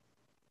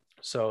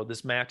 So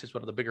this match is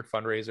one of the bigger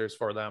fundraisers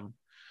for them,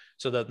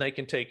 so that they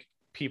can take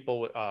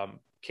people,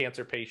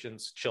 cancer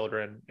patients,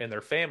 children, and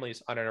their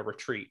families on a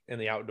retreat in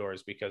the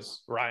outdoors,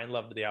 because Ryan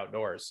loved the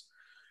outdoors.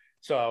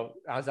 So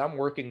as I'm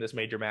working this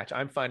major match,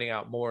 I'm finding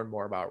out more and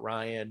more about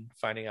Ryan,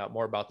 finding out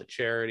more about the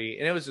charity.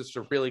 And it was just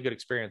a really good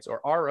experience. Or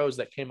ROs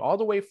that came all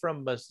the way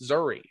from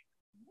Missouri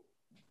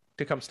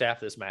to come staff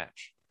this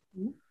match.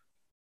 Mm-hmm.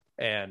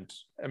 And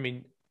I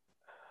mean,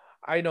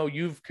 I know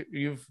you've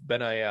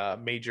been a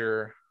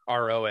major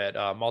RO at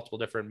multiple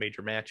different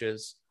major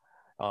matches,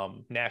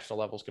 national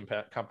levels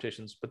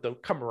competitions, but the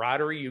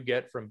camaraderie you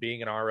get from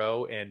being an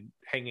RO and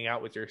hanging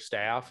out with your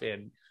staff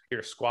and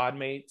your squad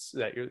mates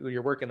that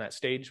you're working that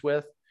stage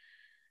with,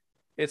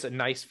 it's a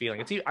nice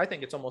feeling. I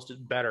think it's almost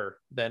better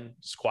than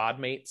squad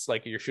mates.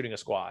 Like you're shooting a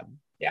squad.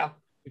 Yeah.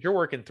 If you're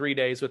working 3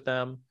 days with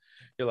them,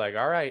 you're like,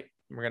 all right,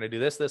 we're going to do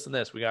this, this, and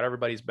this. We got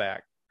everybody's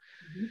back.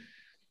 Mm-hmm.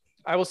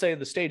 I will say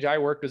the stage I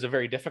worked was a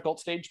very difficult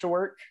stage to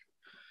work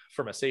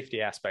from a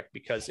safety aspect,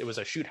 because it was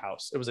a shoot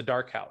house. It was a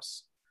dark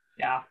house.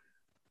 Yeah.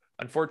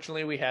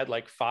 Unfortunately, we had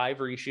like 5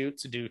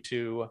 reshoots due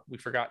to we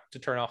forgot to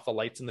turn off the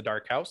lights in the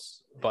dark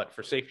house, but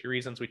for safety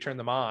reasons, we turned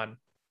them on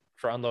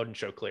for unload and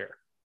show clear.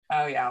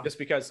 Oh yeah. Just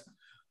because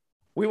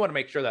we want to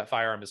make sure that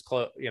firearm is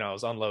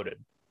is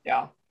unloaded.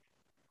 Yeah.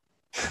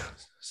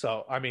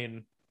 So, I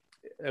mean,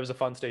 it was a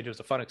fun stage. It was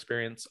a fun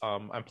experience.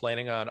 I'm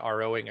planning on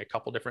ROing a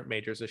couple different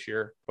majors this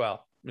year.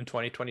 Well, in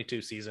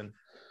 2022 season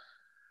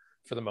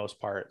for the most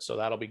part. So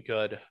that'll be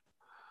good.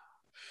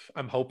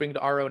 I'm hoping to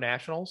RO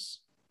nationals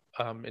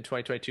in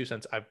 2022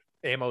 since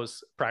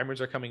ammo's primers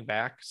are coming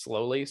back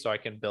slowly, so I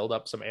can build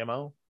up some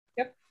ammo.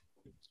 Yep.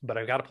 But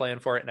I've got a plan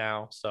for it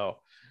now. So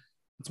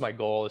it's my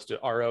goal is to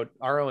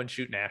RO and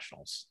shoot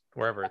nationals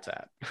wherever it's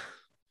at.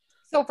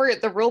 So for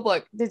the rule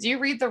book, did you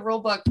read the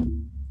rule book?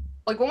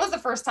 Like, when was the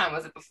first time?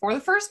 Was it before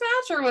the first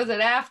match or was it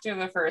after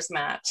the first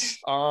match?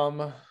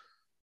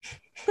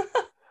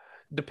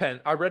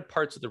 Depend. I read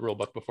parts of the rule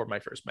book before my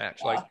first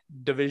match, like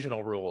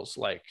divisional rules,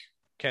 like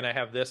can I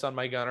have this on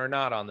my gun or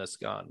not on this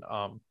gun?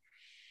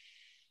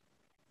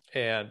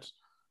 And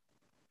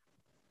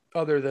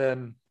other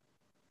than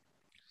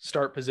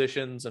start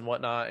positions and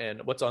whatnot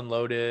and what's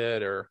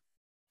unloaded, or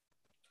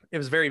it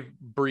was very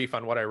brief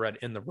on what I read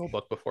in the rule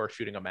book before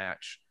shooting a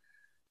match.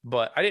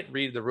 But I didn't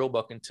read the rule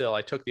book until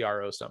I took the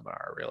RO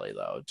seminar, really,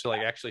 though, to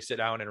like actually sit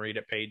down and read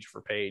it page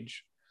for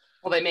page.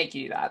 Well, they make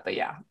you do that, but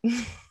yeah.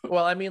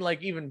 Well, I mean,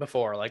 like even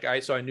before, like I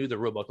knew the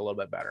rule book a little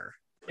bit better.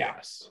 Yeah.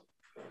 Yes.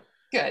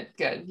 Good.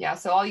 Yeah.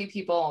 So all you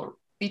people,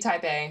 be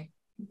type A,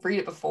 read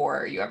it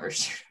before you ever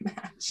shoot a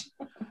match.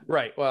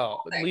 Right.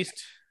 Well, at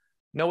least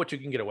know what you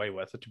can get away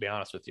with, to be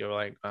honest with you.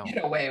 Like, well,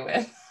 get away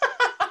with.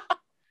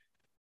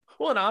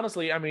 Well, and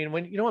honestly, I mean,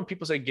 when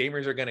people say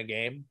gamers are going to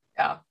game,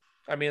 yeah.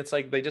 I mean, it's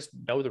like they just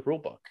know the rule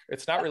book.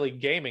 It's not really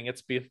gaming.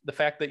 It's the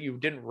fact that you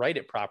didn't write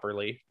it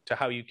properly to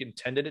how you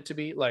intended it to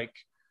be. Like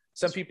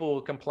some people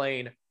will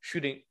complain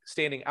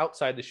standing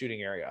outside the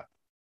shooting area.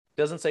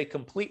 Doesn't say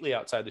completely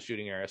outside the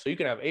shooting area. So you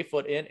can have a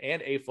foot in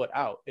and a foot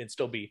out and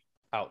still be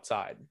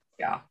outside.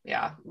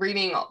 Yeah.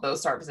 Reading those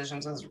start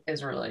positions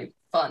is really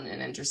fun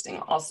and interesting.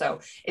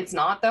 Also, it's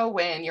not though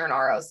when you're an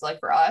RO. So like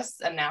for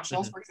us at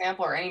nationals, for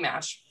example, or any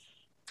match,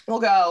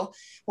 we'll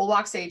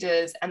walk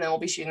stages and then we'll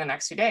be shooting the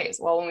next 2 days.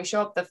 Well, when we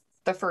show up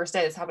the first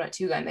day, this happened at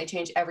 2-gun, they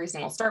change every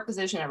single start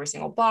position, every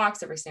single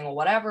box, every single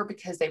whatever,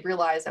 because they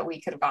realized that we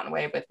could have gotten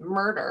away with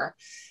murder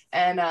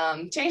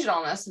and changed it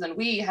on us. So then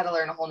we had to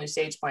learn a whole new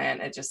stage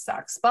plan. It just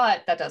sucks,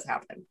 but that does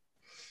happen.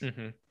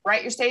 Mm-hmm.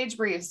 Write your stage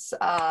briefs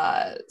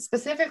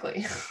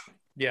specifically.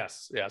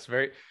 Yes,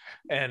 very.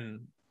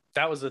 And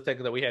that was the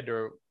thing that we had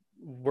to,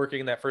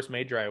 working that first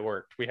major I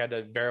worked, we had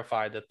to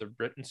verify that the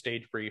written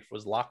stage brief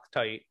was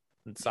locked-tight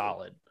and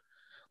solid.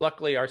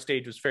 Luckily, our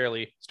stage was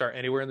start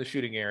anywhere in the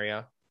shooting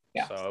area.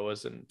 Yeah. So it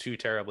wasn't too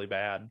terribly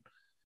bad.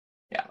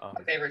 Yeah.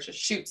 My favorite is just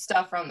shoot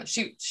stuff from the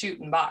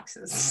shooting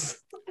boxes.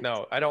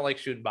 No, I don't like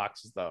shooting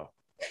boxes though.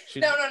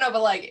 No,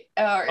 but like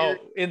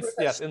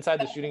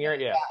inside the shooting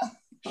area.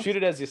 Yeah. Shoot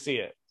it as you see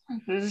it.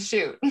 Just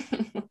shoot.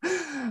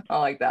 I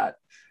like that.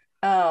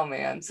 Oh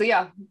man. So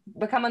yeah,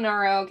 become an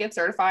RO, get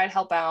certified,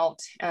 help out.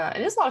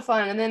 It is a lot of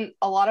fun. And then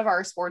a lot of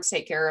our sports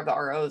take care of the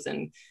ROs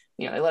and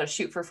they let us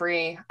shoot for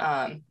free,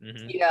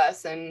 feed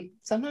us, and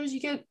sometimes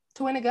you get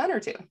to win a gun or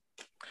two.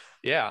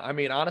 Yeah, I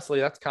mean, honestly,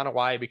 that's kind of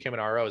why I became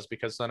an RO, is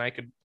because then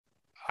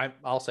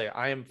I'll say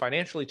I am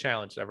financially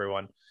challenged,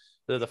 everyone.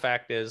 The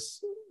fact is,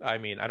 I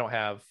mean, I don't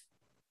have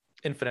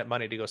infinite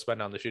money to go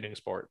spend on the shooting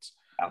sports.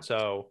 Oh.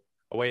 So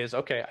a way is,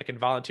 okay, I can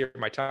volunteer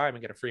my time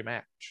and get a free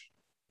match,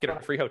 get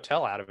a free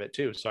hotel out of it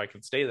too, so I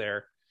can stay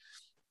there.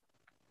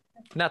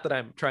 Not that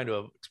I'm trying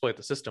to exploit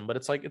the system, but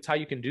it's how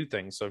you can do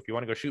things. So if you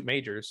want to go shoot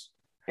majors,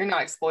 you're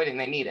not exploiting,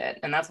 they need it.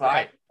 And that's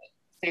why it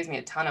saves me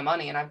a ton of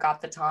money and I've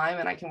got the time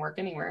and I can work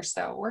anywhere.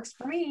 So it works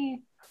for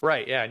me.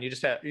 Right. Yeah. And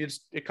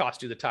it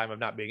costs you the time of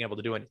not being able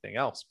to do anything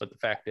else. But the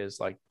fact is,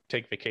 like,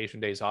 take vacation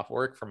days off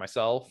work for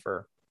myself,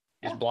 or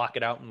just block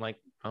it out and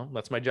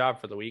that's my job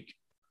for the week.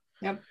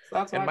 Yep. So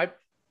that's and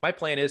my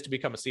plan is to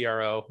become a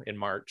CRO in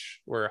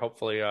March, where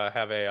hopefully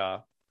have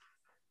a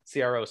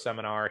CRO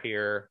seminar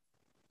here.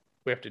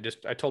 We have to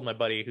I told my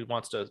buddy who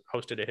wants to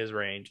host it at his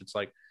range, it's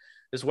like,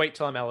 just wait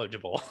till I'm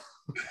eligible.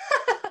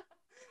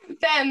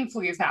 Then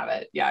please have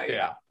it.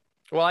 Yeah.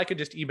 Well, I could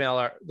just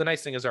email the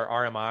nice thing is our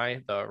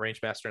RMI, the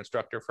range master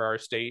instructor for our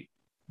state,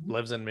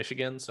 lives in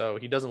Michigan. So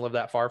he doesn't live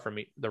that far from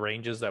the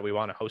ranges that we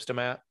want to host him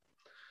at.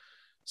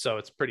 So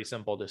it's pretty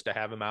simple just to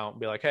have him out and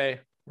be like, hey,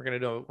 we're going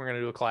to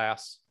do a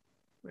class.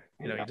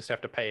 You just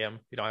have to pay him.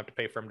 You don't have to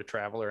pay for him to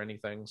travel or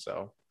anything.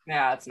 So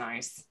yeah, it's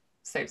nice.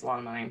 Saves a lot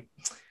of money.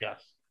 Yeah.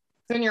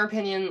 So in your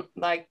opinion,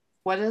 like,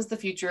 what does the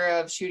future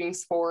of shooting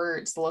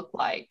sports look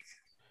like?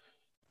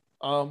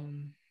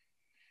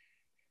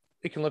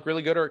 It can look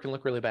really good or it can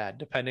look really bad,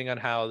 depending on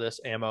how this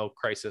ammo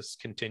crisis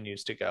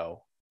continues to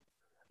go.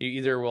 You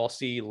either will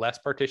see less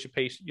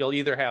participation. You'll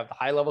either have the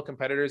high level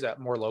competitors at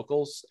more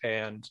locals,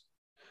 and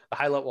the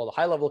high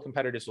level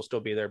competitors will still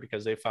be there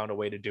because they found a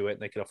way to do it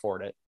and they can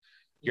afford it.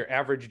 Your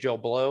average Joe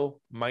Blow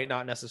might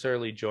not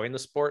necessarily join the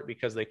sport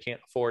because they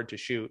can't afford to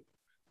shoot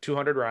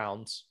 200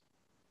 rounds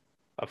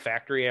of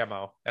factory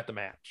ammo at the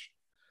match.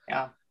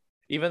 Yeah.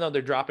 even though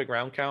they're dropping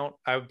round count,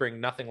 I would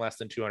bring nothing less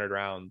than 200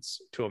 rounds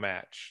to a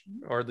match,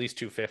 or at least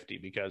 250,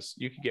 because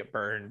you could get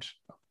burned.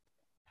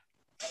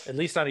 At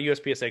least on a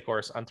USPSA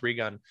course on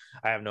 3-gun,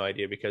 I have no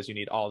idea, because you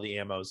need all the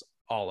ammos,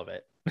 all of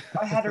it.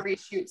 I had to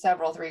reshoot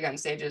several 3-gun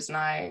stages, and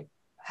I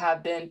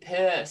have been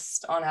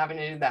pissed on having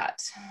to do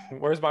that.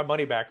 Where's my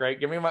money back, right?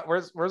 Give me my,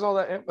 where's all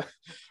that?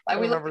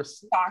 Like, we looked at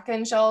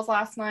shotgun shells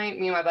last night.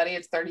 Me and my buddy,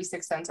 it's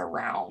 36 cents a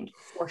round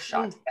for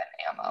shotgun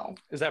ammo.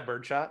 Is that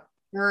birdshot?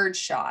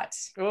 Birdshot.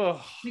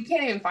 Oh, We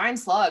can't even find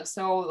slugs.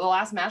 So the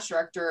last match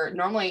director,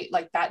 normally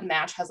like that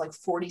match has like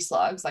 40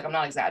 slugs. Like, I'm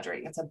not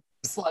exaggerating. It's a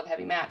slug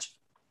heavy match.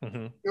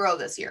 Zero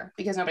this year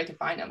because nobody could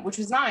find them, which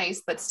was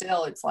nice, but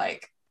still it's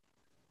like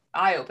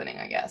eye-opening,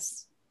 I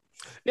guess.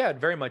 Yeah,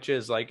 it very much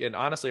is. Like, and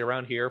honestly,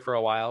 around here for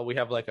a while, we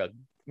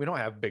don't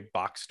have big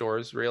box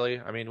stores really.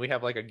 I mean, we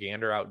have like a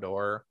Gander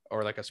Outdoor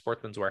or like a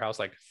Sportsman's Warehouse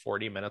like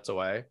 40 minutes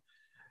away.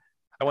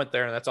 I went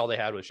there and that's all they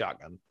had was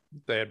shotgun.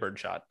 They had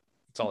birdshot.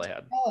 That's all they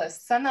had. Oh,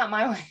 send that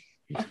my way.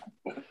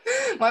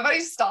 My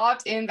buddy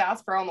stopped in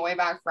Bass Pro on the way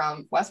back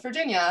from West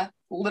Virginia,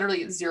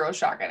 literally zero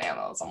shotgun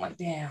ammo. So I'm like,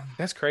 damn.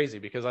 That's crazy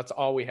because that's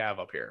all we have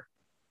up here.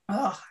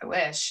 Oh, I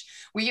wish.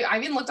 I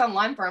even looked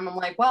online for them. I'm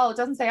like, well, it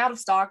doesn't say out of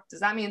stock.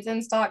 Does that mean it's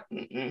in stock?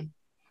 Mm-mm.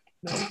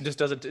 It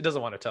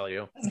doesn't want to tell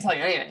you. It doesn't tell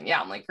you anything.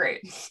 Yeah, I'm like,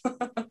 great.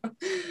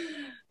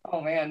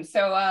 Oh man.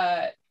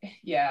 So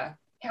yeah.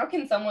 How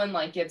can someone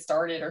like get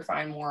started or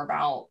find more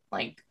about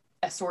like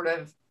a sort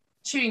of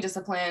shooting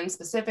discipline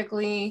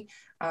specifically,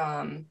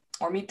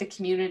 or meet the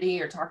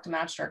community or talk to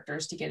match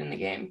directors to get in the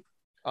game?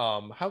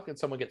 How can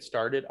someone get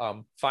started?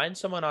 Find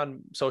someone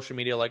on social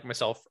media like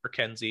myself or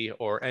Kenzie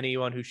or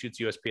anyone who shoots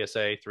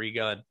USPSA,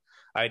 3-gun,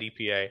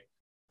 IDPA.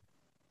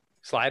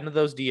 Slide into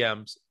those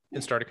DMs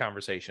and start a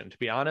conversation. To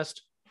be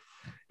honest,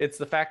 it's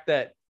the fact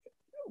that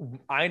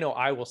I know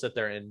I will sit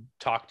there and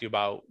talk to you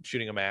about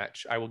shooting a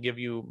match. I will give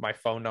you my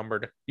phone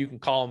number. You can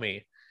call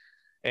me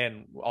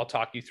and I'll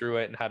talk you through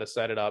it and how to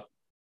set it up.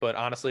 But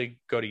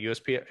honestly, go to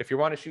USPSA. If you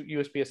want to shoot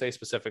USPSA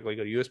specifically,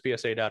 go to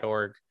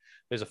USPSA.org.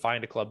 There's a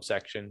find a club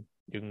section.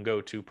 You can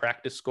go to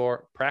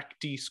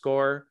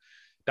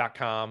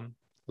practiscore.com,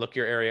 look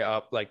your area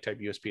up, like type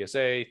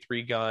USPSA,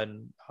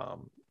 3-gun,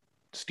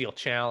 steel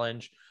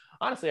challenge.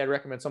 Honestly, I'd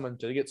recommend someone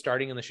to get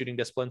starting in the shooting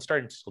discipline,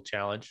 starting steel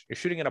challenge. You're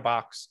shooting in a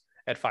box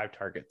at 5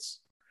 targets.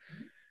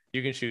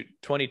 You can shoot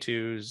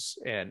 22s,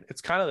 and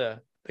it's kind of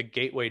the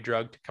gateway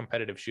drug to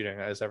competitive shooting,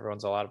 as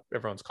everyone's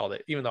called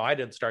it. Even though I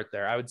didn't start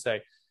there, I would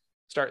say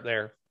start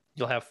there.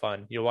 You'll have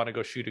fun. You'll want to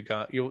go shoot a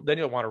gun. Then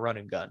you'll want to run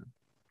and gun.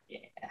 Yeah.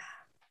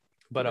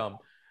 But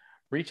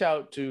reach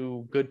out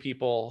to good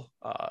people,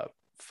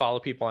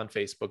 follow people on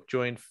Facebook,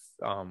 join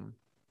some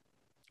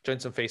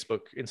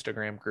Facebook,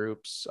 Instagram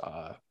groups,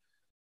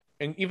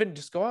 and even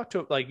just go out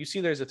to, like, you see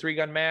there's a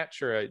 3-gun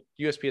match or a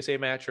USPSA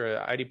match or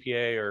a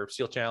IDPA or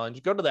Steel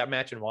Challenge. Go to that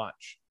match and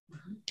watch.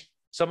 Mm-hmm.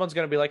 Someone's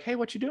going to be like, hey,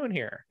 what you doing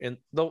here? And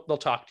they'll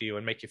talk to you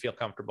and make you feel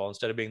comfortable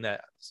instead of being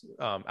that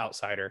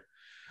outsider.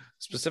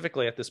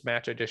 Specifically at this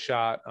match I just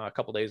shot a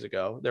couple days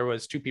ago, there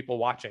was 2 people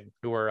watching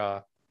who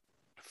were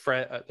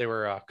they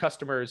were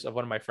customers of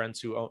one of my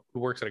friends who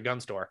works at a gun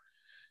store.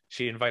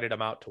 She invited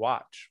them out to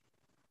watch,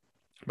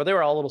 but they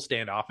were all a little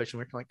standoffish, and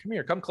we were like, come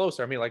here, come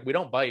closer. I mean, like, we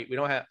don't bite. We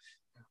don't have,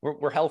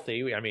 we're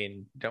healthy. I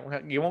mean,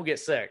 you won't get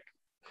sick.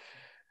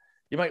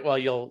 You might, well,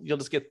 you'll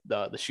just get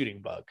the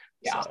shooting bug.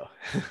 Yeah. So.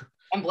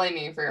 I'm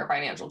blaming you for your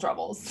financial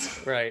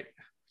troubles. Right.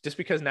 Just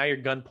because now you're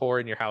gun poor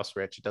and your house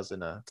rich, it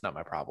doesn't, it's not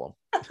my problem.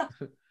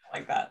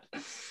 Like that.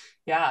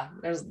 Yeah.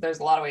 There's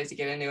a lot of ways to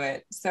get into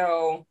it.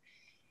 So,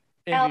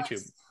 in Alex,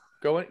 YouTube,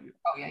 go in.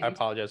 Oh yeah. I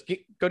apologize.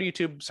 Go to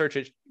YouTube, search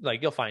it.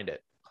 Like, you'll find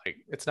it. Like,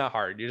 it's not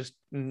hard. You just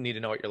need to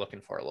know what you're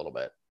looking for a little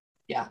bit.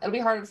 Yeah. It'll be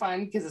hard to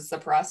find because it's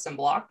suppressed and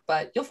blocked,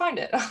 but you'll find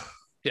it.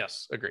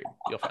 Yes. Agreed.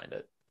 You'll find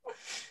it.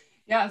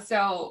 Yeah.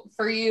 So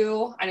for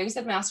you, I know you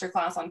said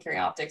masterclass on carry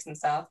optics and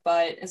stuff,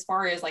 but as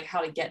far as like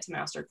how to get to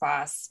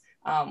masterclass,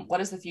 what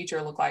does the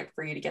future look like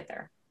for you to get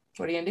there?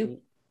 What are you gonna do?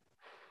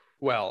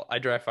 Well, I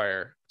dry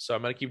fire, so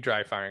I'm gonna keep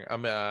dry firing.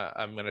 I'm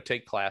gonna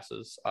take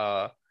classes.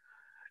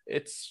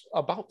 It's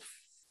about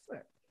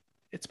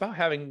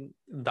having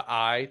the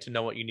eye to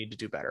know what you need to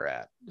do better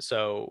at.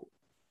 So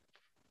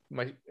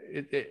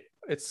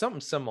it's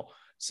something simple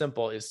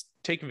is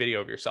take a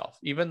video of yourself.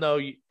 Even though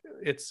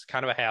it's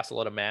kind of a hassle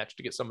at a match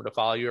to get someone to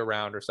follow you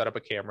around or set up a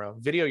camera,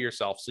 video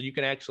yourself so you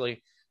can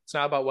actually, it's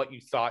not about what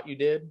you thought you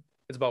did,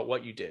 it's about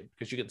what you did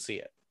because you can see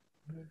it.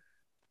 Mm-hmm.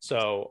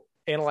 So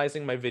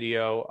analyzing my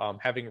video,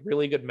 having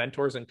really good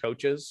mentors and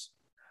coaches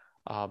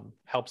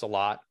helps a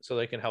lot, so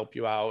they can help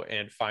you out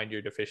and find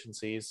your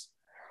deficiencies.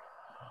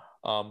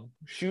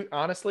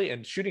 Honestly,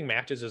 and shooting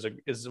matches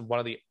is one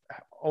of the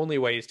only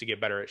ways to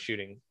get better at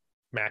shooting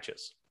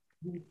matches.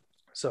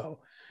 So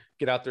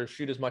get out there,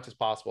 shoot as much as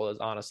possible, as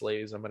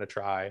honestly as I'm going to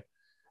try.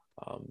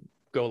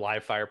 Go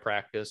live fire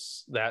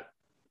practice. That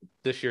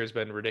this year has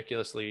been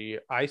ridiculously,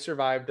 I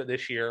survived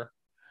this year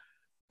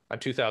on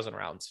 2,000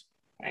 rounds.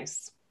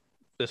 Nice.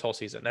 This whole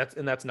season.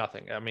 That's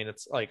nothing. I mean,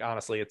 it's like,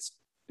 honestly,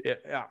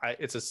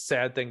 it's a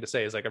sad thing to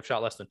say, is like I've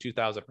shot less than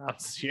 2,000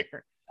 rounds this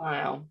year.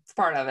 I know. It's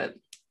part of it.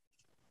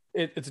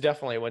 It's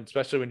definitely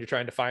especially when you're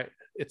trying to find,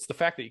 it's the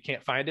fact that you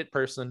can't find it in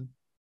person.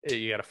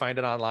 You got to find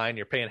it online.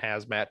 You're paying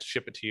hazmat to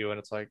ship it to you. And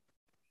it's like,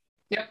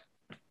 yep.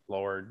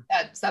 Lord.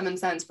 That 7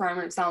 cents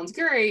primer sounds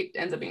great.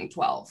 Ends up being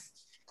 12.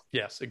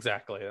 Yes,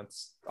 exactly.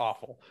 That's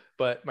awful.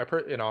 But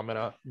I'm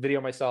gonna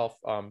video myself,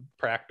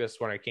 practice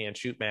when I can,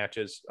 shoot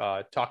matches,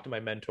 talk to my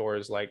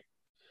mentors, like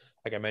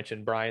I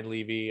mentioned, Brian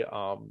Levy,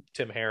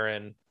 Tim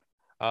Herron.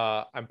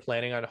 I'm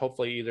planning on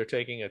hopefully either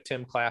taking a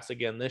Tim class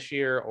again this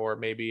year or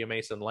maybe a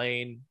Mason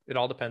Lane. It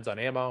all depends on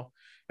ammo.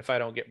 If I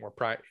don't get more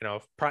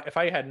if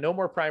I had no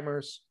more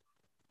primers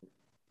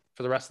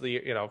for the rest of the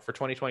year, for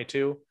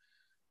 2022,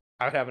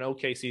 I would have an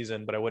okay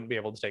season, but I wouldn't be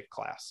able to take a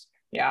class.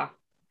 Yeah.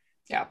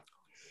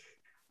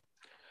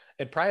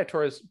 And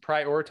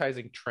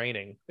prioritizing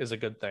training is a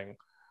good thing.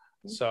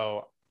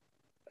 So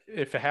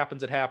if it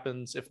happens, it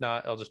happens. If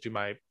not, I'll just do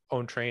my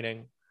own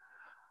training.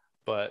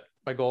 But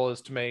my goal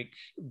is to make,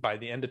 by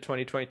the end of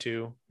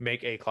 2022,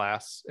 make A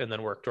class and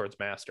then work towards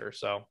master.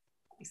 So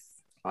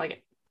I like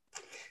it.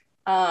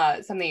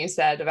 Something you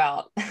said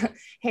about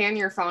hand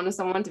your phone to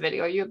someone to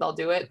video you, they'll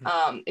do it.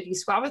 If you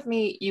squad with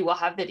me, you will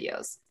have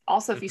videos.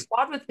 Also, if you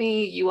squad with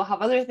me, you will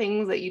have other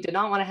things that you did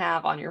not want to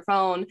have on your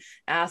phone.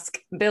 Ask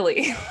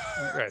Billy.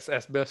 Right,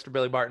 ask Mr.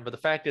 Billy Barton. But the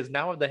fact is,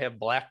 now they have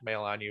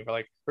blackmail on you. We're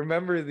like,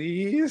 remember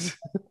these?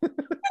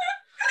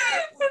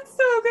 It's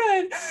so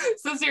good.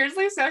 So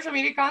seriously, social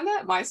media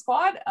content, my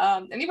squad.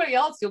 Anybody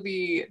else, you'll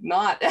be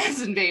not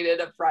as invaded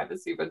of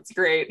privacy, but it's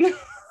great.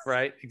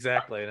 Right,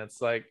 exactly. And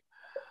it's like,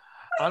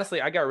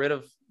 honestly, I got rid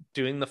of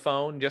doing the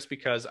phone just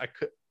because I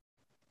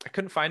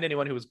couldn't find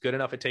anyone who was good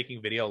enough at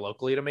taking video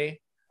locally to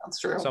me. That's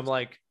true. So I'm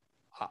like,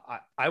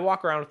 I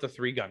walk around with a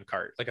 3-gun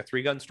cart, like a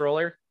 3-gun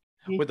stroller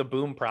with a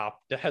boom prop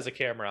that has a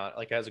camera on it,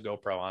 like has a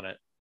GoPro on it.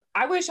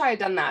 I wish I had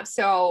done that.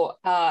 So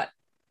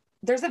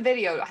there's a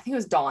video, I think it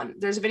was Dawn.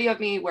 There's a video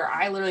of me where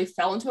I literally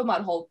fell into a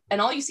mud hole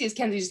and all you see is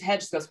Kenzie's head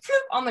just goes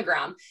on the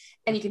ground.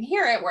 And you can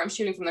hear it where I'm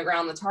shooting from the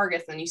ground, the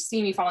targets, and you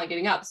see me finally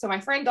getting up. So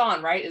my friend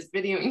Dawn, right, is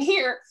videoing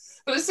here.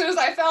 But as soon as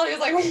I fell, he was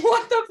like,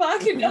 what the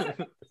fuck? He doesn't have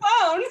a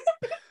phone.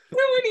 So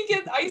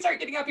when I start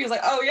getting up, he was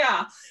like, oh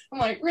yeah. I'm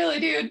like,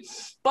 really, dude?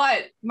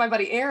 But my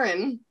buddy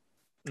Aaron,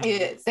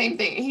 same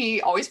thing.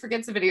 He always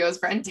forgets the video. His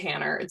friend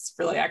Tanner. It's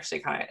really actually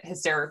kind of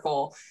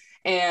hysterical.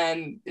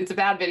 And it's a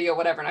bad video,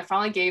 whatever. And I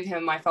finally gave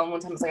him my phone one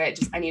time. I was like,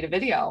 I need a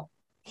video.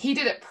 He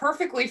did it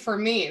perfectly for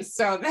me.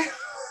 So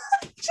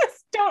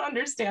just don't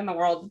understand the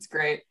world. It's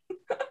great.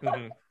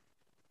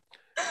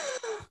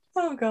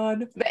 Oh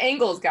God. The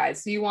angles,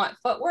 guys. So you want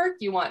footwork,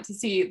 you want to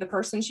see the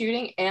person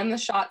shooting and the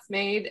shots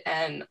made,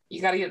 and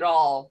you got to get it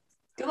all.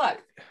 Good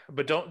luck.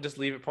 But don't just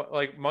leave it.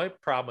 Like my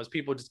problem was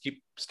people just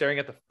keep staring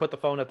at put the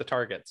phone at the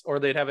targets, or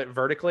they'd have it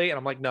vertically. And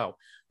I'm like, no.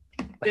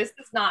 This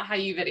is not how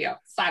you video.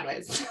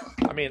 Sideways.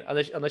 I mean,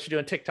 unless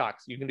you're doing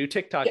TikToks, you can do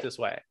TikTok this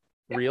way,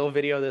 real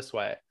video this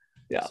way.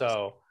 Yeah.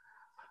 So,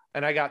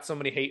 and I got so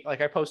many hate,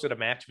 like I posted a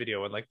match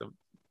video and like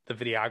the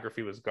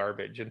videography was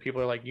garbage and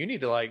people are like, you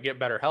need to like get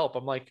better help.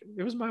 I'm like,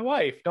 it was my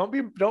wife. Don't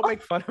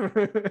make fun of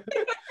her.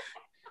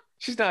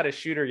 She's not a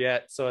shooter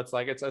yet. So it's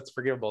like, it's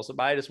forgivable. So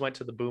I just went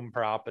to the boom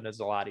prop and it's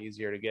a lot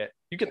easier to get,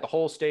 you get the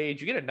whole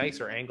stage, you get a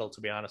nicer angle,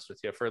 to be honest with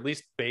you, for at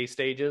least bay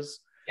stages.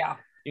 Yeah.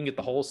 You can get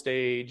the whole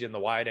stage and the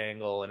wide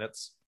angle and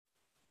it's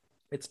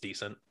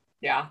decent.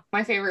 Yeah.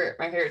 My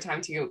favorite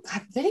time to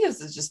God,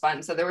 videos is just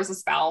fun. So there was a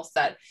spouse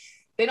that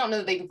they don't know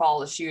that they can follow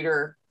the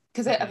shooter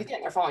because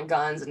again, they're following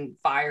guns and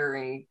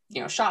firing,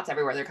 shots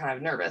everywhere. They're kind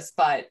of nervous,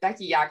 but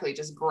Becky Yackley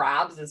just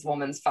grabs this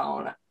woman's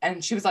phone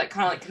and she was like,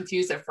 kind of like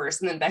confused at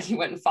first. And then Becky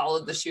went and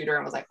followed the shooter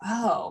and was like,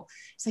 oh,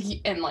 it's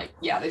like,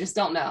 they just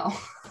don't know.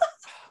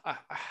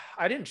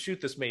 I didn't shoot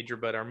this major,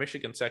 but our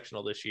Michigan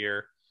sectional this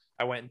year,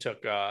 I went and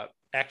took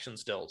action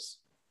stills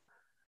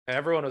and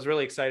everyone was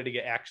really excited to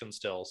get action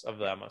stills of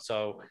them.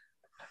 So,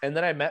 and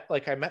then I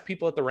met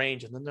people at the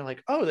range and then they're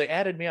like, oh, they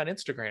added me on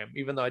Instagram,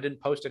 even though I didn't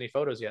post any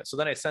photos yet. So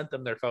then I sent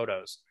them their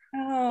photos.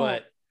 Oh.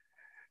 But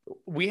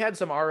we had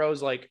some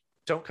ROs like,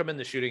 don't come in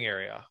the shooting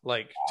area,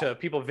 like to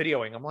people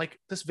videoing. I'm like,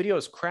 this video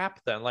is crap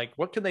then. Like,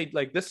 what can they,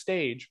 like this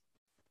stage,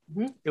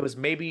 it was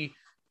maybe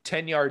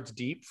 10 yards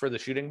deep for the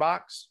shooting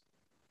box.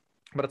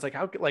 But it's like,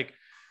 how could like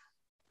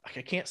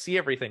I can't see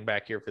everything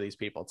back here for these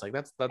people. It's like,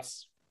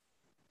 that's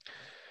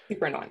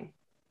super annoying.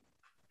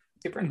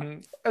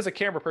 As a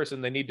camera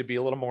person, they need to be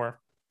a little more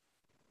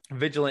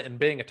vigilant and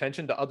paying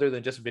attention to other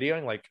than just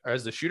videoing. Like,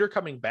 is the shooter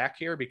coming back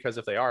here? Because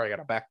if they are, I got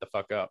to back the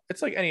fuck up.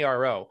 It's like any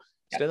RO.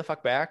 Stay the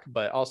fuck back,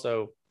 but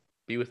also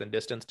be within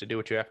distance to do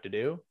what you have to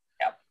do.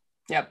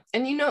 Yep.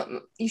 And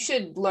you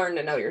should learn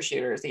to know your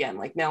shooters again,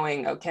 like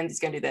knowing, oh, Kenzie's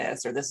going to do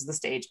this, or this is the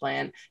stage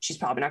plan. She's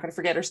probably not going to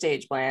forget her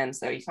stage plan.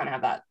 So you kind of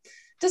have that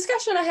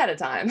discussion ahead of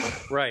time.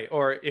 Right.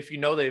 Or if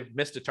they've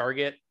missed a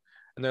target,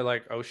 and they're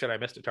like, oh shit, I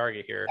missed a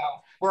target here. No,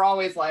 we're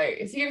always like,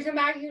 is he gonna come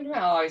back?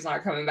 Oh, he's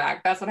not coming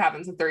back. That's what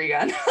happens with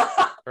 3-gun.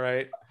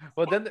 Right.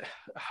 Well, then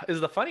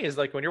the funny is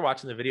like when you're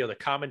watching the video, the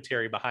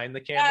commentary behind the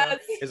camera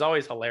is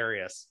always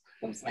hilarious.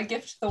 It's my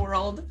gift to the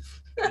world.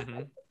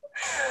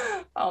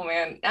 Oh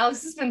man, Alex,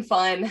 this has been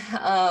fun.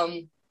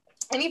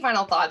 Any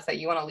final thoughts that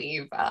you want to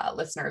leave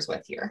listeners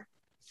with here?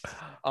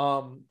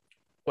 Well,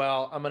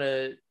 I'm going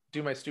to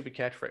do my stupid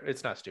catchphrase.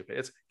 It's not stupid.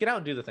 It's get out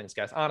and do the things,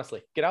 guys.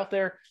 Honestly, get out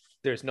there.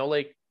 There's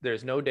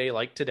no day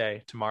like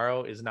today.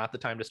 Tomorrow is not the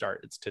time to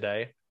start. It's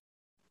today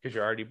because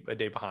you're already a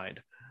day behind.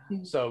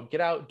 Mm-hmm. So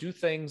get out, do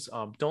things.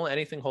 Don't let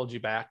anything hold you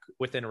back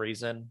within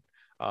reason.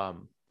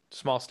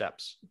 Small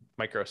steps,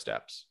 micro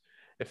steps.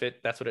 If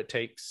that's what it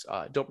takes,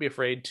 don't be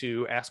afraid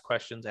to ask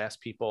questions, ask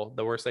people.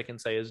 The worst they can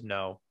say is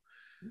no.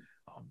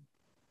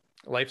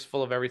 Life's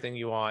full of everything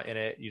you want in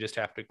it. You just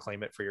have to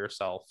claim it for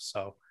yourself.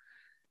 So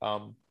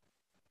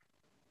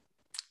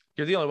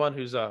you're the only one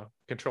who's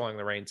controlling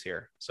the reins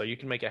here. So you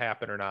can make it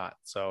happen or not.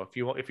 So if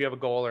you have a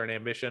goal or an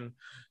ambition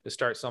to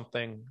start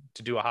something,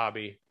 to do a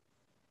hobby,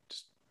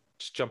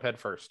 just jump head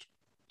first.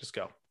 Just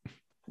go.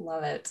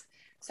 Love it.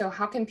 So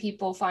how can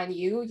people find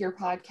you, your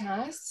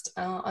podcast,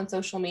 on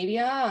social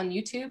media, on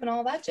YouTube and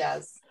all that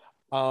jazz?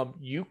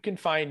 You can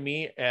find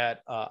me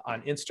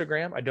on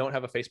Instagram. I don't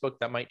have a Facebook.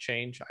 That might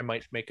change. I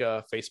might make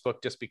a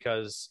Facebook just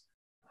because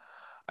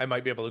I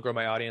might be able to grow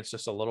my audience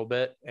just a little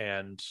bit.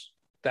 And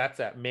that's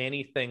at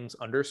Manny Things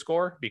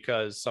 _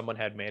 because someone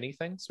had Manny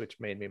Things, which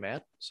made me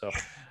mad. So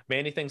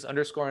Manny Things _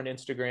 on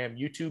Instagram.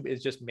 YouTube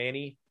is just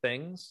Manny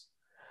Things.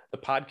 The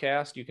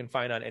podcast you can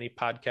find on any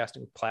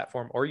podcasting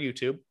platform or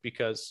YouTube,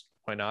 because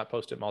why not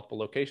post at multiple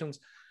locations?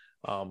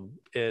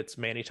 It's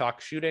Manny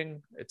Talk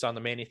Shooting. It's on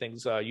the Manny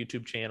Things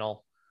YouTube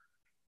channel.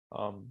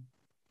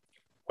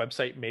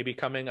 Website may be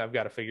coming. I've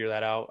got to figure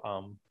that out.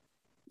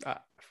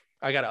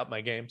 I got to up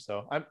my game.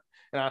 And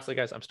honestly,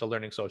 guys, I'm still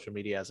learning social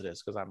media as it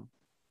is because I'm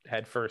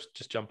head first,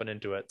 just jumping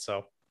into it.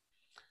 So,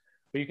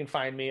 but you can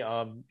find me.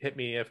 Hit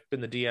me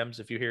in the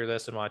DMs if you hear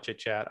this and want to chit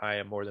chat. I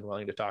am more than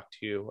willing to talk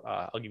to you.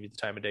 I'll give you the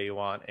time of day you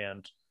want,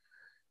 and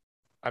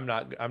I'm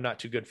not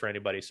too good for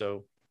anybody,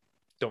 so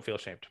don't feel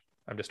ashamed.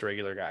 I'm just a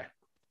regular guy.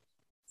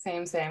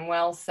 Same.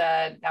 Well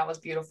said. That was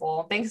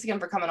beautiful. Thanks again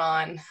for coming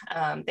on.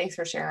 Thanks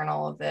for sharing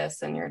all of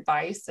this and your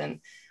advice. And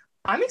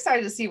I'm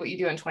excited to see what you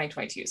do in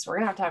 2022. So we're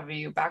going to have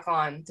you back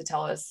on to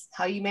tell us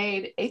how you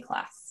made A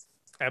class.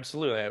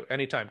 Absolutely.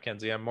 Anytime,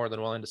 Kenzie. I'm more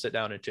than willing to sit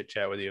down and chit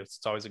chat with you.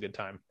 It's always a good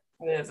time.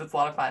 It is. It's a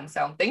lot of fun.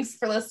 So thanks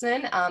for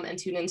listening, and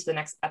tune into the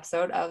next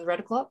episode of the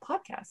Reticle Up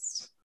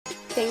Podcast.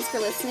 Thanks for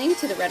listening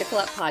to the Reticle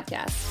Up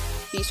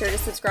Podcast. Be sure to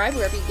subscribe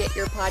wherever you get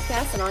your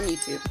podcasts and on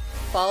YouTube.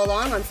 Follow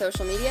along on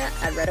social media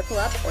at Reticle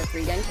Up or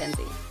 3 Gun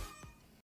Kenzie.